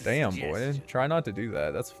 Damn, boy. Try not to do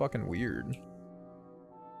that. That's fucking weird.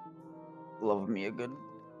 Love me a good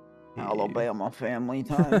Alabama family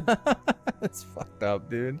time. That's fucked up,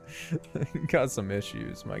 dude. Got some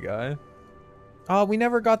issues, my guy. Oh, we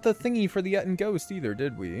never got the thingy for the Etten Ghost either,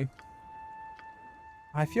 did we?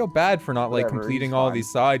 I feel bad for not, like, completing all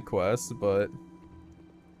these side quests, but...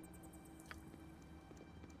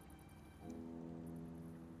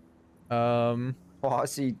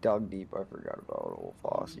 Fossey dug deep. I forgot about old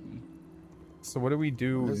Fossey. So what do we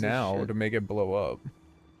do now to make it blow up?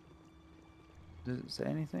 Does it say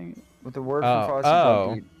anything? With the word from Fossey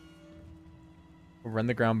dug deep. Rend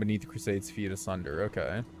the ground beneath the Crusade's feet asunder.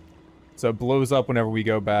 Okay. So it blows up whenever we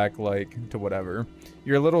go back, like, to whatever.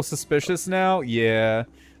 You're a little suspicious now? Yeah.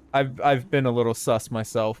 I've been a little sus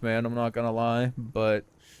myself, man. I'm not gonna lie. But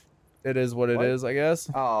it is what it is, I guess.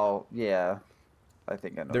 Oh, yeah. I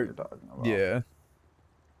think I know what you're talking about. Yeah.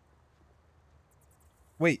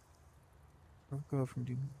 Wait. Don't go from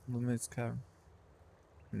limits cover.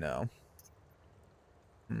 No.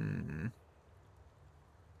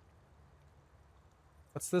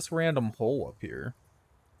 What's this random hole up here?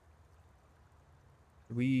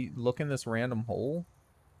 Did we look in this random hole?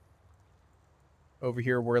 Over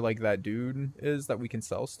here where, like, that dude is that we can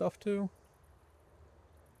sell stuff to?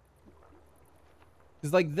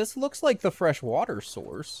 Because, like, this looks like the fresh water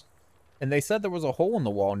source. And they said there was a hole in the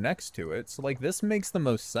wall next to it. So, like, this makes the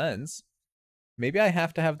most sense. Maybe I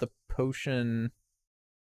have to have the potion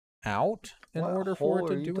out in order for it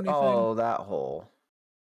to do anything? Oh, that hole.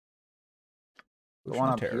 The Potion one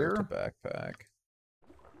of up Terror here? to backpack.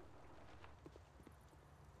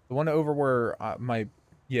 The one over where my...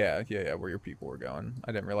 Yeah, where your people were going.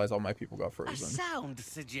 I didn't realize all my people got frozen. A sound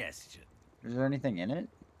suggestion. Is there anything in it?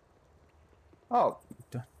 Oh.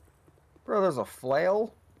 Bro, there's a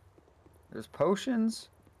flail. There's potions.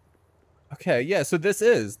 Okay, yeah, so this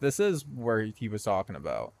is where he was talking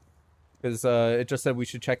about. Because it just said we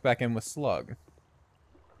should check back in with Slug.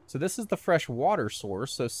 So this is the fresh water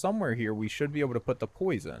source, so somewhere here we should be able to put the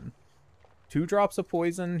poison. 2 drops of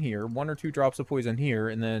poison here, 1 or 2 drops of poison here,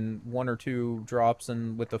 and then 1 or 2 drops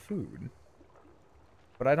in with the food.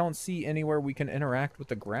 But I don't see anywhere we can interact with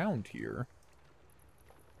the ground here.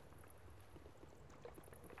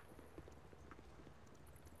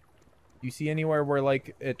 You see anywhere where,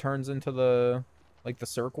 like, it turns into the, like, the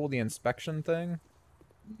circle, the inspection thing?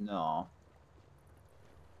 No.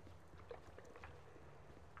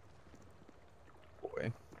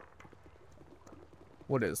 Boy.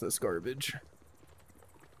 What is this garbage?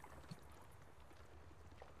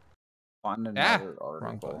 Find another Wrong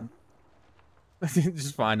article. button.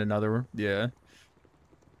 Just find another, yeah.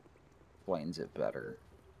 Explains it better.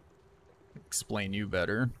 Explain you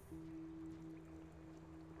better.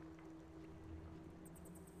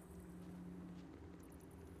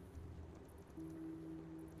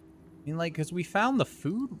 I mean, like, because we found the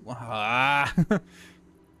food. Ah.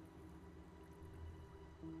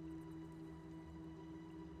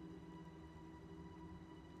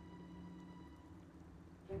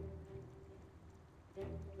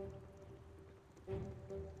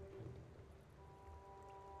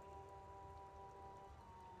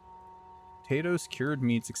 Potatoes, cured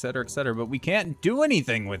meats, etc., but we can't do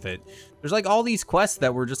anything with it. There's, like, all these quests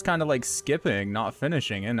that we're just kind of, like, skipping, not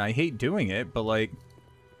finishing, and I hate doing it, but, like...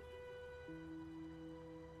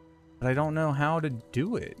 But I don't know how to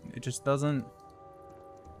do it. It just doesn't...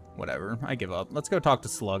 Whatever, I give up. Let's go talk to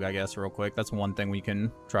Slug, I guess, real quick. That's one thing we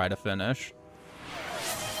can try to finish.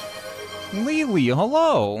 Lily,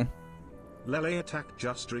 hello! Lele attack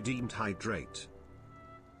just redeemed hydrate.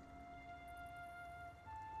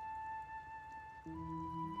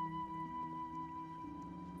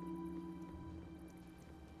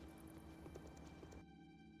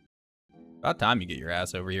 About time you get your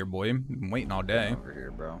ass over here, boy. Been waiting all day. Over here,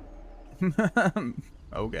 bro.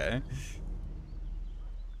 Okay.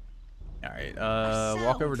 Alright,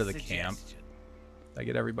 walk over to the camp. Did I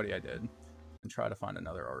get everybody? I did. And try to find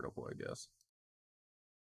another article, I guess.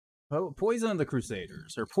 Oh, Poison the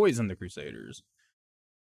Crusaders. Or Poison the Crusaders.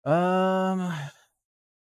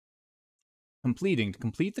 Completing. To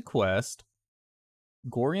complete the quest,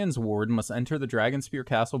 Gorian's ward must enter the Dragonspear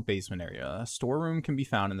Castle basement area. A storeroom can be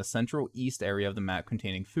found in the central east area of the map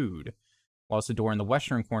containing food, whilst a door in the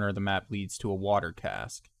western corner of the map leads to a water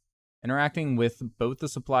cask. Interacting with both the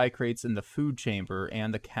supply crates in the food chamber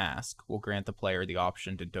and the cask will grant the player the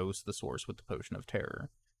option to dose the source with the Potion of Terror.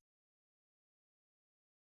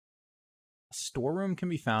 A storeroom can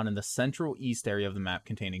be found in the central east area of the map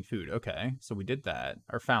containing food. Okay, so we did that,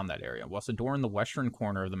 or found that area, whilst a door in the western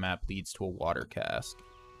corner of the map leads to a water cask.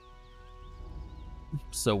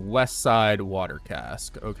 So west side water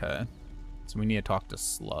cask, okay. So we need to talk to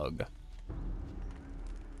Slug.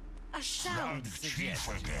 A sound chief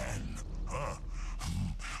again, huh?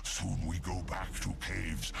 Soon we go back to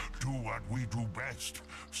caves, do what we do best.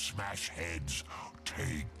 Smash heads,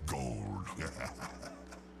 take gold.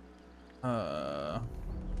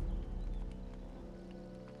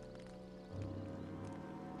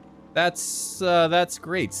 That's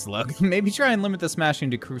great, Slug. Maybe try and limit the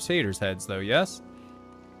smashing to Crusaders' heads, though, yes?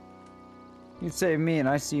 You save me and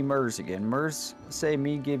I see Murs again. Murs, say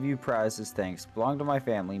me give you prizes, thanks. Belonged to my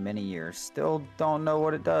family many years. Still don't know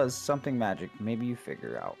what it does. Something magic. Maybe you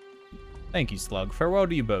figure out. Thank you, Slug. Farewell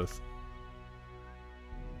to you both.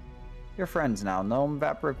 You're friends now. Gnome,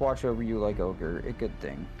 Vapric watch over you like ogre. A good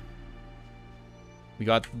thing. We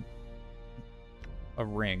got a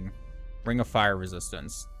ring. Ring of fire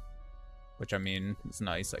resistance. Which, I mean, is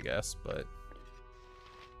nice, I guess, but...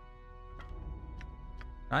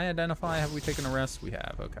 Can I identify? Have we taken a rest? We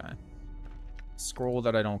have, okay. Scroll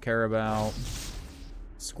that I don't care about.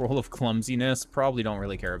 Scroll of clumsiness. Probably don't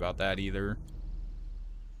really care about that either.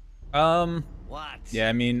 What? Yeah,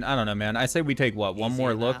 I mean, I don't know, man. I say we take, what, one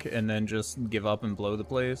more look and then just give up and blow the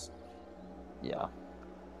place? Yeah.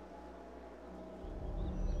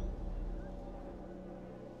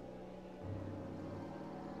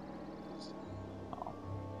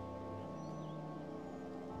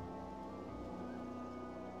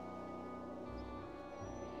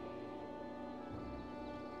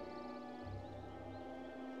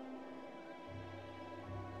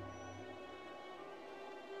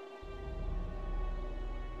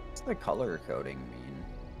 The color coding mean?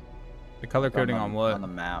 The color coding on what? On the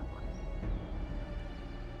map.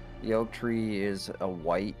 The oak tree is a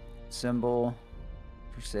white symbol.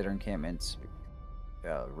 Crusader encampments,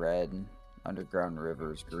 red. Underground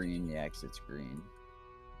rivers, green. The exit's green.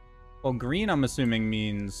 Well, green, I'm assuming,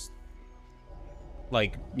 means,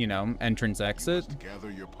 like, you know, entrance exit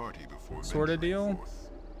Gather your party before sort of deal.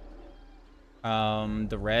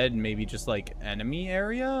 The red, maybe just like enemy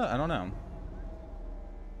area? I don't know.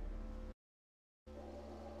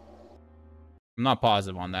 I'm not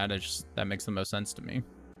positive on that. That makes the most sense to me.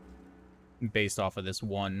 Based off of this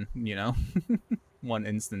one, you know, one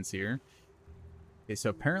instance here. Okay, so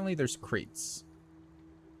apparently there's crates.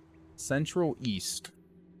 Central East.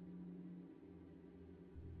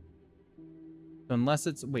 Unless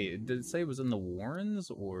it's... Wait, did it say it was in the Warrens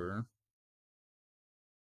or...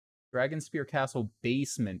 Dragonspear Castle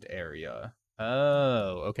basement area.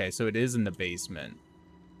 Oh, okay, so it is in the basement.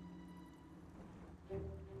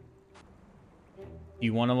 Do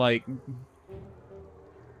you want to, like...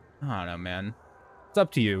 I don't know, man. It's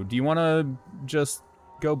up to you. Do you want to just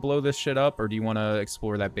go blow this shit up, or do you want to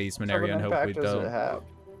explore that basement area and hope we don't...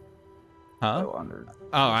 Huh? Oh,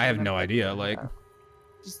 I have no idea, like...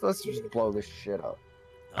 Let's just blow this shit up.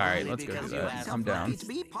 Alright, let's go do that. I'm down. To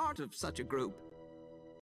be part of such a group.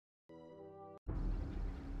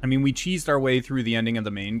 I mean, we cheesed our way through the ending of the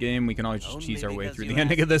main game. We can always just cheese our way through the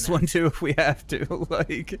ending of this one, too, if we have to.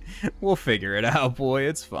 Like, we'll figure it out, boy.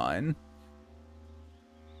 It's fine.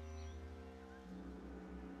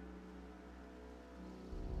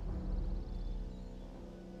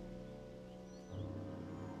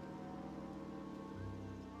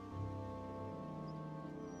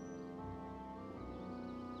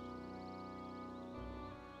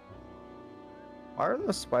 Why are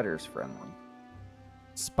those spiders friendly?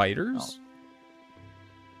 Spiders?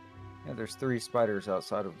 Oh. Yeah, there's 3 spiders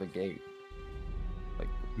outside of the gate. Like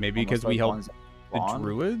maybe because we helped the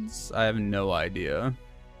druids? I have no idea.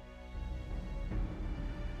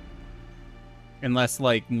 Unless,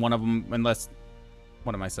 like, one of them... Unless...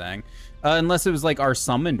 What am I saying? Unless it was, like, our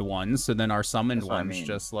summoned ones, so then our summoned ones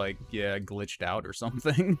just, like, yeah, glitched out or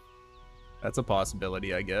something. That's a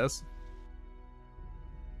possibility, I guess.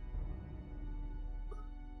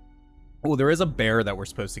 Oh, there is a bear that we're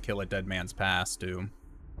supposed to kill at Dead Man's Pass, too.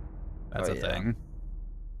 That's a thing.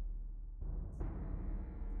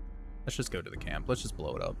 Let's just go to the camp. Let's just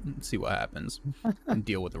blow it up and see what happens. And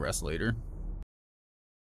deal with the rest later.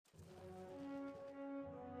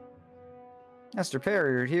 Master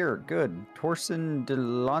Perry, you're here. Good. Torsten de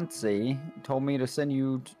Lance told me to send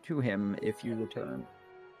you to him if you return.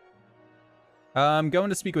 I'm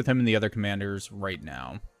going to speak with him and the other commanders right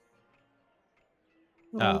now.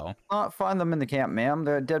 Oh. Not find them in the camp, ma'am.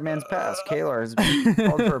 They're at Dead Man's Pass. Kalar has been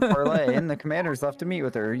called for a parlay, and the commander's left to meet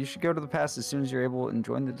with her. You should go to the pass as soon as you're able and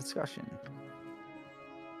join the discussion.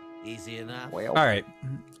 Easy enough. Well, alright.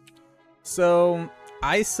 So,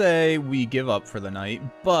 I say we give up for the night,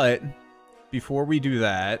 but before we do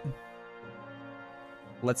that,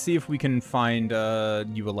 let's see if we can find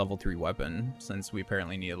you a level 3 weapon, since we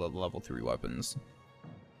apparently need level 3 weapons.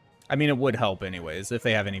 I mean, it would help anyways, if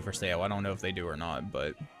they have any for sale. I don't know if they do or not,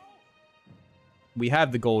 but... We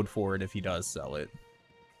have the gold for it if he does sell it. Do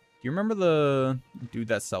you remember the dude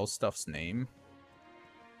that sells stuff's name?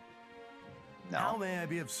 No. How may I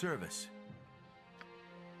be of service?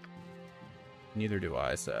 Neither do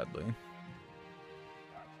I, sadly.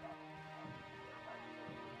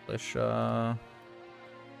 Militia...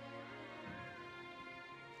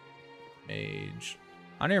 Mage...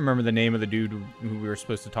 I don't even remember the name of the dude who we were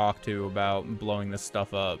supposed to talk to about blowing this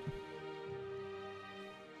stuff up.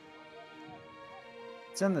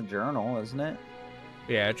 It's in the journal, isn't it?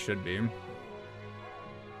 Yeah, it should be.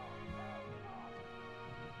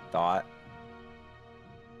 Thought.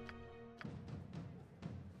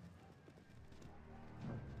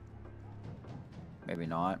 Maybe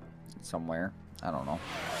not. Somewhere. I don't know.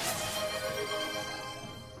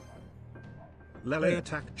 Lele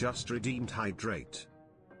attack just redeemed hydrate.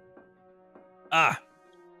 Ah!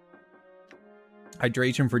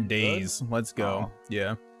 Hydration for days. Let's go. Oh.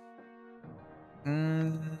 Yeah.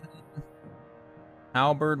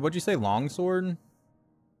 Halberd, what'd you say? Longsword?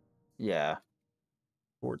 Yeah.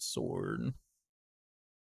 Short sword.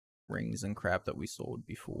 Rings and crap that we sold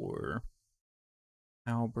before.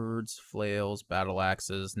 Halberds, flails, battle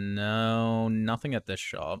axes. No, nothing at this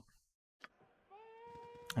shop.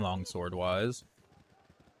 Longsword wise.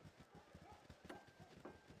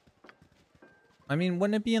 I mean,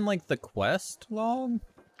 wouldn't it be in like the quest log?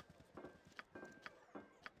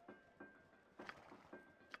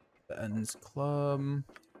 Ben's Club.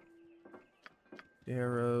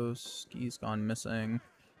 Darrow, Ski's gone missing.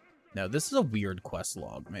 No, this is a weird quest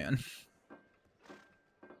log, man.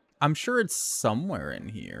 I'm sure it's somewhere in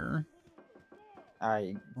here.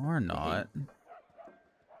 Or not.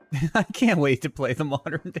 I can't wait to play the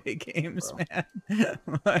modern day games, man.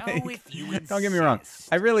 Like, don't get me wrong.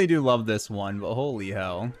 I really do love this one, but holy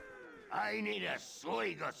hell. I need a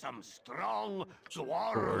swig of some strong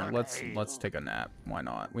Sure, let's take a nap. Why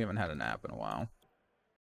not? We haven't had a nap in a while.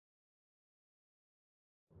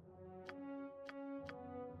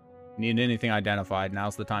 Need anything identified?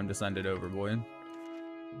 Now's the time to send it over, boy.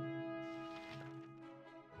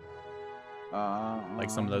 Like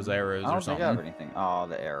some of those arrows or something. I don't think I have anything. Oh,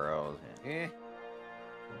 the arrows. Yeah.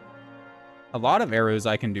 A lot of arrows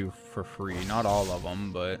I can do for free. Not all of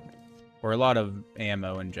them, but... Or a lot of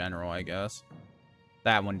ammo in general, I guess.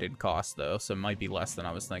 That one did cost, though, so it might be less than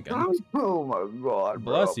I was thinking. Oh my god,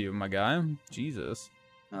 bro. Bless you, my guy. Jesus.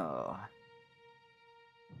 Oh.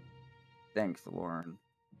 Thanks, Lauren.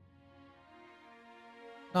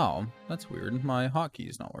 Oh, that's weird. My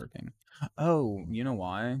hotkey's not working. Oh, you know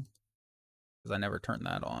why? Because I never turned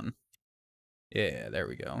that on. Yeah, there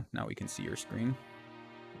we go. Now we can see your screen.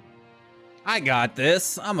 I got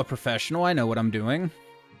this. I'm a professional. I know what I'm doing.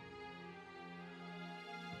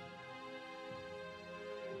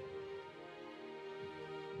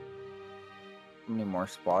 How many more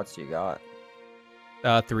spots you got?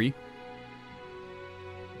 3.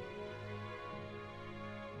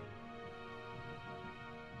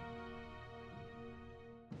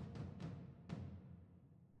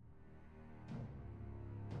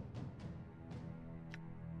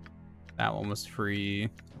 That one was free.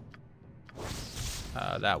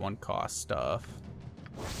 That one cost stuff.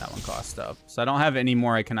 That one cost stuff. So I don't have any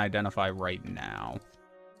more I can identify right now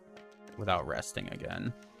without resting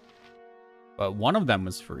again. But one of them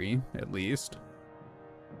was free, at least.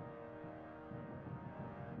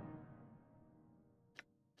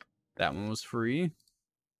 That one was free.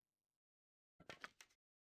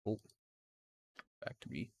 Oh. Back to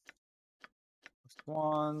me.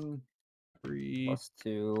 +1. Free.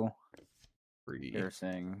 +2. Free.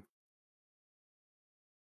 Piercing.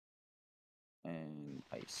 And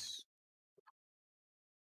ice.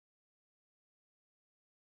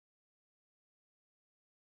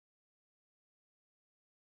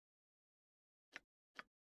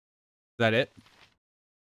 Is that it?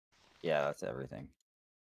 Yeah, that's everything.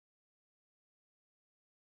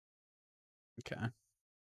 Okay.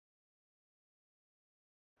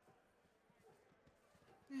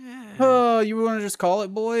 Oh, you want to just call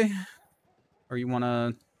it, boy? Or you want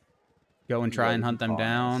to go and try and hunt them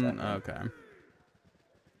down? Okay.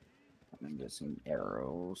 I'm get some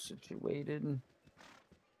arrows situated.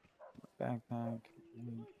 Backpack.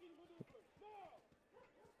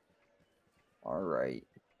 All right.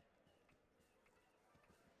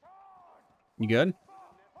 You good?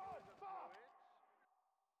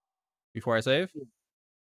 Before I save?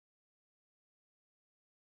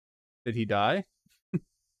 Did he die?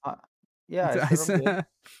 Yeah, I said I'm good.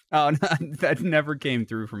 Oh, no, that never came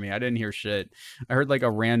through for me. I didn't hear shit. I heard like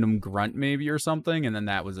a random grunt maybe or something, and then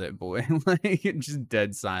that was it, boy. Like just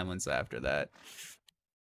dead silence after that.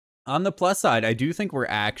 On the plus side, I do think we're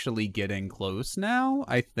actually getting close now,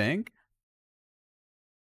 I think.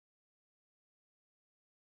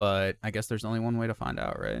 But I guess there's only one way to find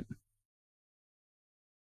out, right?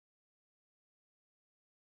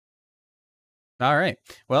 All right.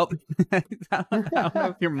 Well, I don't know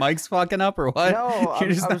if your mic's fucking up or what. No, I'm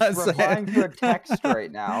just replying to a text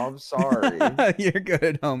right now. I'm sorry. You're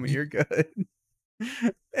good, homie. You're good.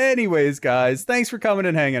 Anyways, guys, thanks for coming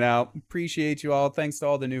and hanging out. Appreciate you all. Thanks to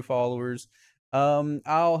all the new followers.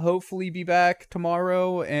 I'll hopefully be back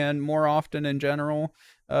tomorrow and more often in general.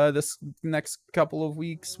 This next couple of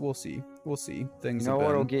weeks, we'll see. We'll see. Things You know have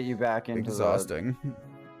what'll been get you back into exhausting.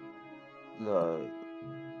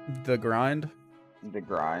 The grind. The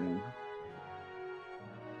grind.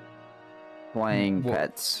 Playing What?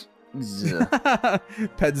 pets.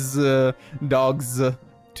 Pets, dogs,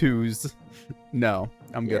 twos. No,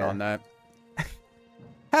 I'm good on that.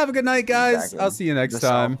 Have a good night, guys. Exactly. I'll see you next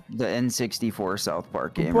time. The N64 South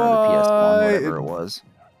Park game Bye. or the PS1, whatever it was.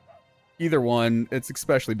 Either one. It's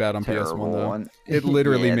especially bad on Terrible PS1 though. one. It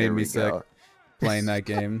literally Yeah, made there me we sick go. playing that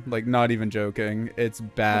game. Like, not even joking. It's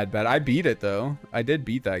bad. I beat it though. I did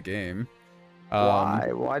beat that game.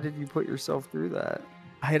 Why? Why did you put yourself through that?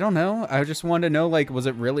 I don't know. I just wanted to know, like, was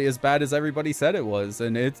it really as bad as everybody said it was?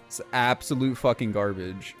 And it's absolute fucking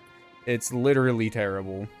garbage. It's literally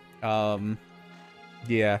terrible.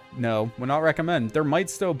 Yeah, no, would not recommend. There might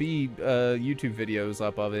still be YouTube videos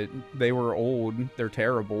up of it. They were old. They're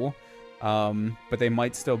terrible. But they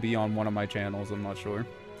might still be on one of my channels. I'm not sure.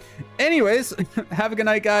 Anyways, have a good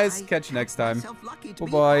night, guys. Catch you next time.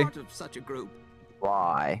 Bye-bye.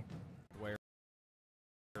 Why?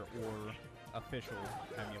 Or official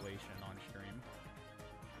emulation on stream.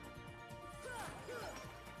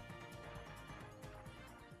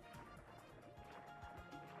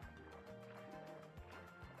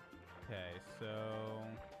 Okay, so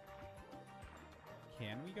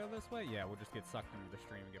can we go this way? Yeah, we'll just get sucked into the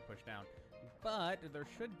stream and get pushed down. But there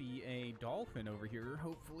should be a dolphin over here,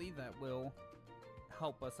 hopefully, that will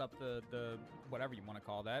help us up the whatever you want to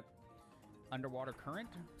call that. Underwater current?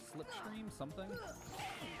 Slipstream? Something?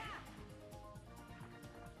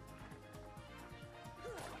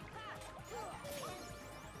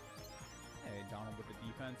 Hey, Donald with the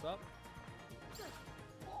defense up.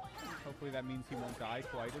 Hopefully that means he won't die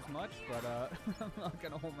quite as much, but I'm not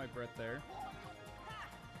gonna hold my breath there.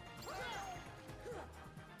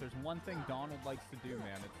 There's one thing Donald likes to do,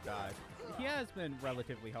 man, it's die. He has been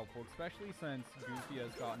relatively helpful, especially since Goofy has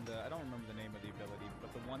gotten the, I don't remember the name of the ability,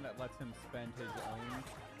 but the one that lets him spend his own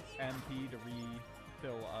MP to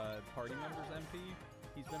refill party member's MP.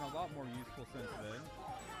 He's been a lot more useful since then.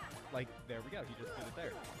 Like, there we go, he just did it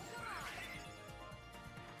there.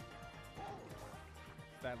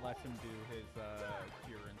 That lets him do his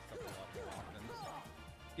cure and stuff a lot more often.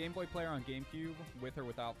 Game Boy player on GameCube, with or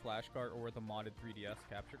without flashcard, or with a modded 3DS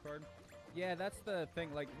capture card. Yeah, that's the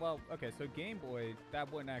thing. Like, well, okay, so Game Boy,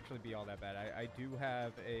 that wouldn't actually be all that bad. I do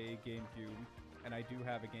have a GameCube, and I do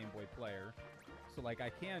have a Game Boy player. So, like, I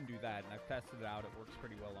can do that, and I've tested it out. It works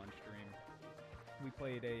pretty well on stream. We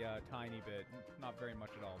played a tiny bit, not very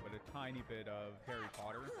much at all, but a tiny bit of Harry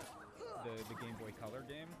Potter, the Game Boy Color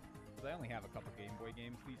game. I only have a couple Game Boy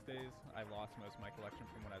games these days. I lost most of my collection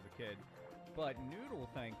from when I was a kid. But Noodle,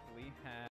 thankfully, has